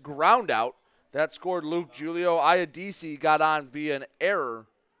Rice ground out. That scored Luke Giulio. IADC got on via an error.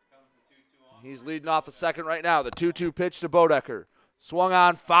 He's leading off a second right now. The 2-2 pitch to Bodecker. Swung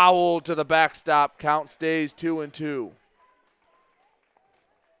on, foul to the backstop. Count stays 2-2.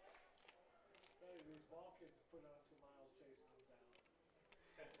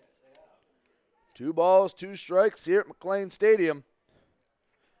 Two balls, two strikes here at McLean Stadium.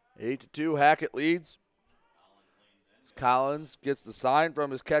 8-2, Hackett leads. Collins gets the sign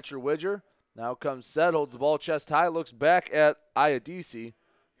from his catcher, Widger. Now comes set, holds the ball chest high, looks back at IADC.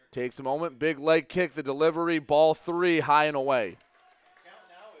 Takes a moment, big leg kick, the delivery, ball three, high and away.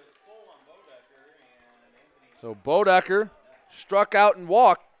 So Bodecker struck out and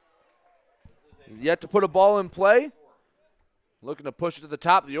walked. Yet to put a ball in play. Looking to push it to the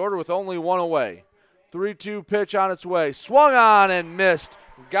top of the order with only one away. 3-2 pitch on its way. Swung on and missed.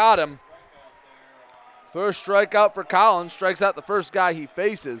 Got him. First strikeout for Collins. Strikes out the first guy he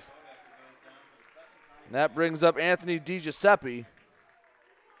faces. And that brings up Anthony DiGiuseppe.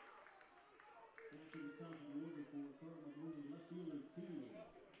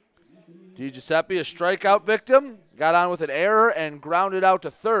 DiGiuseppe, a strikeout victim. Got on with an error and grounded out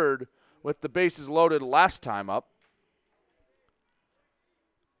to third with the bases loaded last time up.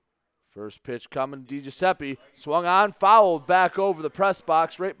 First pitch coming, DiGiuseppe. Swung on, fouled back over the press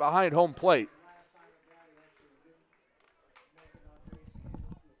box right behind home plate.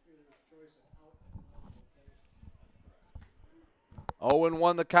 Oh, and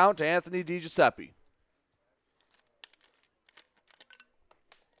 1 the count to Anthony DiGiuseppe.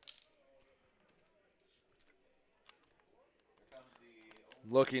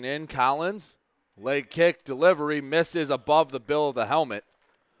 Looking in, Collins. Leg kick, delivery, misses above the bill of the helmet.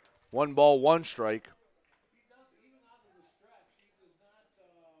 1 ball, 1 strike.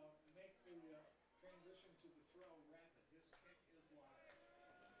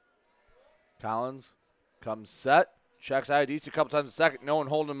 Collins comes set. Checks IADC a couple times a second. No one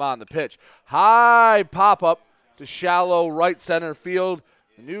holding him on the pitch. High pop-up to shallow right center field.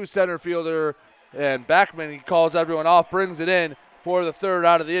 The new center fielder and Backman, he calls everyone off, brings it in for the third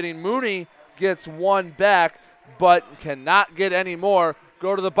out of the inning. Mooney gets one back, but cannot get any more.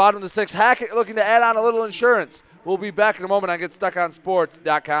 Go to the bottom of the sixth. Hackett looking to add on a little insurance. We'll be back in a moment on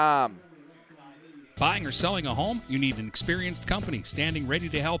GetStuckOnSports.com. Buying or selling a home? You need an experienced company standing ready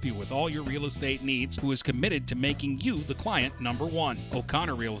to help you with all your real estate needs, who is committed to making you the client number one.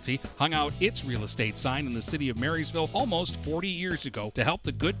 O'Connor Realty hung out its real estate sign in the city of Marysville almost 40 years ago to help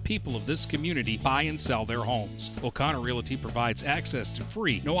the good people of this community buy and sell their homes. O'Connor Realty provides access to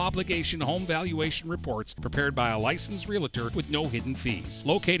free, no-obligation home valuation reports prepared by a licensed realtor with no hidden fees.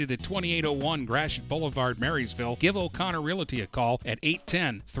 Located at 2801 Gratiot Boulevard, Marysville, give O'Connor Realty a call at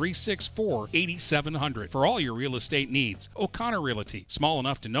 810-364-8700 for all your real estate needs. O'Connor Realty, small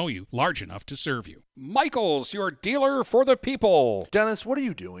enough to know you, large enough to serve you. Michaels, your dealer for the people. Dennis, what are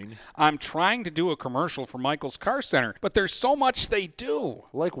you doing? I'm trying to do a commercial for Michaels Car Center, but there's so much they do.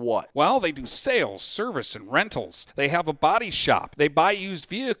 Like what? Well, they do sales, service, and rentals. They have a body shop. They buy used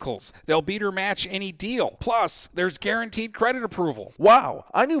vehicles. They'll beat or match any deal. Plus, there's guaranteed credit approval. Wow,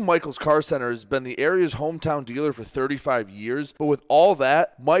 I knew Michaels Car Center has been the area's hometown dealer for 35 years, but with all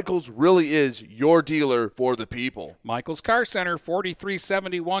that, Michaels really is your dealer for the people. Michaels Car Center,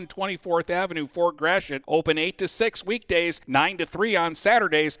 4371 24th Avenue, Fort Gratiot. Open 8 to 6 weekdays, 9 to 3 on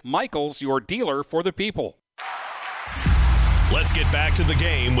Saturdays. Michaels, your dealer for the people. Let's get back to the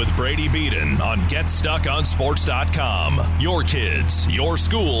game with Brady Beaton on GetStuckOnSports.com. Your kids, your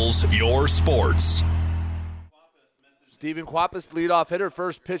schools, your sports. Stephen Quapis, leadoff hitter,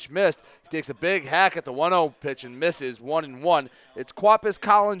 first pitch missed. He takes a big hack at the 1-0 pitch and misses 1-1. It's Quapis,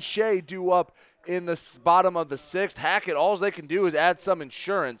 Collins, Shea due up in the bottom of the sixth. Hackett, all they can do is add some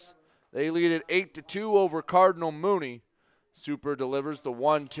insurance. They lead it 8-2 over Cardinal Mooney. Super delivers the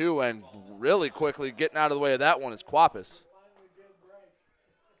 1-2, and really quickly getting out of the way of that one is Quapis.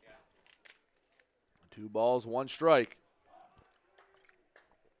 2 balls, 1 strike.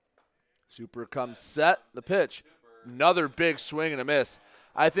 Super comes set, the pitch. Another big swing and a miss.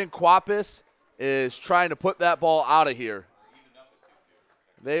 I think Quapis is trying to put that ball out of here.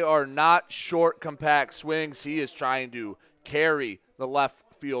 They are not short, compact swings. He is trying to carry the left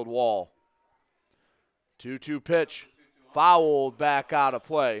field wall. 2-2 pitch, fouled back out of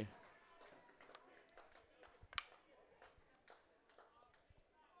play.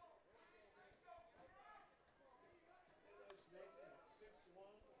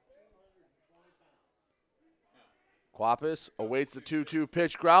 Quapis awaits the 2-2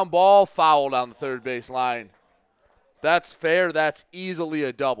 pitch, ground ball, fouled on the third base line. That's fair, that's easily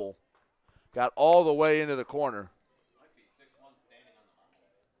a double. Got all the way into the corner.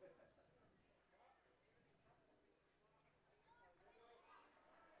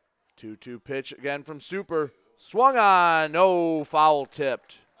 2-2 pitch again from Super. Swung on, no, foul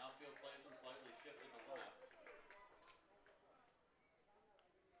tipped.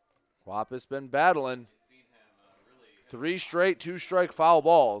 Quapis been battling. 3 straight 2-strike foul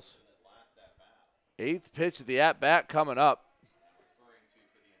balls. 8th pitch of the at-bat coming up.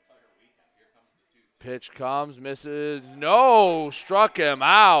 Pitch comes, misses. No, struck him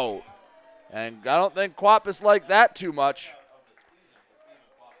out. And I don't think Quapis liked that too much.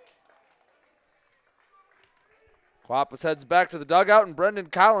 Quapis heads back to the dugout, and Brendan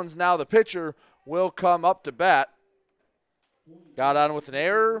Collins, now the pitcher, will come up to bat. Got on with an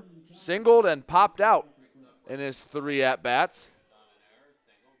error, singled, and popped out in his 3 at-bats.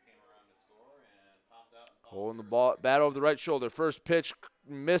 Holding the bat over the right shoulder. First pitch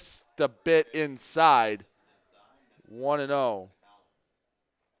missed a bit inside. 1-0.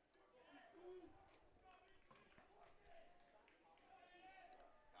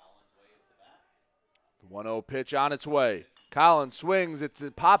 The 1-0 pitch on its way. Collins swings.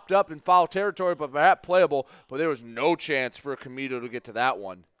 It popped up in foul territory, but perhaps playable. But there was no chance for Comito to get to that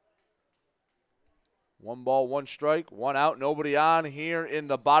one. 1 ball, 1 strike, 1 out, nobody on here in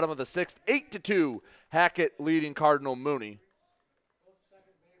the bottom of the 6th. 8-2. Hackett leading Cardinal Mooney.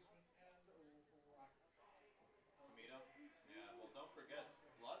 Don't forget,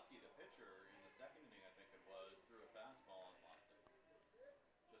 Lutzky, the pitcher, in the second inning, I think it was, threw a fastball and lost it. Just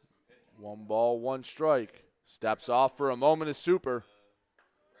from pitching. 1 ball, 1 strike. Steps off for a moment is Super.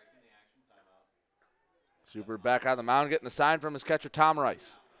 Super back on the mound, getting the sign from his catcher, Tom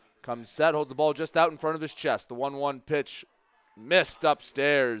Rice. Comes set, holds the ball just out in front of his chest. The 1-1 pitch missed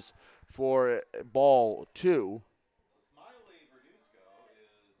upstairs for ball 2. Smiley Verduzco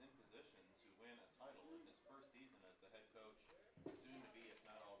is in position to win a title in his first season as the head coach, soon to be, if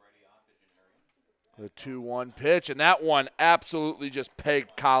not already, octogenarian. The 2-1 pitch, and that one absolutely just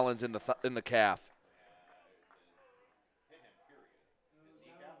pegged Collins in the calf.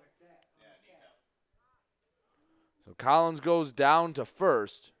 So Collins goes down to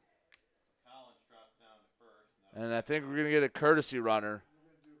first. And I think we're going to get a courtesy runner.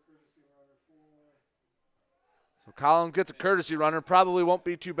 So Collins gets a courtesy runner. Probably won't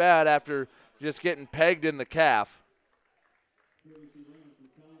be too bad after just getting pegged in the calf.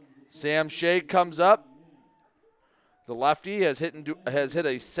 Sam Shea comes up. The lefty has hit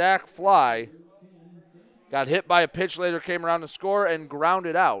a sac fly. Got hit by a pitch later, came around to score, and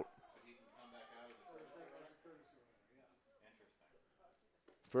grounded out.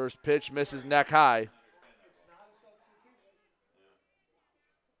 First pitch misses neck high.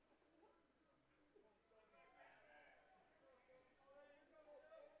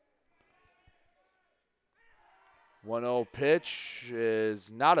 1-0 pitch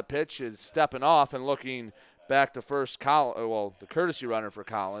is not a pitch, is stepping off and looking back to first, the courtesy runner for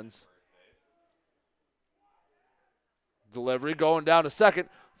Collins. Delivery going down to second.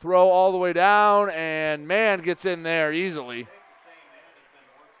 Throw all the way down, and Mann gets in there easily.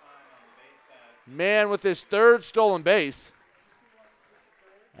 Mann with his third stolen base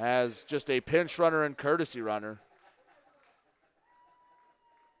as just a pinch runner and courtesy runner.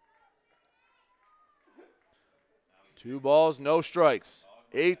 Two balls, no strikes.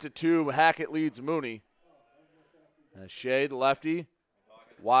 8-2, Hackett leads Mooney. As Shea, the lefty,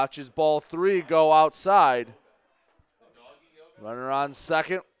 watches ball 3 go outside. Runner on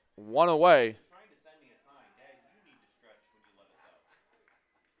second, 1 away.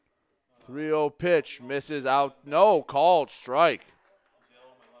 3-0 pitch, misses out. No, called strike.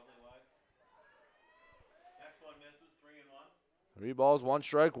 3 balls, 1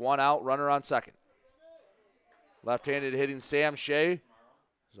 strike, 1 out, runner on second. Left-handed hitting Sam Shea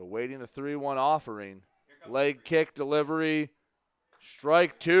is awaiting the 3-1 offering. Leg kick, delivery.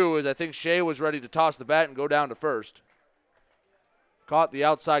 Strike 2 as I think Shea was ready to toss the bat and go down to first. Caught the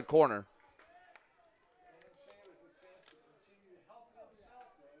outside corner.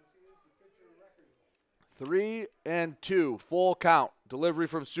 Three and 2, full count. Delivery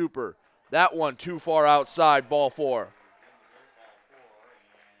from Super. That one too far outside, ball 4.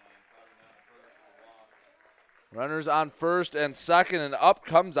 Runners on first and second, and up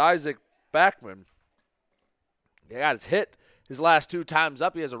comes Isaac Backman. He got his hit his last 2 times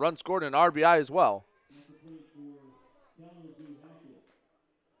up. He has a run scored and an RBI as well.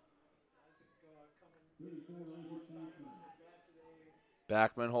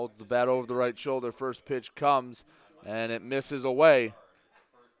 Backman holds the bat over the right shoulder. First pitch comes, and it misses away.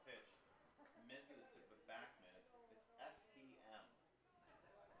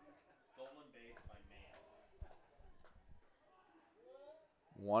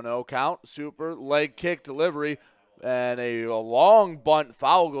 1-0 count. Super leg kick delivery, and a long bunt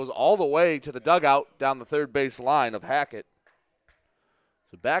foul goes all the way to the dugout down the third base line of Hackett.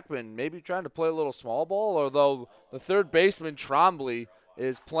 So Backman maybe trying to play a little small ball, although the third baseman Trombley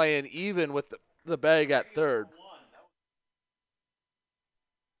is playing even with the bag at third.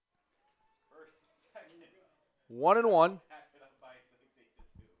 One and 1.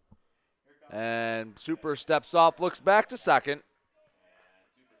 And Super steps off, looks back to second.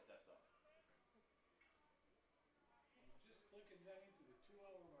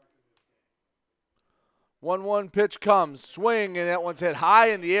 1-1 pitch comes, swing, and that one's hit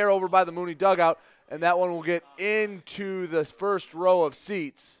high in the air over by the Mooney dugout, and that one will get into the first row of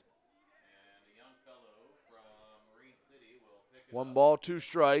seats. 1 ball, 2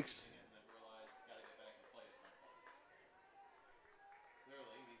 strikes.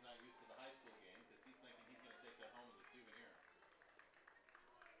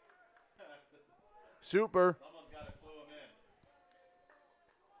 Super.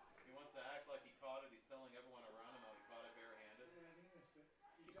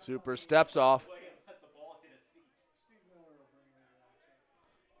 Super steps off.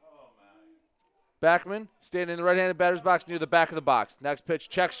 Backman standing in the right-handed batter's box near the back of the box. Next pitch,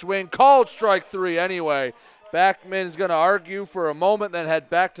 check swing, called strike 3 anyway. Backman is going to argue for a moment, then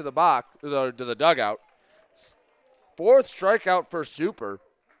head back to the box, to the dugout. 4th strikeout for Super.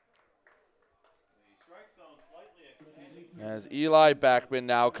 As Eli Backman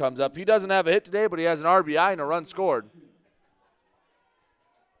now comes up. He doesn't have a hit today, but he has an RBI and a run scored.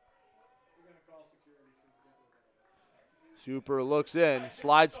 Super looks in,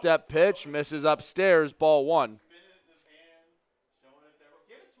 slide step pitch, misses upstairs, ball 1.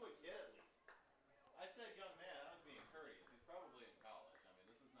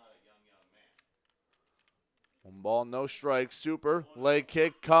 One ball, no strikes. Super, leg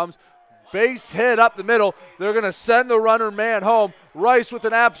kick comes, base hit up the middle. They're going to send the runner man home. Rice with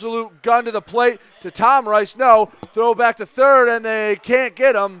an absolute gun to the plate to Tom Rice. No, throw back to third, and they can't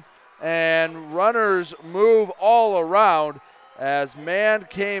get him. And runners move all around as Mann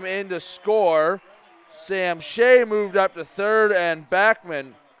came in to score. Sam Shea moved up to third, and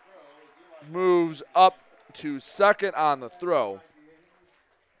Backman moves up to second on the throw.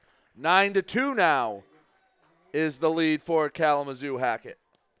 9-2 now is the lead for Kalamazoo Hackett.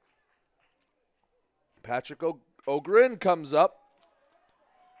 Patrick O'Grin comes up.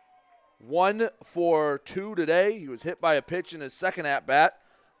 1 for 2 today. He was hit by a pitch in his second at-bat.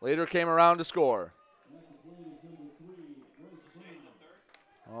 Later came around to score.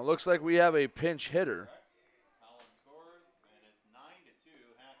 Well, it looks like we have a pinch hitter.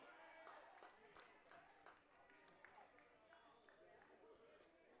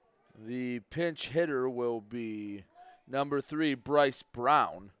 The pinch hitter will be number 3, Bryce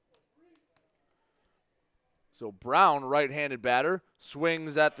Brown. So Brown, right-handed batter,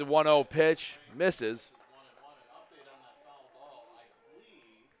 swings at the 1-0 pitch, misses.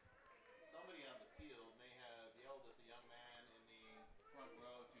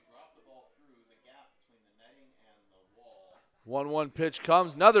 One 1 pitch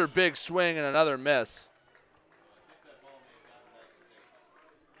comes, another big swing and another miss.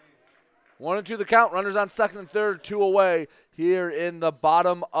 1-2 the count. Runners on second and third, 2 away here in the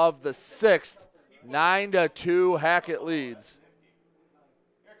bottom of the 6th. 9-2, Hackett leads.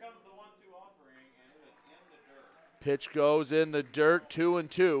 Pitch goes in the dirt,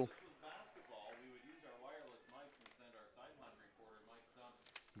 2-2.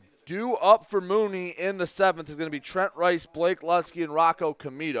 Due up for Mooney in the 7th is going to be Trent Rice, Blake Lutsky, and Rocco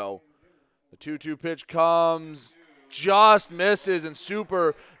Comito. The 2-2 pitch comes, just misses, and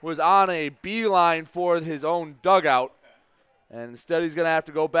Super was on a beeline for his own dugout. And instead he's going to have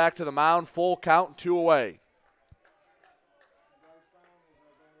to go back to the mound. Full count, 2 away.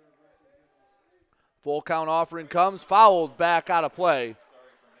 Full count offering comes, fouled back out of play.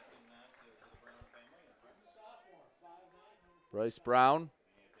 Bryce Brown.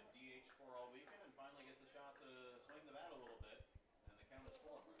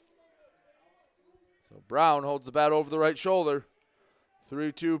 So Brown holds the bat over the right shoulder.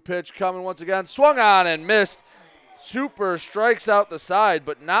 3-2 pitch coming once again. Swung on and missed. Super strikes out the side,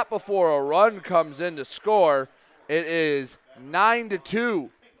 but not before a run comes in to score. It is 9-2.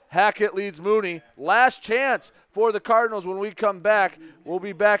 Hackett leads Mooney. Last chance for the Cardinals when we come back. We'll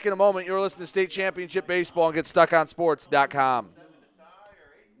be back in a moment. You're listening to State Championship Baseball and GetStuckOnSports.com.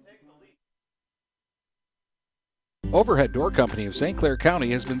 Overhead Door Company of St. Clair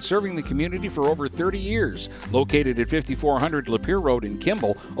County has been serving the community for over 30 years. Located at 5400 Lapeer Road in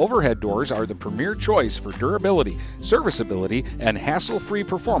Kimball, Overhead Doors are the premier choice for durability, serviceability, and hassle-free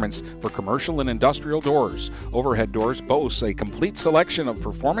performance for commercial and industrial doors. Overhead Doors boasts a complete selection of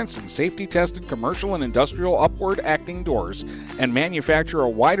performance and safety-tested commercial and industrial upward-acting doors and manufacture a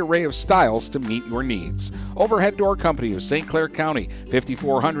wide array of styles to meet your needs. Overhead Door Company of St. Clair County,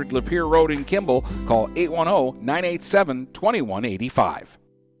 5400 Lapeer Road in Kimball. Call 810-987-2185.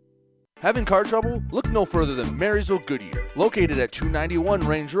 Having car trouble? Look no further than Marysville Goodyear. Located at 291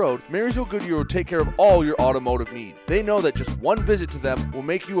 Range Road, Marysville Goodyear will take care of all your automotive needs. They know that just one visit to them will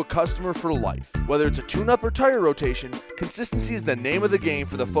make you a customer for life. Whether it's a tune-up or tire rotation, consistency is the name of the game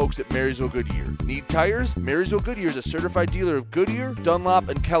for the folks at Marysville Goodyear. Need tires? Marysville Goodyear is a certified dealer of Goodyear, Dunlop,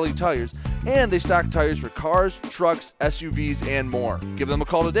 and Kelly tires, and they stock tires for cars, trucks, SUVs, and more. Give them a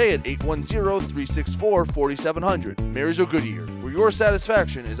call today at 810-364-4700. Marysville Goodyear, where your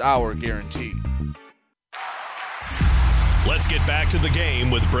satisfaction is our guarantee. Let's get back to the game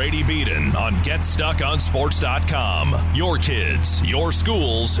with Brady Beaton on GetStuckOnSports.com. Your kids, your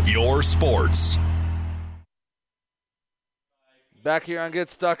schools, your sports. Back here on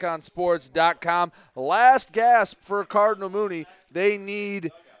GetStuckOnSports.com. Last gasp for Cardinal Mooney. They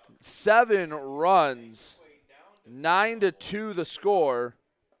need 7 runs. 9-2 the score.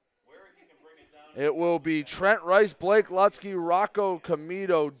 It will be Trent Rice, Blake Lutsky, Rocco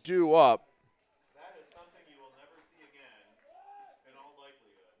Comito due up. That is something you will never see again in all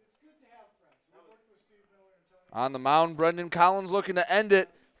likelihood. It's good to have friends. We worked with Steve Miller and Tony. On the mound, Brendan Collins looking to end it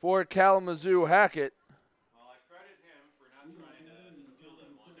for Kalamazoo Hackett. Well, I credit him for not trying to steal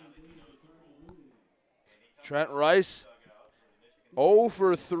that one now that he knows the rules. Trent Rice, 0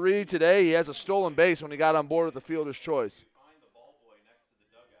 for 3 today. He has a stolen base when he got on board with the fielder's choice.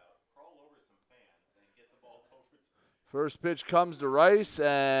 First pitch comes to Rice,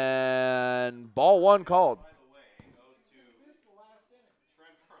 and ball 1 called. By the way, goes to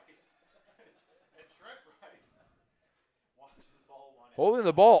Trent Rice. And Trent Rice watches ball 1. Holding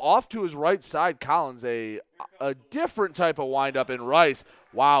the ball off to his right side, Collins, a different type of windup in Rice.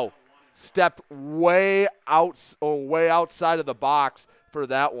 Wow, stepped way outside of the box for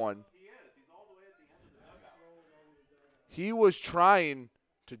that one. He's all the way at the end of the dugout. He was trying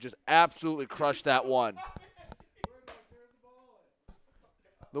to just absolutely crush that one.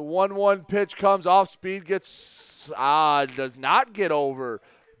 The 1-1 pitch comes off speed, does not get over.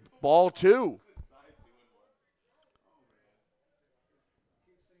 Ball 2.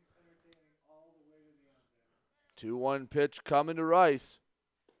 2-1 pitch coming to Rice.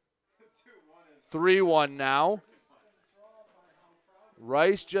 3-1 now.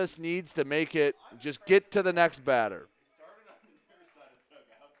 Rice just needs to make it, just get to the next batter.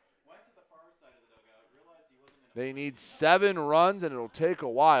 They need 7 runs, and it'll take a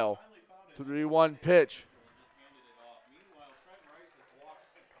while. 3-1 pitch.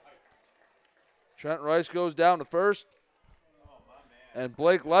 Trent Rice goes down to first. And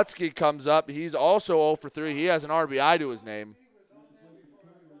Blake Lutsky comes up. He's also 0 for 3. He has an RBI to his name.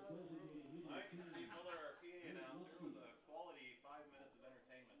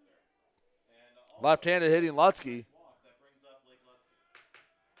 Left-handed hitting Lutsky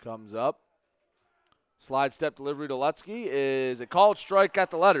comes up. Slide step delivery to Lutsky is a called strike, got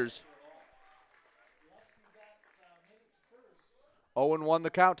the letters. 0-1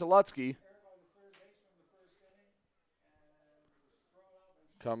 the count to Lutsky.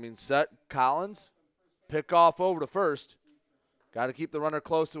 Coming set, Collins. Pick off over to first. Got to keep the runner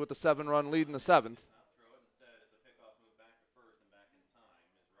closer with the 7-run lead in the 7th.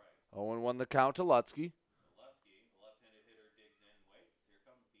 0-1 the count to Lutsky.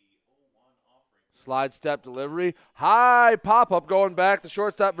 Slide step delivery. High pop-up going back to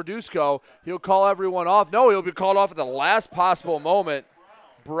shortstop Verduzco. He'll call everyone off. No, he'll be called off at the last possible moment.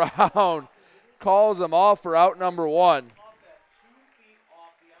 Brown calls him off for out number 1.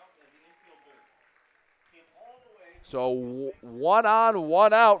 So 1 on,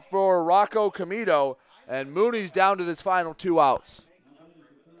 1 out for Rocco Comito, and Mooney's down to his final 2 outs.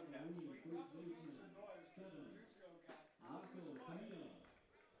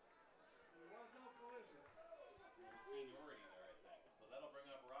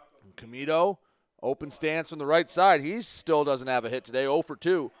 Comito, open stance from the right side. He still doesn't have a hit today, 0 for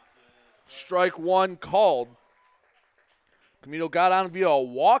 2. Strike 1 called. Comito got on via a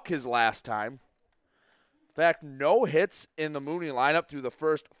walk his last time. In fact, no hits in the Mooney lineup through the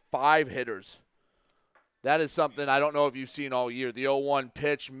first 5 hitters. That is something I don't know if you've seen all year. The 0-1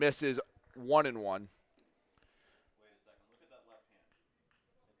 pitch misses 1-1.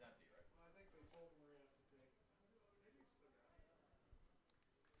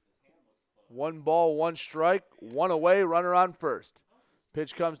 One ball, 1 strike, 1 away, runner on first.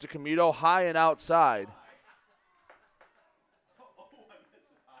 Pitch comes to Comito, high and outside.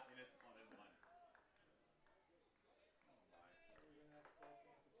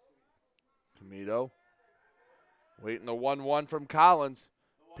 Comito waiting the 1-1 from Collins.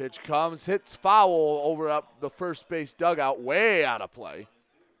 Pitch comes, hits foul over up the first base dugout, way out of play.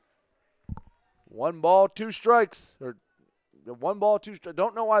 1 ball, 2 strikes, or 1 ball, 2 strikes.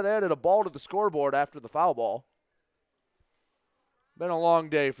 Don't know why they added a ball to the scoreboard after the foul ball. Been a long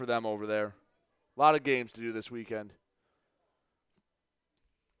day for them over there. A lot of games to do this weekend.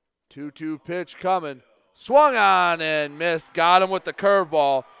 2-2 pitch coming. Swung on and missed. Got him with the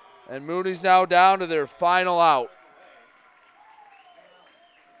curveball. And Mooney's now down to their final out.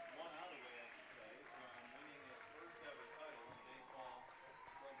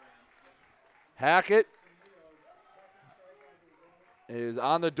 Hackett is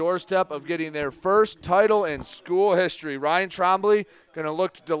on the doorstep of getting their first title in school history. Ryan Trombley going to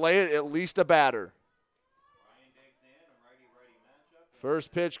look to delay it at least a batter.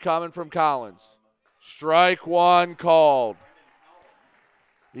 First pitch coming from Collins. Strike 1 called.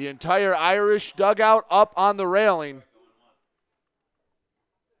 The entire Irish dugout up on the railing.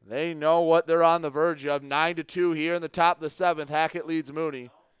 They know what they're on the verge of. 9-2 here in the top of the 7th. Hackett leads Mooney.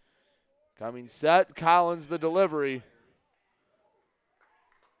 Coming set, Collins the delivery.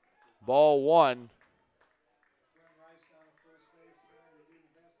 Ball 1.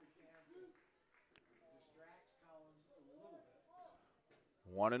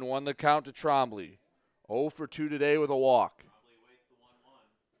 One and 1 the count to Trombley. 0 for 2 today with a walk.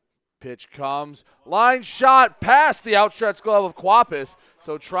 Pitch comes. Line shot past the outstretched glove of Quapis.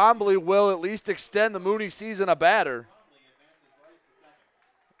 So Trombley will at least extend the Mooney season a batter.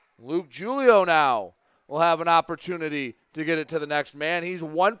 Luke Giulio now will have an opportunity to get it to the next man. He's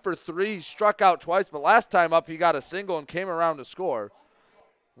 1 for 3. He struck out twice, but last time up he got a single and came around to score.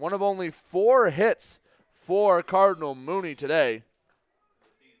 One of only 4 hits for Cardinal Mooney today.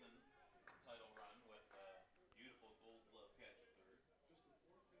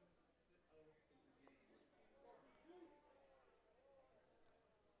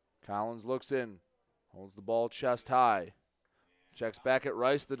 Collins looks in, holds the ball chest high. Checks back at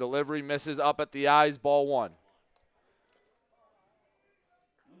Rice. The delivery misses up at the eyes. Ball 1.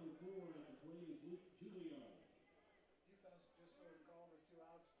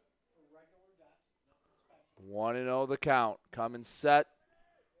 One and 0 the count. Coming set.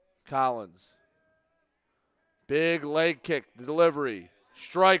 Collins. Big leg kick. The delivery.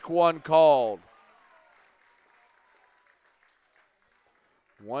 Strike 1 called.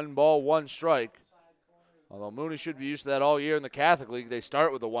 1 ball, 1 strike. Although Mooney should be used to that all year in the Catholic League. They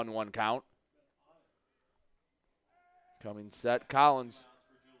start with a 1-1 count. Coming set, Collins.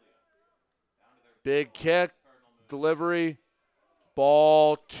 Big kick, delivery,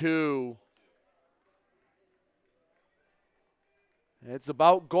 ball 2. It's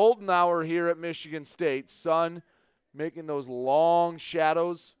about golden hour here at Michigan State. Sun making those long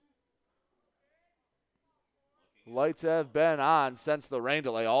shadows. Lights have been on since the rain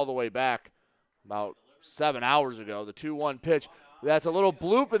delay all the way back about 7 hours ago. The 2-1 pitch. That's a little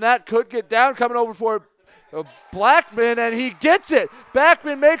bloop, and that could get down. Coming over for Blackman, and he gets it.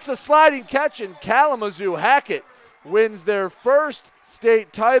 Blackman makes a sliding catch, and Kalamazoo Hackett wins their first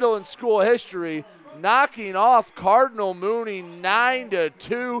state title in school history, knocking off Cardinal Mooney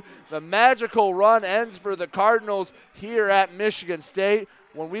 9-2. The magical run ends for the Cardinals here at Michigan State.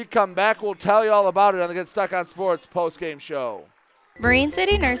 When we come back, we'll tell you all about it on the Get Stuck on Sports postgame show. Marine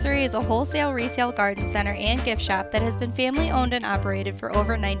City Nursery is a wholesale retail garden center and gift shop that has been family owned and operated for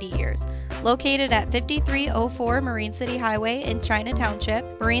over 90 years. Located at 5304 Marine City Highway in China Township,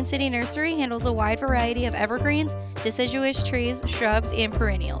 Marine City Nursery handles a wide variety of evergreens, deciduous trees, shrubs, and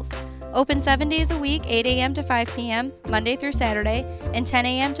perennials. Open 7 days a week, 8 a.m. to 5 p.m., Monday through Saturday, and 10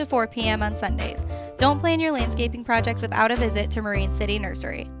 a.m. to 4 p.m. on Sundays. Don't plan your landscaping project without a visit to Marine City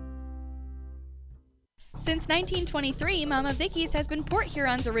Nursery. Since 1923, Mama Vicky's has been Port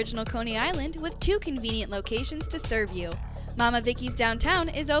Huron's original Coney Island with 2 convenient locations to serve you. Mama Vicky's downtown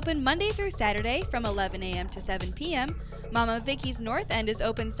is open Monday through Saturday from 11 a.m. to 7 p.m. Mama Vicky's North End is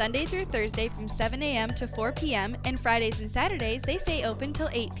open Sunday through Thursday from 7 a.m. to 4 p.m. and Fridays and Saturdays they stay open till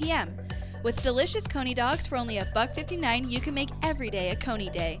 8 p.m. With delicious Coney dogs for only $1.59, you can make every day a Coney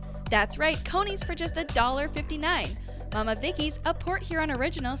day. That's right, Coney's for just $1.59. Mama Vicky's, a Port Huron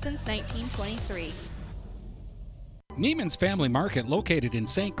original since 1923. Neiman's Family Market, located in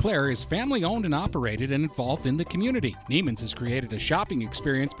St. Clair, is family-owned and operated and involved in the community. Neiman's has created a shopping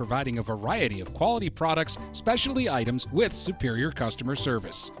experience providing a variety of quality products, specialty items with superior customer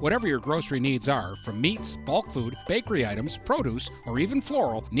service. Whatever your grocery needs are, from meats, bulk food, bakery items, produce, or even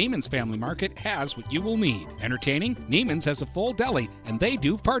floral, Neiman's Family Market has what you will need. Entertaining? Neiman's has a full deli, and they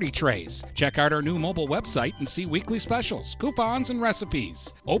do party trays. Check out our new mobile website and see weekly specials, coupons, and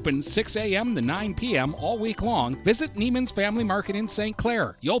recipes. Open 6 a.m. to 9 p.m. all week long. Visit Neiman's Family Market in St.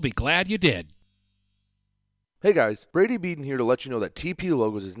 Clair. You'll be glad you did. Hey guys, Brady Beaton here to let you know that TP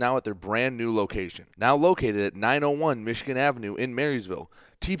Logos is now at their brand new location. Now located at 901 Michigan Avenue in Marysville,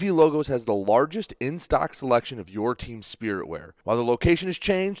 TP Logos has the largest in-stock selection of your team's spirit wear. While the location has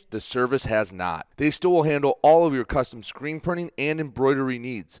changed, the service has not. They still will handle all of your custom screen printing and embroidery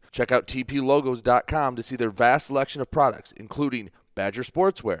needs. Check out tplogos.com to see their vast selection of products, including Badger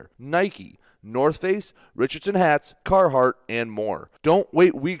Sportswear, Nike, North Face, Richardson hats, Carhartt, and more. Don't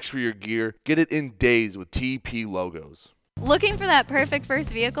wait weeks for your gear. Get it in days with TP Logos. Looking for that perfect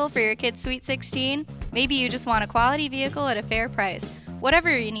first vehicle for your kid's Sweet 16? Maybe you just want a quality vehicle at a fair price. Whatever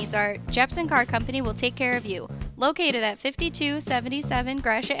your needs are, Jepson Car Company will take care of you. Located at 5277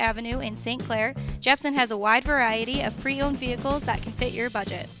 Gratiot Avenue in St. Clair, Jepson has a wide variety of pre-owned vehicles that can fit your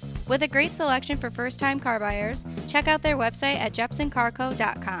budget. With a great selection for first-time car buyers, check out their website at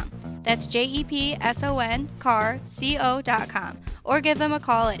jepsoncarco.com. That's JEPSON carco.com. Or give them a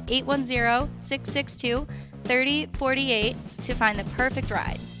call at 810-662-3048 to find the perfect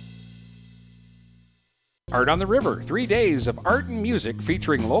ride. Art on the River, 3 days of art and music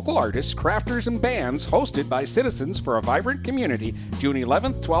featuring local artists, crafters, and bands, hosted by Citizens for a Vibrant Community, June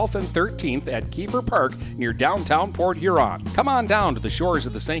 11th, 12th, and 13th at Kiefer Park near downtown Port Huron. Come on down to the shores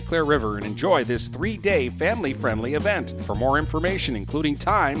of the St. Clair River and enjoy this 3-day family-friendly event. For more information, including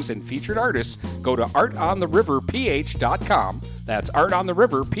times and featured artists, go to artontheriverph.com. That's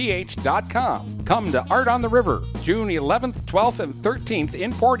artontheriverph.com. Come to Art on the River, June 11th, 12th, and 13th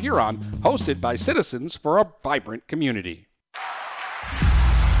in Port Huron, hosted by Citizens for a Vibrant Community.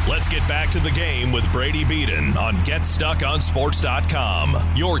 Let's get back to the game with Brady Beaton on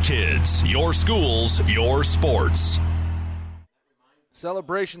GetStuckOnSports.com. Your kids, your schools, your sports.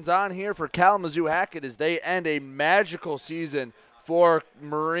 Celebrations on here for Kalamazoo Hackett as they end a magical season for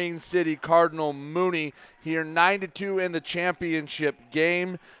Marine City Cardinal Mooney here, 9-2 in the championship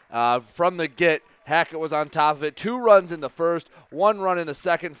game. From the get, Hackett was on top of it. 2 runs in the first, 1 run in the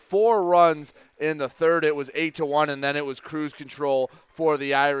second, 4 runs in the third. It was 8-1, and then it was cruise control for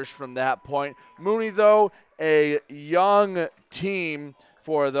the Irish from that point. Mooney, though, a young team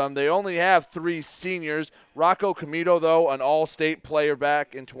for them. They only have 3 seniors. Rocco Comito, though, an all-state player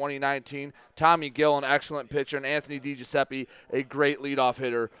back in 2019. Tommy Gill, an excellent pitcher, and Anthony DiGiuseppe, a great leadoff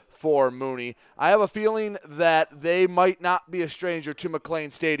hitter for Mooney. I have a feeling that they might not be a stranger to McLean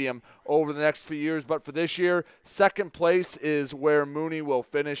Stadium over the next few years, but for this year, second place is where Mooney will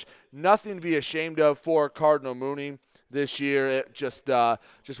finish. Nothing to be ashamed of for Cardinal Mooney this year. It just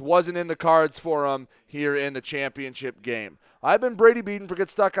wasn't in the cards for him here in the championship game. I've been Brady Beaton for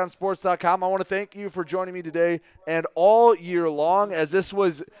GetStuckOnSports.com. I want to thank you for joining me today and all year long, as this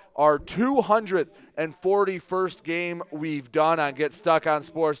was our 241st game we've done on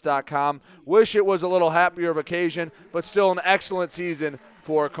GetStuckOnSports.com. Wish it was a little happier of occasion, but still an excellent season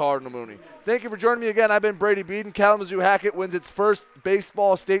for Cardinal Mooney. Thank you for joining me again. I've been Brady Beaton. Kalamazoo Hackett wins its first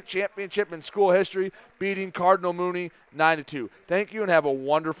baseball state championship in school history, beating Cardinal Mooney 9-2. Thank you and have a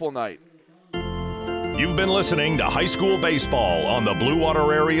wonderful night. You've been listening to High School Baseball on the Blue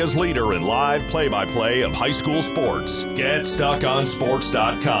Water Area's leader in live play-by-play of high school sports.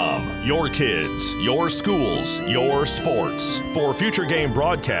 GetStuckOnSports.com. Your kids, your schools, your sports. For future game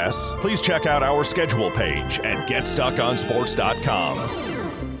broadcasts, please check out our schedule page at GetStuckOnSports.com.